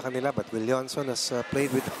para sa kanila, but Williamson has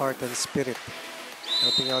played with heart and spirit,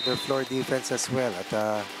 helping out their floor defense as well. At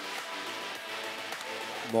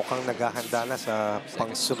mukhang naghahanda na sa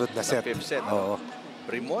pangsunod na set. Fifth set. Oo.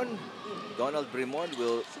 Donald Brimon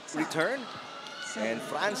will return. And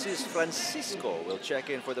Francisco will check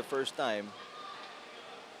in for the first time.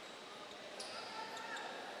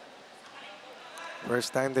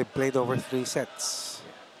 First time they played over 3 sets.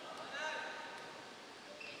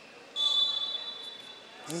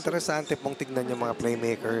 Interesante pong tignan yung mga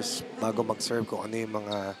playmakers bago mag-serve kung ano yung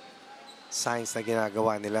mga signs na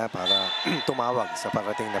ginagawa nila para tumawag sa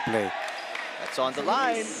parating na play. That's on the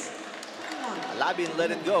line. Alabin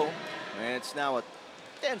let it go. And it's now a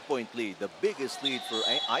 10-point lead, the biggest lead for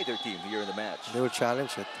either team here in the match. They will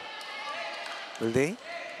challenge it. Will they?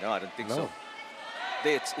 No, I don't think so.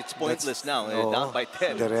 It's pointless now. They're down by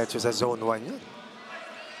 10. Diretso sa zone 1 yun.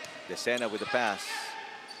 Desena with the pass.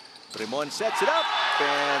 Brimon sets it up.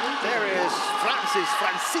 And there is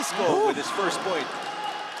Francisco with his first point.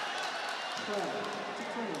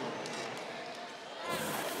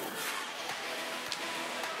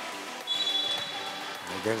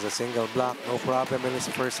 Against a single block, no problem in his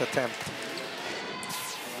first attempt.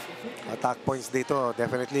 Attack points dito,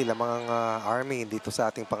 definitely lamang ang Army dito sa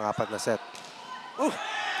ating pang-apat na set.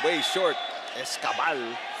 Way short. Escabal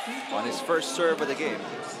on his first serve of the game.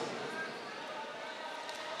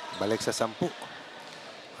 Balik sa 10.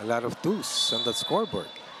 A lot of twos on the scoreboard.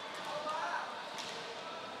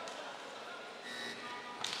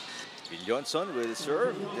 Johnson with his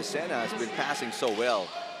serve. Desena has been passing so well.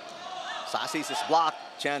 Sasis is blocked.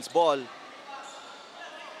 Chance ball.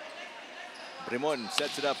 Brimon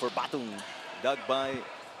sets it up for Batung. Dug by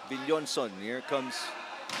Villonson. Here comes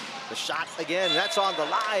the shot again. That's on the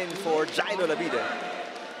line for Jairo Labide.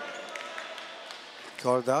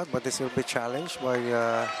 Called out, but this will be challenged by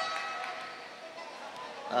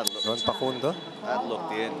Don Pacundo. That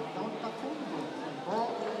looked in.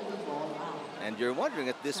 And you're wondering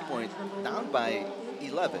at this point, down by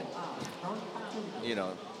 11, you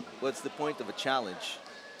know, what's the point of a challenge?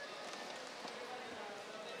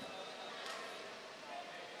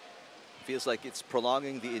 Feels like it's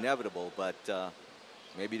prolonging the inevitable, but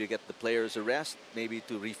maybe to get the players a rest, maybe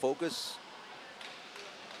to refocus.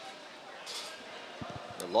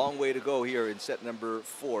 A long way to go here in set number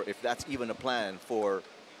 4, if that's even a plan for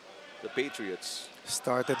the Patriots.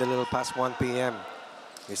 Started a little past 1 p.m.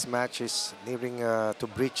 This match is nearing to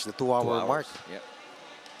breach the 2-hour mark. Yep.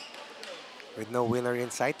 With no winner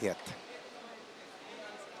in sight yet.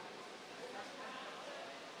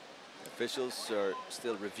 Officials are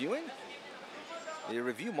still reviewing. The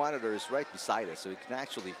review monitor is right beside us, so we can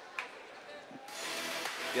actually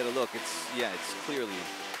get a look. It's clearly,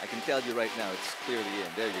 I can tell you right now, it's clearly in.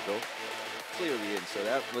 There you go. Clearly in. So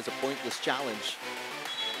that was a pointless challenge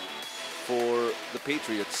for the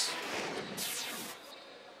Patriots.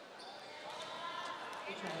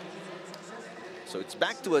 So it's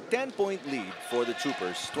back to a 10-point lead for the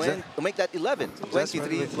Troopers. To make that 11,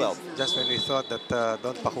 23-12. Just when we thought that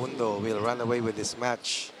Don Pacundo will run away with this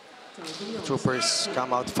match, the Troopers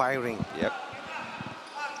come out firing. Yep.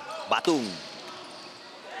 Batung.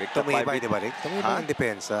 Tumibay, di ba, Rick? Tumibay ang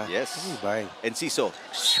depensa. Yes. Tumibay. Enciso,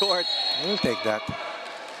 short. We'll take that.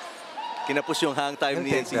 Kinapos yung hang time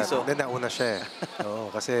ni Enciso. Then nauna siya eh.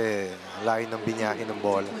 Oo, kasi layo ng binyahin ng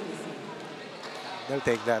bola. They'll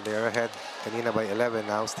take that. They're ahead. Kanina by 11,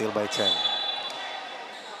 now still by 10.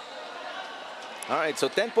 All right, so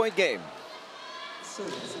 10-point game.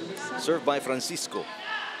 Served by Francisco.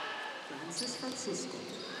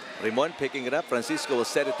 Ramon picking it up. Francisco will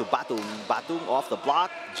set it to Batung. Batung off the block.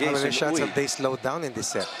 How many shots Uy. have they slowed down in this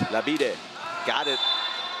set? Labide got it.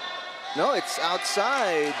 No, it's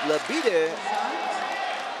outside. Labide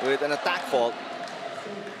with an attack fault.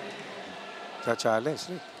 Challenge.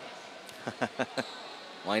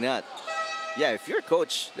 Why not? Yeah, if you're a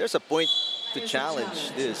coach, there's a point to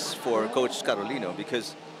challenge this for Coach Carolino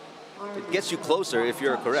because it gets you closer if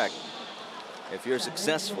you're correct, if you're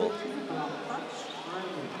successful.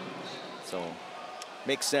 So,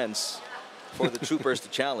 makes sense for the Troopers to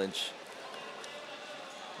challenge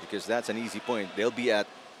because that's an easy point. They'll be at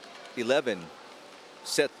 11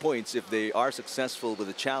 set points if they are successful with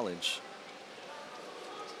the challenge.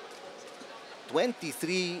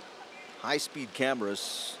 23 high-speed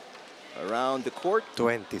cameras around the court.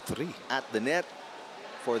 23. At the net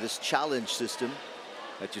for this challenge system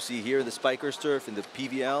that you see here in the Spikers turf, in the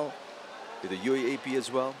PVL, with the UAAP as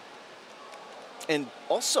well. And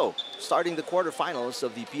also starting the quarterfinals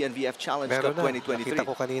of the PNVF Challenge Cup 2023. Nakita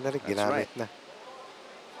ko kanina rin, ginamit na.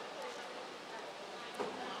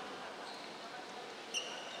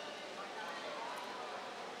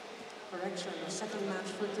 Correction, the second match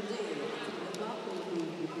for today. The block will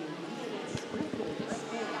be between DLS Troopers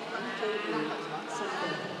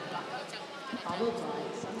and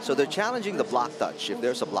So they're challenging the block touch, if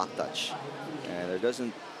there's a block touch. And there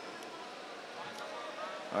doesn't...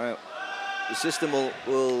 All right. The system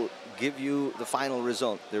will give you the final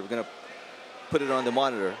result. They're going to put it on the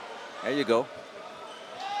monitor. There you go.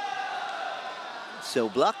 So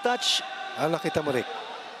block touch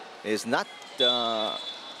is not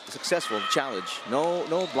successful challenge.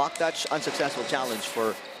 No block touch, unsuccessful challenge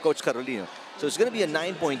for Coach Carolino. So it's going to be a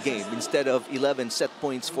 9-point game instead of 11 set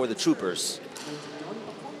points for the Troopers.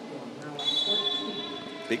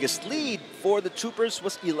 Biggest lead for the Troopers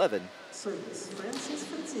was 11.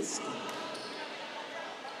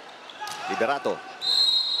 Liberato.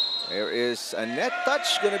 There is a net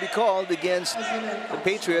touch going to be called against the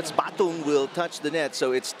Patriots. Batung will touch the net.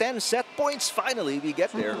 So it's 10 set points. Finally, we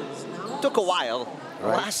get there. Took a while.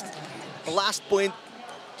 Right. Last point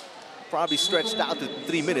probably stretched out to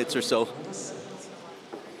 3 minutes or so.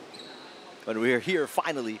 But we're here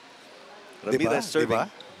finally. Ramirez serving.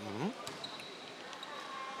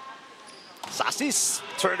 Sasis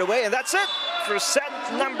turned away, and that's it for set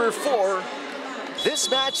number 4.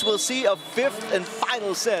 This match will see a 5th and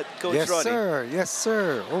final set, Coach Yes, Ronnie. sir. Yes,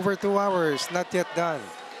 sir. Over 2 hours, not yet done.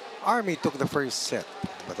 Army took the first set,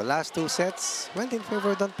 but the last 2 sets went in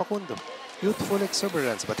favor of Don Pacundo. Youthful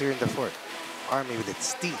exuberance, but here in the 4th, Army with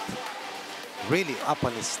its teeth really up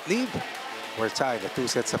on his sleeve. We're tied at 2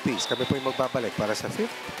 sets apiece. Kami po yung magbabalik para sa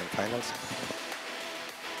 5th and final set.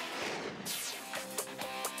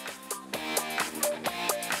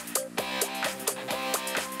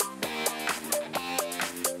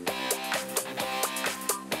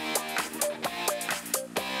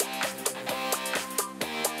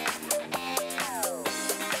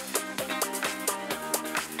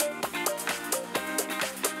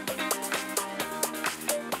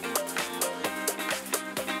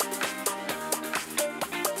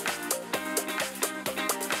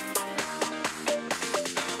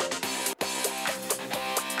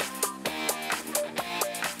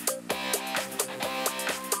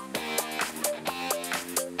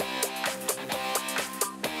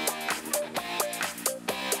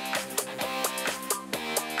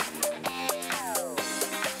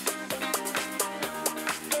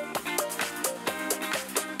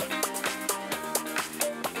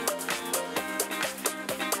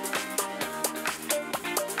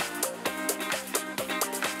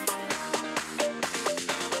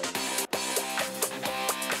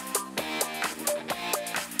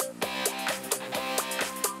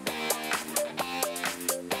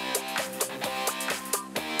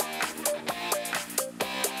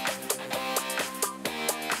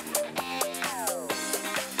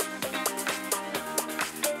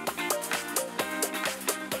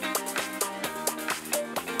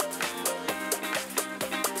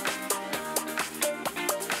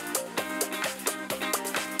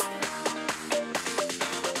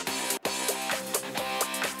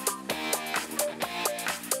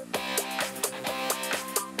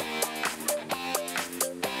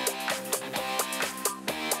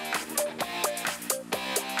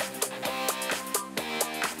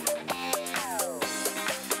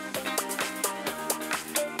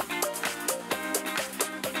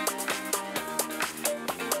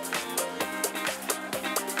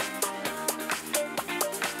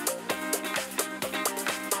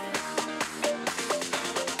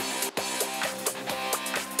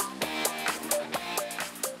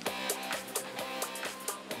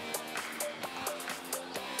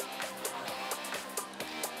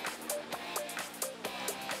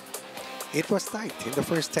 It was tight in the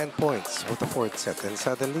first 10 points of the 4th set, and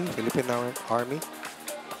suddenly Philippine Army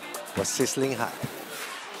was sizzling hot.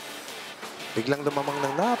 Biglang lumamang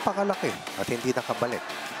ng napakalaki at hindi nakabalik.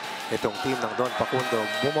 Itong team ng Don Pacundo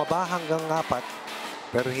bumaba hanggang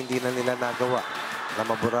 4, pero hindi na nila nagawa na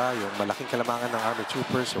mabura yung malaking kalamangan ng Army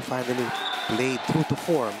Troopers, who finally played true to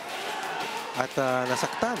form at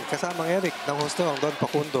nasaktan kasamang Eric ng husto ang Don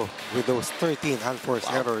Pacundo with those 13 unforced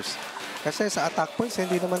errors. Kasi sa attack points,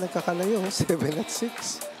 hindi naman nagkakalayo. 7 at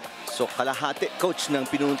 6. So kalahati, coach, ng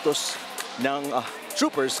pinuntos ng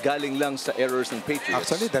Troopers galing lang sa errors ng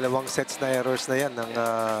Patriots. Actually, 2 sets na errors na yan ng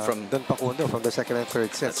from Don Pacundo from the 2nd and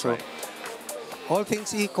 3rd set. So, all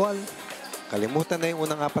things equal, kalimutan na yung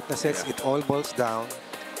unang 4 na sets. It all boils down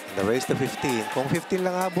in the race to 15. Kung 15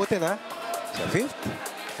 lang abutin, sa 5th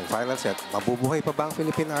and final set, mabubuhay pa ba ang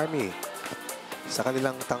Philippine Army sa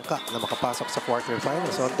kanilang tangka na makapasok sa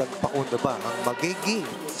quarterfinals? So, Don Pacundo ba ang magiging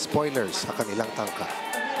spoilers sa kanilang tangka?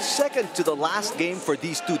 Second to the last game for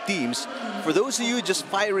these two teams. For those of you just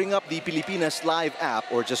firing up the Pilipinas Live app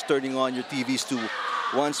or just turning on your TVs to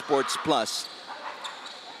One Sports Plus,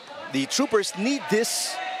 the Troopers need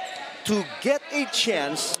this to get a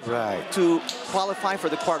chance to qualify for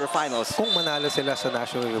the quarterfinals. Kung manalo sila sa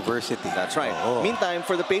National University. That's right. Meantime,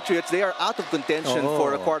 for the Patriots, they are out of contention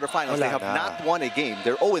for the quarterfinals. They have not won a game.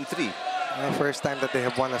 They're 0-3. The first time that they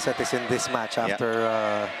have won a set is in this match after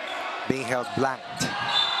being held blanked.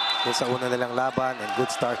 Dun sa una nilang laban, and good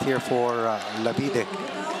start here for Labide.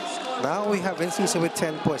 Now we have Enciso with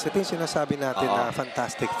 10 points. Ito yung sinasabi natin na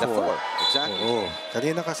fantastic four. Exactly.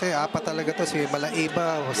 Kanina kasi apat talaga to. Si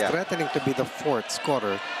Malaiba was threatening to be the fourth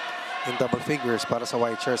scorer in double figures para sa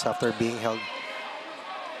White Shirts after being held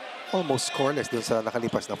almost scoreless dun sa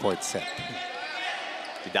nakalipas na fourth set.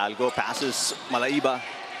 Hidalgo passes Malaiba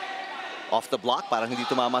off the block. Parang hindi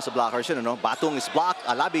tumama sa blockers yun, ano? Batong is blocked.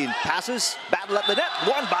 Alabin passes. Battle at the net.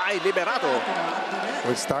 Won by Liberato.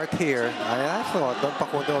 We'll start here. I thought Don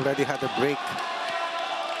Pacundo already had a break.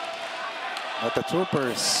 But the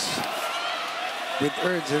Troopers, with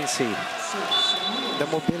urgency, the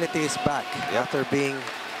mobility is back after playing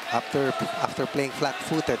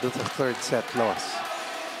flat-footed with a third set loss.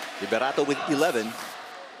 Liberato with 11.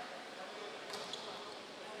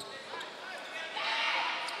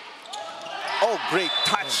 Oh, great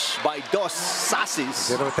touch by Dos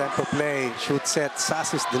Sasis. Zero tempo play, shoot set.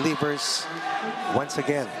 Sasis delivers once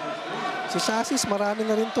again. Si Sasis, marami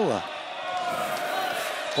na rin to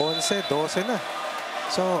 11, 12 na.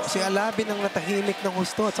 So, si Alabin ang natahimik ng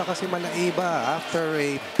husto at saka si Malaiba after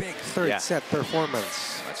a big third set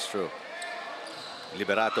performance. That's true.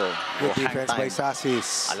 Liberato. Good defense by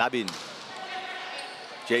Sasis. Alabin.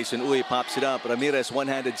 Jason Uy pops it up. Ramirez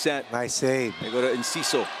one-handed set. Nice save. They go to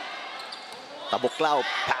Enciso. Tabuklao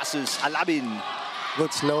passes Alabin.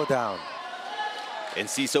 Good slowdown.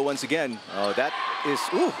 Enciso once again. Oh, that is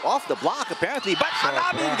off the block apparently. But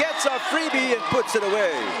Alabin gets a freebie and puts it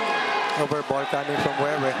away. Over ball coming from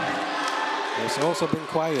Wewe. There's also been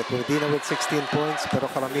quiet. Medina with 16 points. Pero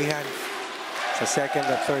karamihan sa second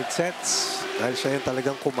at third sets. Dahil siya yung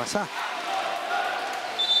talagang kumasa.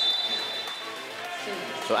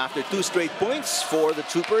 So after 2 straight points for the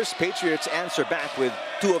Troopers, Patriots answer back with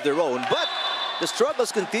 2 of their own. But the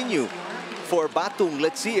struggles continue for Batung.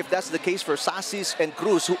 Let's see if that's the case for Sasis and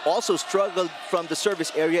Cruz, who also struggled from the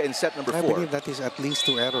service area in set number 4. I believe that is at least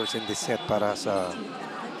 2 errors in this set para sa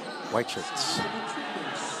White Shirts.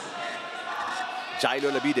 Jailo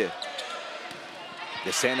Labide.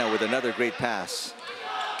 Desena with another great pass.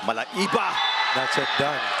 Malaiba. That's it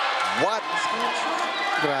done. What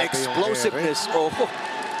explosiveness. Oh,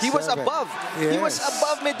 he was above. Yes. He was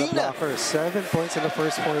above Medina. The blocker, 7 points in the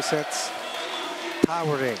first 4 sets.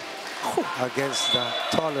 Towering against the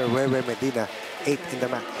taller Wewe Medina. 8 in the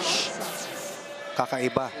match.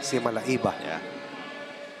 Kakaiba si Malaiba. Yeah.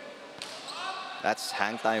 That's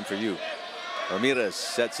hang time for you. Ramirez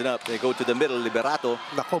sets it up. They go to the middle. Liberato.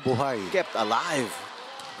 Nako, buhay. Kept alive.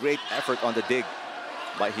 Great effort on the dig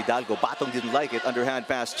by Hidalgo. Batong didn't like it. Underhand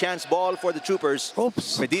pass. Chance ball for the Troopers.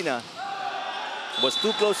 Oops. Medina was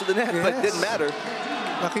too close to the net, but it didn't matter.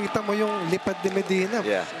 Nakita mo yung lipad ni Medina.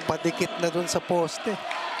 Yeah. Padikit na dun sa poste.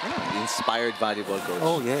 Inspired volleyball coach.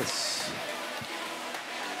 Oh, yes.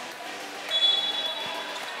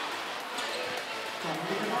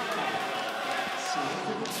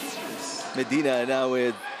 Medina now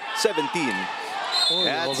with 17. Oh,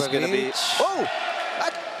 that's going to be... Oh!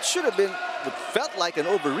 That should have been... It felt like an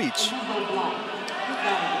overreach.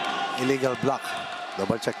 Illegal block.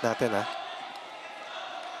 Double check natin, ha?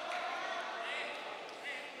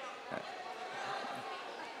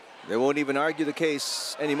 They won't even argue the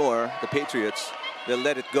case anymore, the Patriots. They'll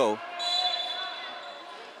let it go.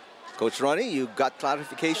 Coach Ronnie, you got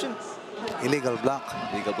clarification? Illegal block.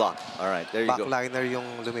 Illegal block. All right, there you go. Backliner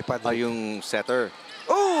yung lumipad. Yung setter.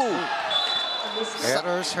 Oh!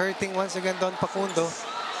 Errors hurting once again Don Pacundo.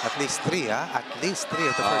 At least 3, ha? At least 3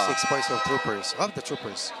 of the first 6 points of the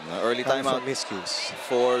Troopers. Early timeout miscues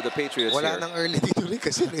for the Patriots. Wala here. nang early dito rin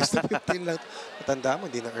kasi next to 15 lang. Matanda mo,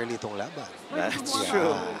 hindi na early itong laban. That's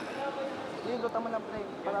true. Dito, tama na play.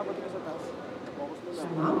 Para abot ka sa taas. Focus mo lang.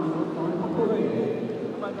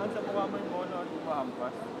 Sa mukha mo yung mono at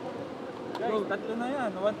umahampas. Guys, tatlo na yan.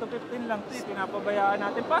 1 to 15 lang. Pinapabayaan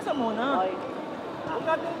natin. Pasa muna. Huwag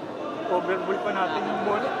natin overball pa natin yung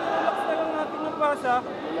ball. Relax na lang natin yung pasa.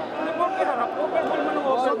 Hindi mo iharap. Overball mo ng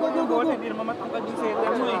overball yung ball. Hindi naman matangkad yung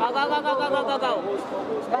setter mo eh. Gaw.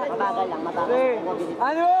 Matagal lang.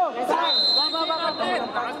 Ano?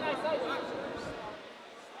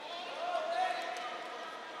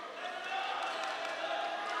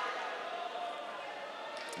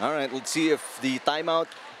 All right, let's see if the timeout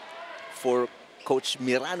for Coach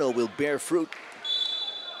Mirano will bear fruit.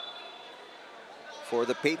 For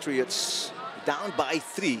the Patriots, down by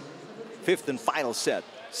 3, 5th and final set.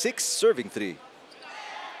 6 serving 3.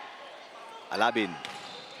 Alabin.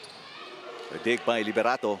 A dig by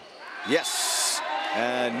Liberato. Yes.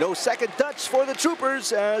 And no second touch for the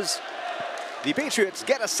Troopers as the Patriots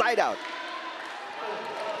get a side out.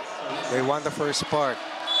 They won the first part,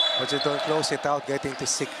 but you don't close it out getting to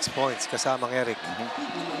 6 points kasamang Eric.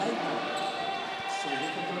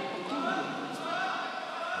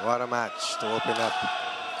 What a match to open up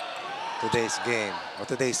today's game, or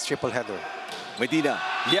today's triple header. Medina,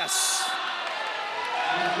 yes.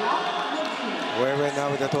 We're now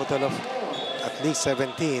with a total of at least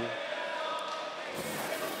 17.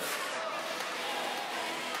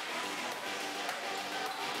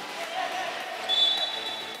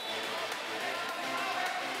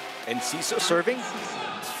 Enciso serving,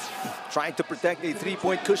 trying to protect a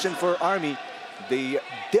 3-point cushion for Army. They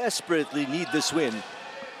desperately need this win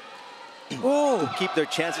to keep their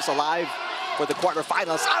chances alive for the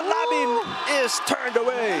quarterfinals. Alabin is turned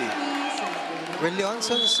away.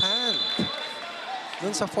 Williamson's hand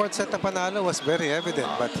dun sa fourth set na panalo was very evident,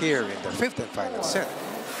 but here in the fifth and final set,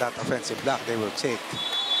 that offensive block they will take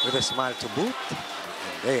with a smile to boot,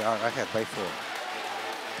 and they are ahead by 4.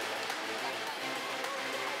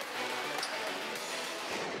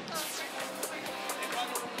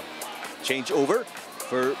 Change over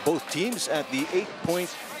for both teams at the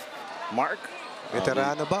 8-point mark.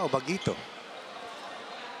 Veterano ba o bagito?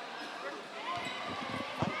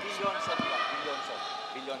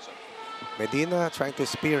 Medina trying to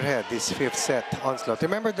spearhead this 5th set onslaught.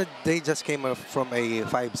 Remember that they just came from a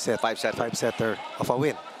 5-setter of a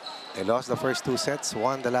win. They lost the first 2 sets,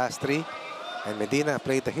 won the last 3, and Medina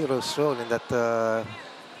played the hero's role in that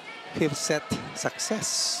 5th set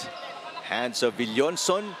success. Hands of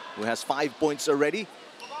Villonson, who has 5 points already.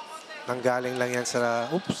 Nanggaling lang yan sa,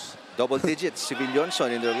 double digits. Si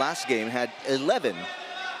Villonson in their last game had 11.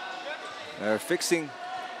 They're fixing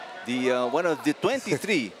the one of the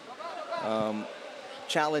 23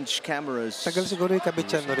 challenge cameras. Tagal siguro yung kabit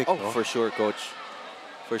yan, Rick, oh, for sure, coach.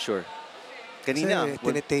 For sure. Kanina,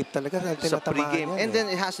 tinitape talaga. Sa pre-game. And then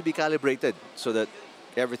it has to be calibrated so that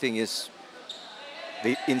everything is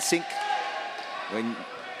in sync when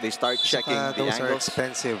they start checking the those angles. Are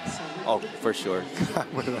expensive. Oh, for sure.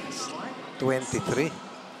 23.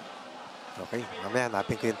 Okay, mamaya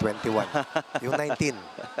hanapin ko yung 21. Yung 19.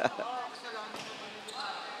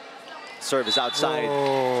 Service outside.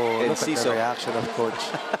 Oh, look at the Enciso. reaction of Coach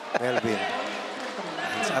Melvin.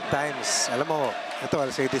 At times, alam mo, ito, I'll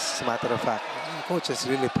say this as a matter of fact, Coach has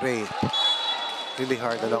really prayed really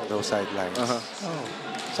hard along those sidelines.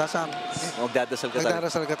 Magdadasal ka talaga.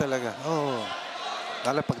 Nagdarasal ka talaga.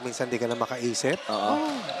 Lalo pag minsan di ka na makaisip.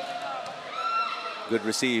 Good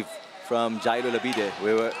receive from Jairo Labide.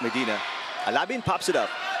 Medina. Alabin pops it up.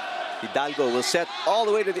 Hidalgo will set all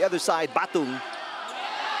the way to the other side. Batung.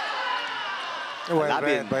 Well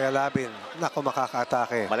read by Alabin. Naku,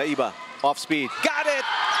 makaka-atake. Malaiba. Off speed. Got it!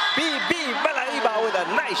 BB Malaiba with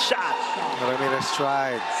a nice shot. Ramirez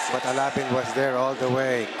tried, but Alabin was there all the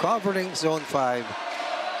way. Covering zone 5.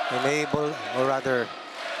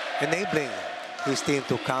 Enabling his team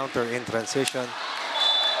to counter in transition.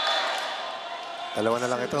 Dalawa na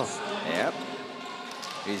lang ito. Yep.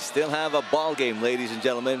 We still have a ball game, ladies and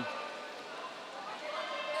gentlemen.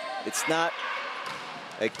 It's not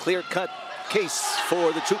a clear-cut case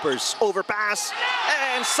for the Troopers. Overpass,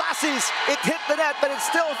 and Sasis, it hit the net, but it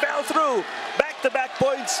still fell through. Back-to-back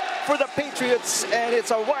points for the Patriots, and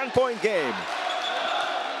it's a 1-point game.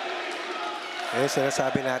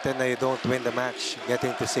 Sinasabi natin na you don't win the match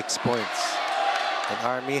getting to 6 points. And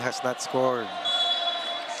Army has not scored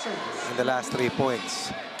in the last 3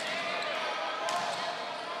 points.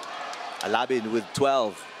 Alabin with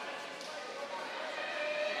 12.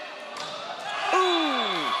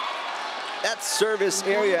 Ooh! That service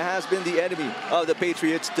area has been the enemy of the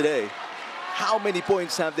Patriots today. How many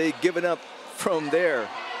points have they given up from there?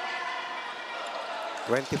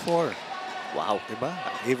 24. Wow. Diba?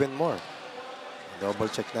 Even more. Double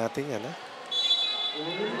check natin yan, ha?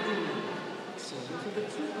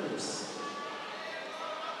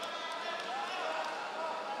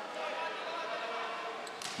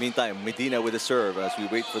 Meantime, Medina with a serve as we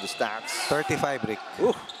wait for the stats. 35, Rick.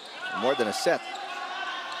 Ooh, more than a set.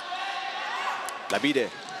 Labide,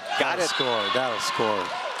 got it. That'll score.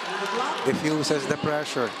 Diffuses the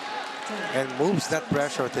pressure and moves that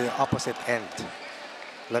pressure to the opposite end.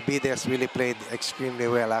 Labide has really played extremely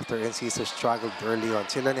well after Enciso struggled early on.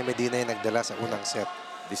 Sila ni Medina yung nagdala sa unang set.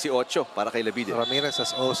 18 para kay Labide. Ramirez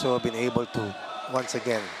has also been able to, once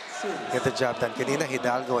again, get the job done. Kanina,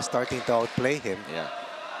 Hidalgo was starting to outplay him. Yeah.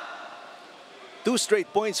 2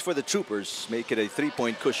 straight points for the Troopers, make it a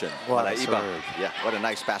 3-point cushion. What a Malaiba. serve. Yeah, what a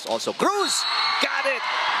nice pass also. Cruz! Got it!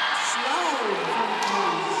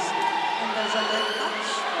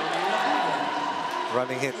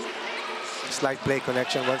 Running hit. Slight play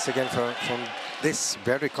connection once again from this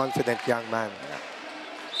very confident young man.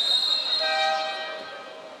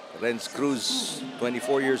 Renz Cruz,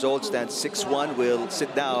 24 years old, stands 6'1", will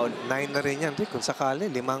sit down. 9 na rin yan, Rick. Kung sakali,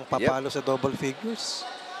 5 papalo sa double figures.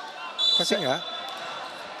 Kasi nga,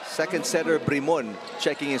 second setter Brimon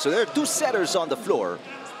checking in. So there are 2 setters on the floor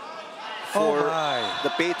for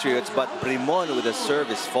the Patriots, but Brimon with a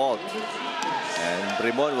service fault. And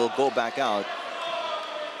Brimon will go back out.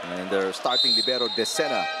 And their starting libero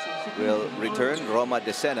Decena will return, Roma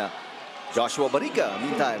Decena. Joshua Barica,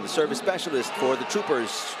 meantime, the service specialist for the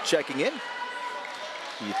Troopers, checking in.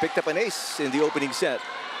 He picked up an ace in the opening set.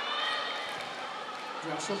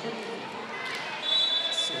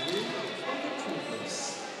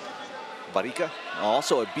 Barica,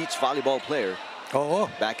 also a beach volleyball player.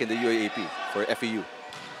 Back in the UAAP for FEU.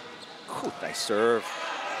 Ooh, nice serve.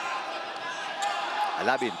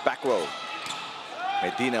 Alabin, back row.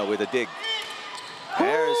 Medina with a dig.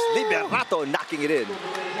 There's Liberato knocking it in.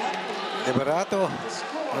 Liberato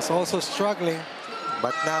was also struggling,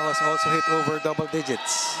 but now has also hit over double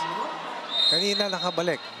digits. Kanina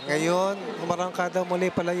nakabalik. Ngayon, umarangkada muli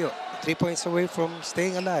palayo. 3 points away from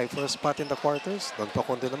staying alive for a spot in the quarters. Don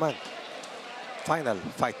Pacundo naman. Final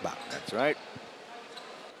fight back. That's right.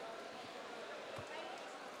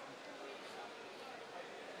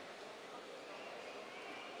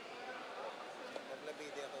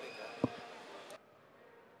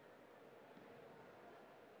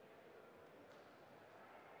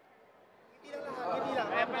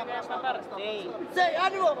 Say,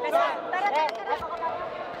 ano mo?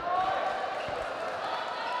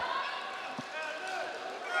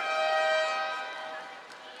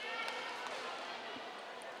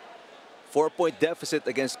 Four-point deficit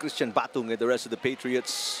against Christian Batung and the rest of the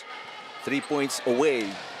Patriots. 3 points away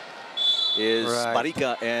is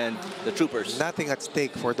Barica and the Troopers. Nothing at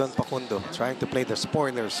stake for Don Pacundo, trying to play the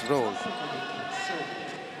spoiler's role.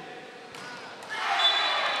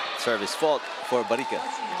 Service fault for Barica.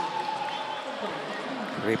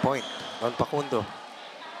 3-point. Don Pacundo.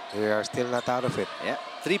 They are still not out of it. Yeah,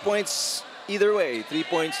 3 points either way. 3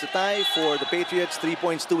 points to tie for the Patriots, 3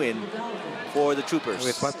 points to win for the Troopers.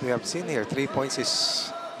 With what we have seen here, 3 points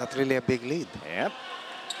is not really a big lead. Yep.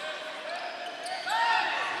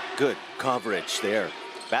 Good coverage there.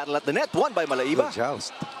 Battle at the net, won by Malaiba. Good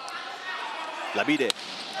joust. Labide.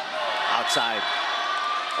 Outside.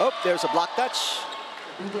 Oh, there's a block touch.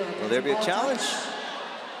 Will there be a challenge?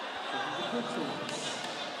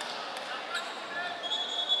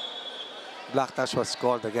 Black touch was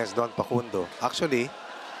called against Don Pacundo. Actually,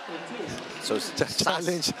 so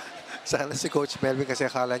challenge. Sana si Coach Melvin kasi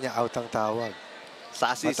akala niya out ang tawag.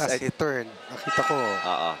 Sasis. But as he turned, nakita ko.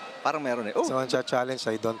 Parang meron eh. Oh, so ang challenge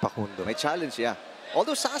ay Don Pacundo. May challenge, yeah.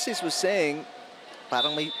 Although Sasis was saying,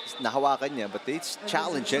 parang may nahawakan niya, but it's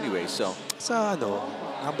challenge anyway, so. Sa ano,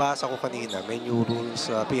 nabasa ko kanina, may new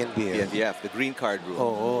rules sa PNBF. PNBF, the green card rule.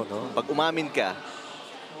 Oo, no? Pag umamin ka,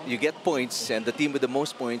 you get points, and the team with the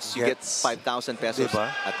most points, you get 5,000 pesos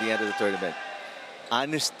at the end of the tournament.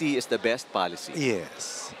 Honesty is the best policy.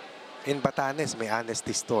 Yes. In Batanes, may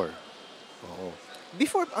honesty store. Oo.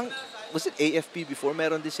 Before, was it AFP before?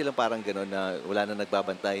 Meron din silang parang gano'n na wala na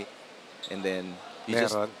nagbabantay. And then, you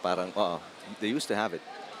just parang, they used to have it.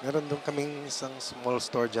 Meron doon kaming isang small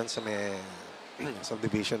store dyan sa may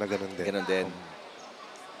subdivision na gano'n din. Gano'n din.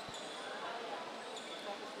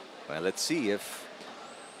 Well, let's see if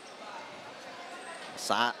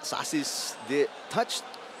Sasis touched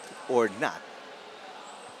or not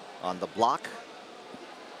on the block.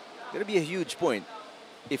 Gonna be a huge point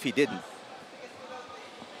if he didn't,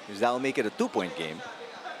 because that will make it a 2-point game.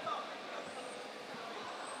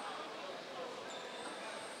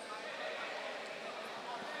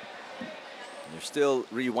 You're still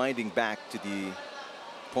rewinding back to the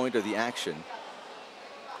point of the action.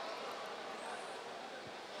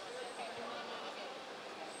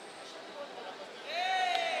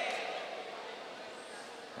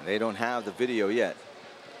 And they don't have the video yet.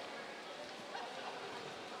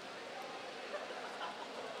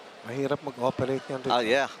 Mahirap mag-operate yan. Oh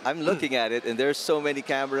yeah, I'm looking at it, and there's so many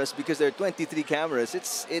cameras because there are 23 cameras.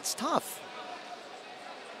 It's tough.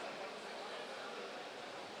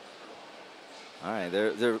 All right,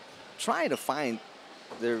 they're trying to find,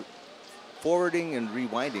 they're forwarding and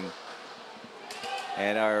rewinding.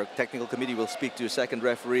 And our technical committee will speak to second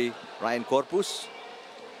referee Ryan Corpus.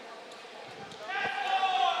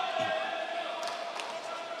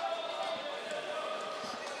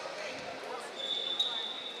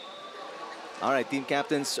 All right, team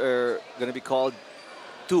captains are going to be called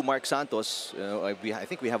to Mark Santos. I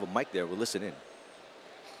think we have a mic there. We'll listen in.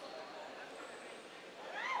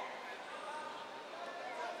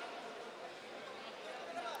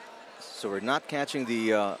 So we're not catching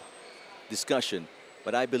the discussion,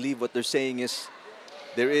 but I believe what they're saying is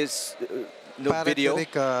there is no video.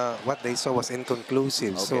 What they saw was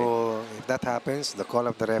inconclusive. Okay. So if that happens, the call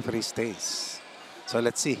of the referee stays. So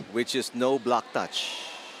let's see. Which is no block touch.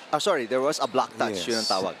 Oh, sorry, there was a block touch. Yes. Yun ang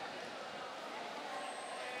tawag.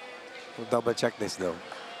 We'll double check this though.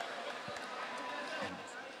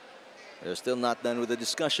 They're still not done with the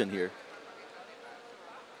discussion here.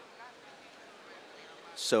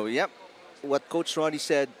 So, yep, what Coach Ronnie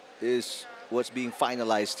said is what's being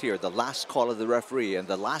finalized here. The last call of the referee, and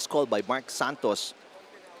the last call by Mark Santos,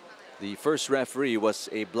 the first referee, was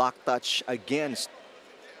a block touch against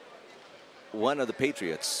one of the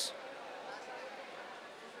Patriots.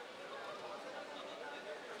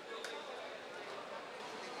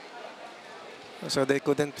 So they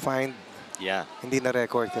couldn't find, hindi na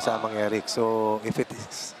record kasamang Eric. So if it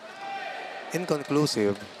is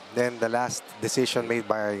inconclusive, then the last decision made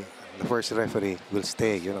by the first referee will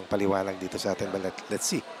stay. Yun ang paliwanag dito sa atin. But let's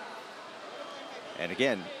see. And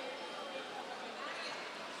again,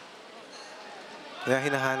 kaya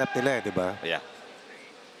hinahanap nila, di ba? Yeah.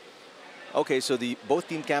 Okay, so both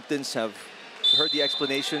team captains have heard the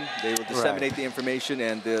explanation. They will disseminate the information,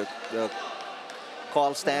 and the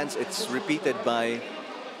call stands. It's repeated by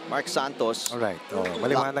Mark Santos. All right. Oh,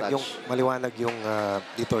 maliwanag yung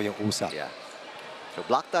dito yung usap. Yeah. So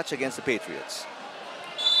block touch against the Patriots.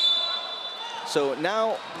 So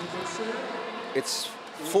now it's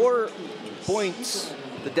 4 points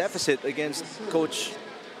the deficit against Coach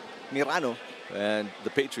Mirano and the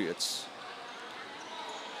Patriots.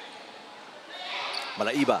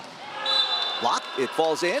 Malaiba. Block. It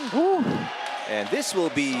falls in. Woo. And this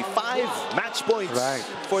will be 5 match points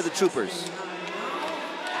for the Troopers.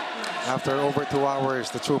 After over 2 hours,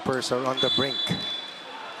 the Troopers are on the brink.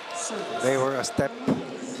 They were a step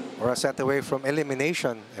or a set away from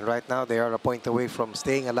elimination. And right now, they are a point away from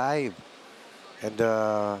staying alive. And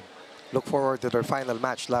look forward to their final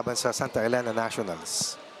match, laban sa Santa Elena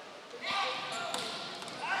Nationals.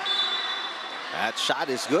 That shot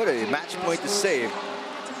is good. A match point to save.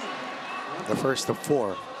 The first of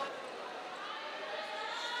 4.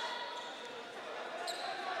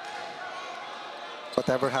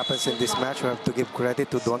 Whatever happens in this match, we have to give credit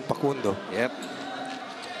to Don Pacundo. Yep.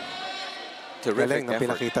 Terrific na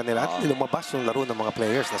pinakita nila. At lumabas yung laro ng mga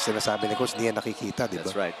players na sinasabi ni Coach, hindi yan nakikita, di ba?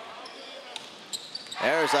 That's right.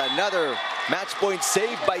 There's another match point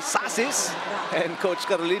saved by Sasis. And Coach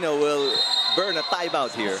Carolino will burn a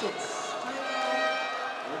timeout here.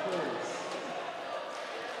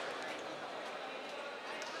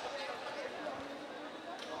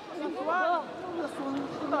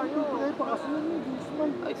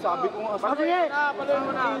 Ay, sabi ko nga. Paloy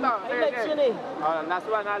mo na. Highlights yun eh. Last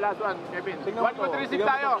one, Kevin. One good receive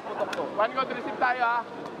tayo. One good receive tayo, ha.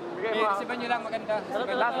 Isipan nyo lang maganda.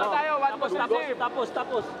 Last one tayo, one good receive.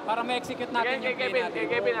 Tapos. Para ma-execute natin yung play natin. Kay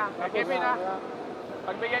Kevin, ha. Kay Kevin, ha.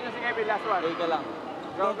 Pagbigyan nyo si Kevin, last one. Ka lang.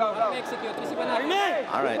 Go. Para ma-execute. Isipan natin.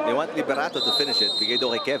 All right, they want Liberato to finish it. Bigay daw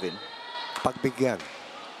kay Kevin. Pagbigyan.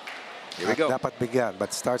 Here we go. Dapat bigyan,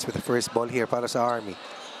 but starts with the first ball here para sa Army.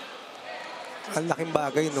 Ang laking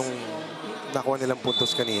bagay nung nakuha nilang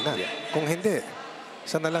puntos kanina. Kung hindi,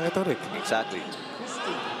 saan na lang ito, Rick? Exactly.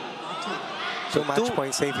 So match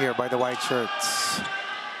point save here by the white shirts.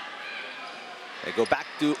 They go back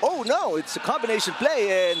to, oh no, it's a combination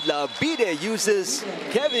play, and Labide uses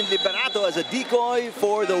Kevin Liberato as a decoy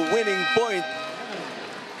for the winning point.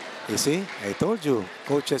 You see, I told you,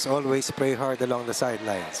 coaches always pray hard along the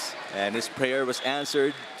sidelines. And his prayer was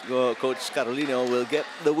answered. Coach Carolino will get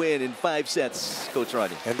the win in 5 sets, Coach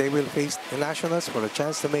Ronnie. And they will face the Nationals for a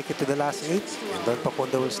chance to make it to the last 8. And Don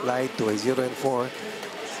Pacundo will slide to a 0-4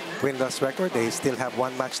 win-loss record. They still have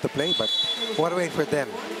 1 match to play, but what a way for them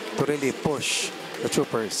to really push the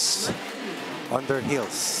Troopers on their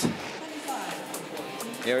heels.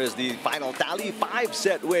 Here is the final tally.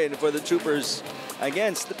 5-set win for the Troopers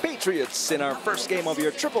against the Patriots in our first game of your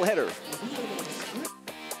triple header.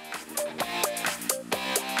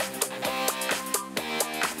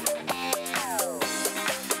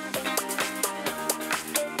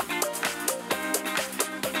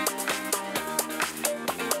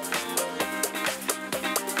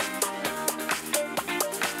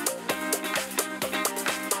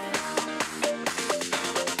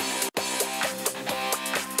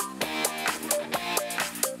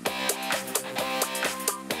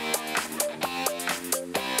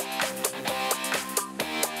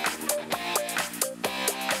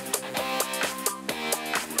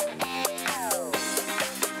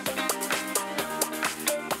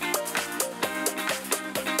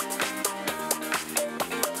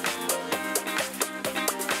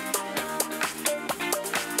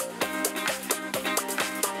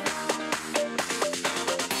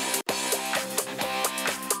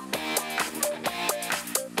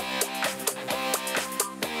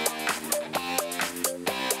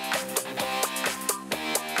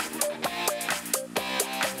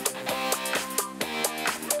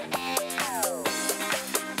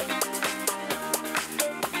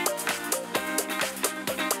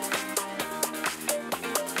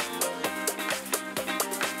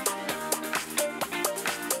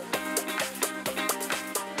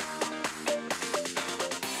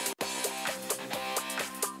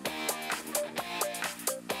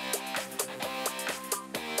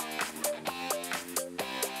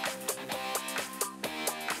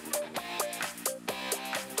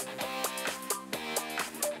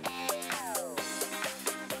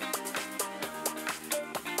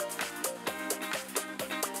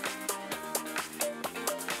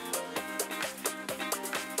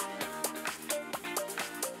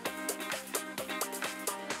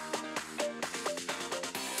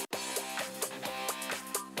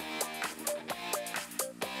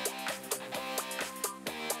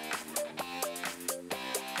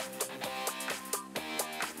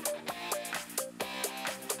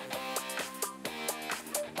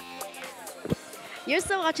 You're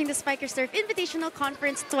still watching the Spiker Surf Invitational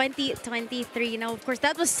Conference 2023. Now, of course,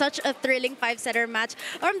 that was such a thrilling five-setter match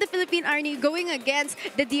from the Philippine Army going against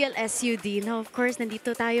the DLSUD. Now, of course,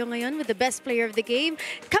 nandito tayo ngayon with the best player of the game,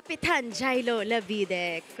 Kapitan Jailo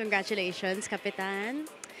Labide. Congratulations, Kapitan.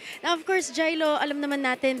 Now, of course, Jailo, alam naman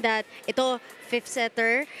natin that ito, fifth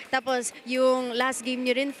setter. Tapos, yung last game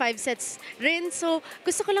nyo rin, 5 sets rin. So,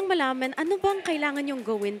 gusto ko lang malaman, ano bang kailangan nyong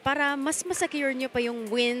gawin para mas masecure nyo pa yung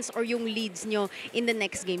wins or yung leads nyo in the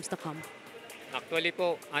next games to come? Actually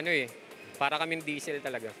po, para kaming diesel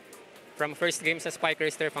talaga. From first game sa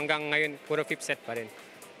Spikers Turf hanggang ngayon, puro fifth set pa rin.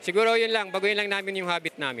 Siguro yun lang, baguhin lang namin yung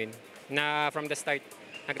habit namin na from the start,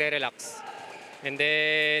 nagre-relax. And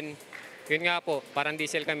then, yun nga po, parang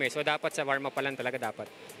diesel kami. So dapat sa warm-up pa lang talaga dapat.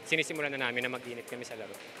 Sinisimulan na namin na mag-init kami sa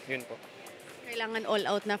laro. Yun po. Kailangan all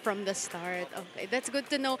out na from the start. Okay, that's good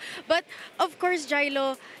to know. But of course,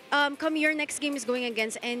 Jailo, come your next game is going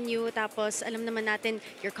against NU. Tapos alam naman natin,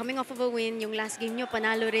 you're coming off of a win. Yung last game nyo,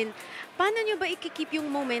 panalo rin. Paano nyo ba i-keep yung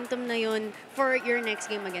momentum na yun for your next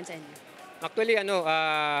game against NU? Actually,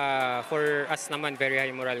 for us naman, very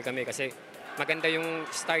high moral kami kasi maganda yung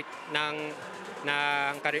start ng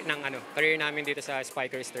career namin dito sa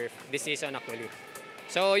Spikers Turf this season actually.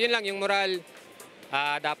 So yun lang, yung moral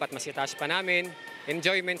dapat mas itaas pa namin,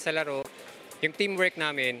 enjoyment sa laro, yung teamwork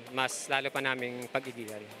namin mas lalo pa naming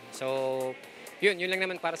pag-igigan. So yun lang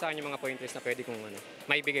naman para sa akin yung mga pointers na pwede kong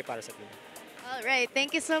maibigay para sa team. Alright,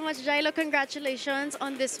 thank you so much, Jailo. Congratulations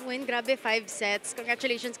on this win. Grabe, 5 sets.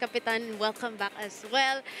 Congratulations, Kapitan. Welcome back as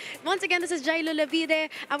well. Once again, this is Jailo Labide,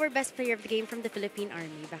 our best player of the game from the Philippine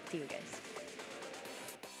Army. Back to you guys.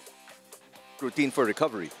 Routine for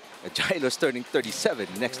recovery. Jailo's turning 37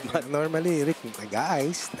 next month. Normally, Rick,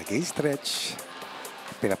 nag-ice, nag-stretch,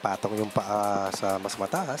 pinapatong yung paa sa mas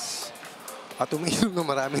mataas, at umiinom ng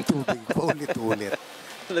maraming tubig, paulit-ulit.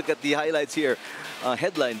 Look at the highlights here,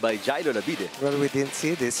 headlined by Jailo Labide. Well, we didn't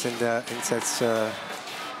see this in sets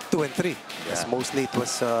 2 and 3. Yes, mostly it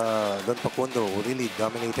was Don Pacundo who really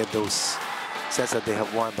dominated those sets that they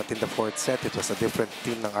have won. But in the fourth set, it was a different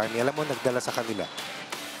team ng Army. Alam mo, nagdala sa kanila.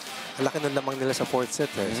 Ang laki ng lamang nila sa fourth set.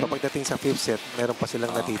 So pagdating sa fifth set, meron pa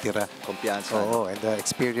silang natitira. Kumpiyansa. And the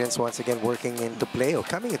experience once again working into play or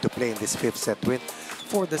coming into play in this fifth set win.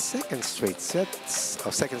 For the second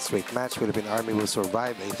straight match, Philippine Army will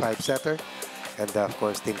survive a 5-setter. And of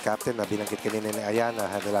course, team captain na binanggit kanina ni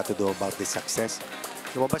Ayana had a lot to do about this success.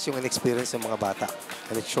 Lumabas yung inexperience ng mga bata.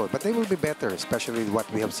 And it showed. But they will be better, especially what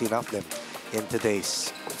we have seen of them in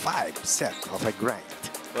today's 5-set of a grind.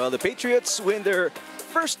 Well, the Patriots win their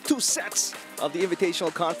first 2 sets of the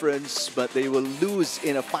Invitational Conference, but they will lose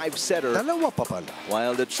in a 5-setter. Dalawa pa pala.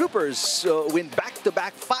 While the Troopers win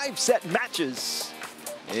back-to-back 5-set matches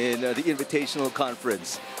in the Invitational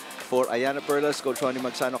Conference. For Ayana Perlas, Coach Ronnie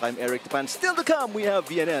Magsano, I'm Eric Tapan. Still to come, we have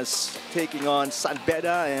VNS taking on San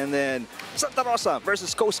Beda, and then Santa Rosa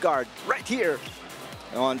versus Coast Guard right here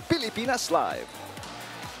on Pilipinas Live.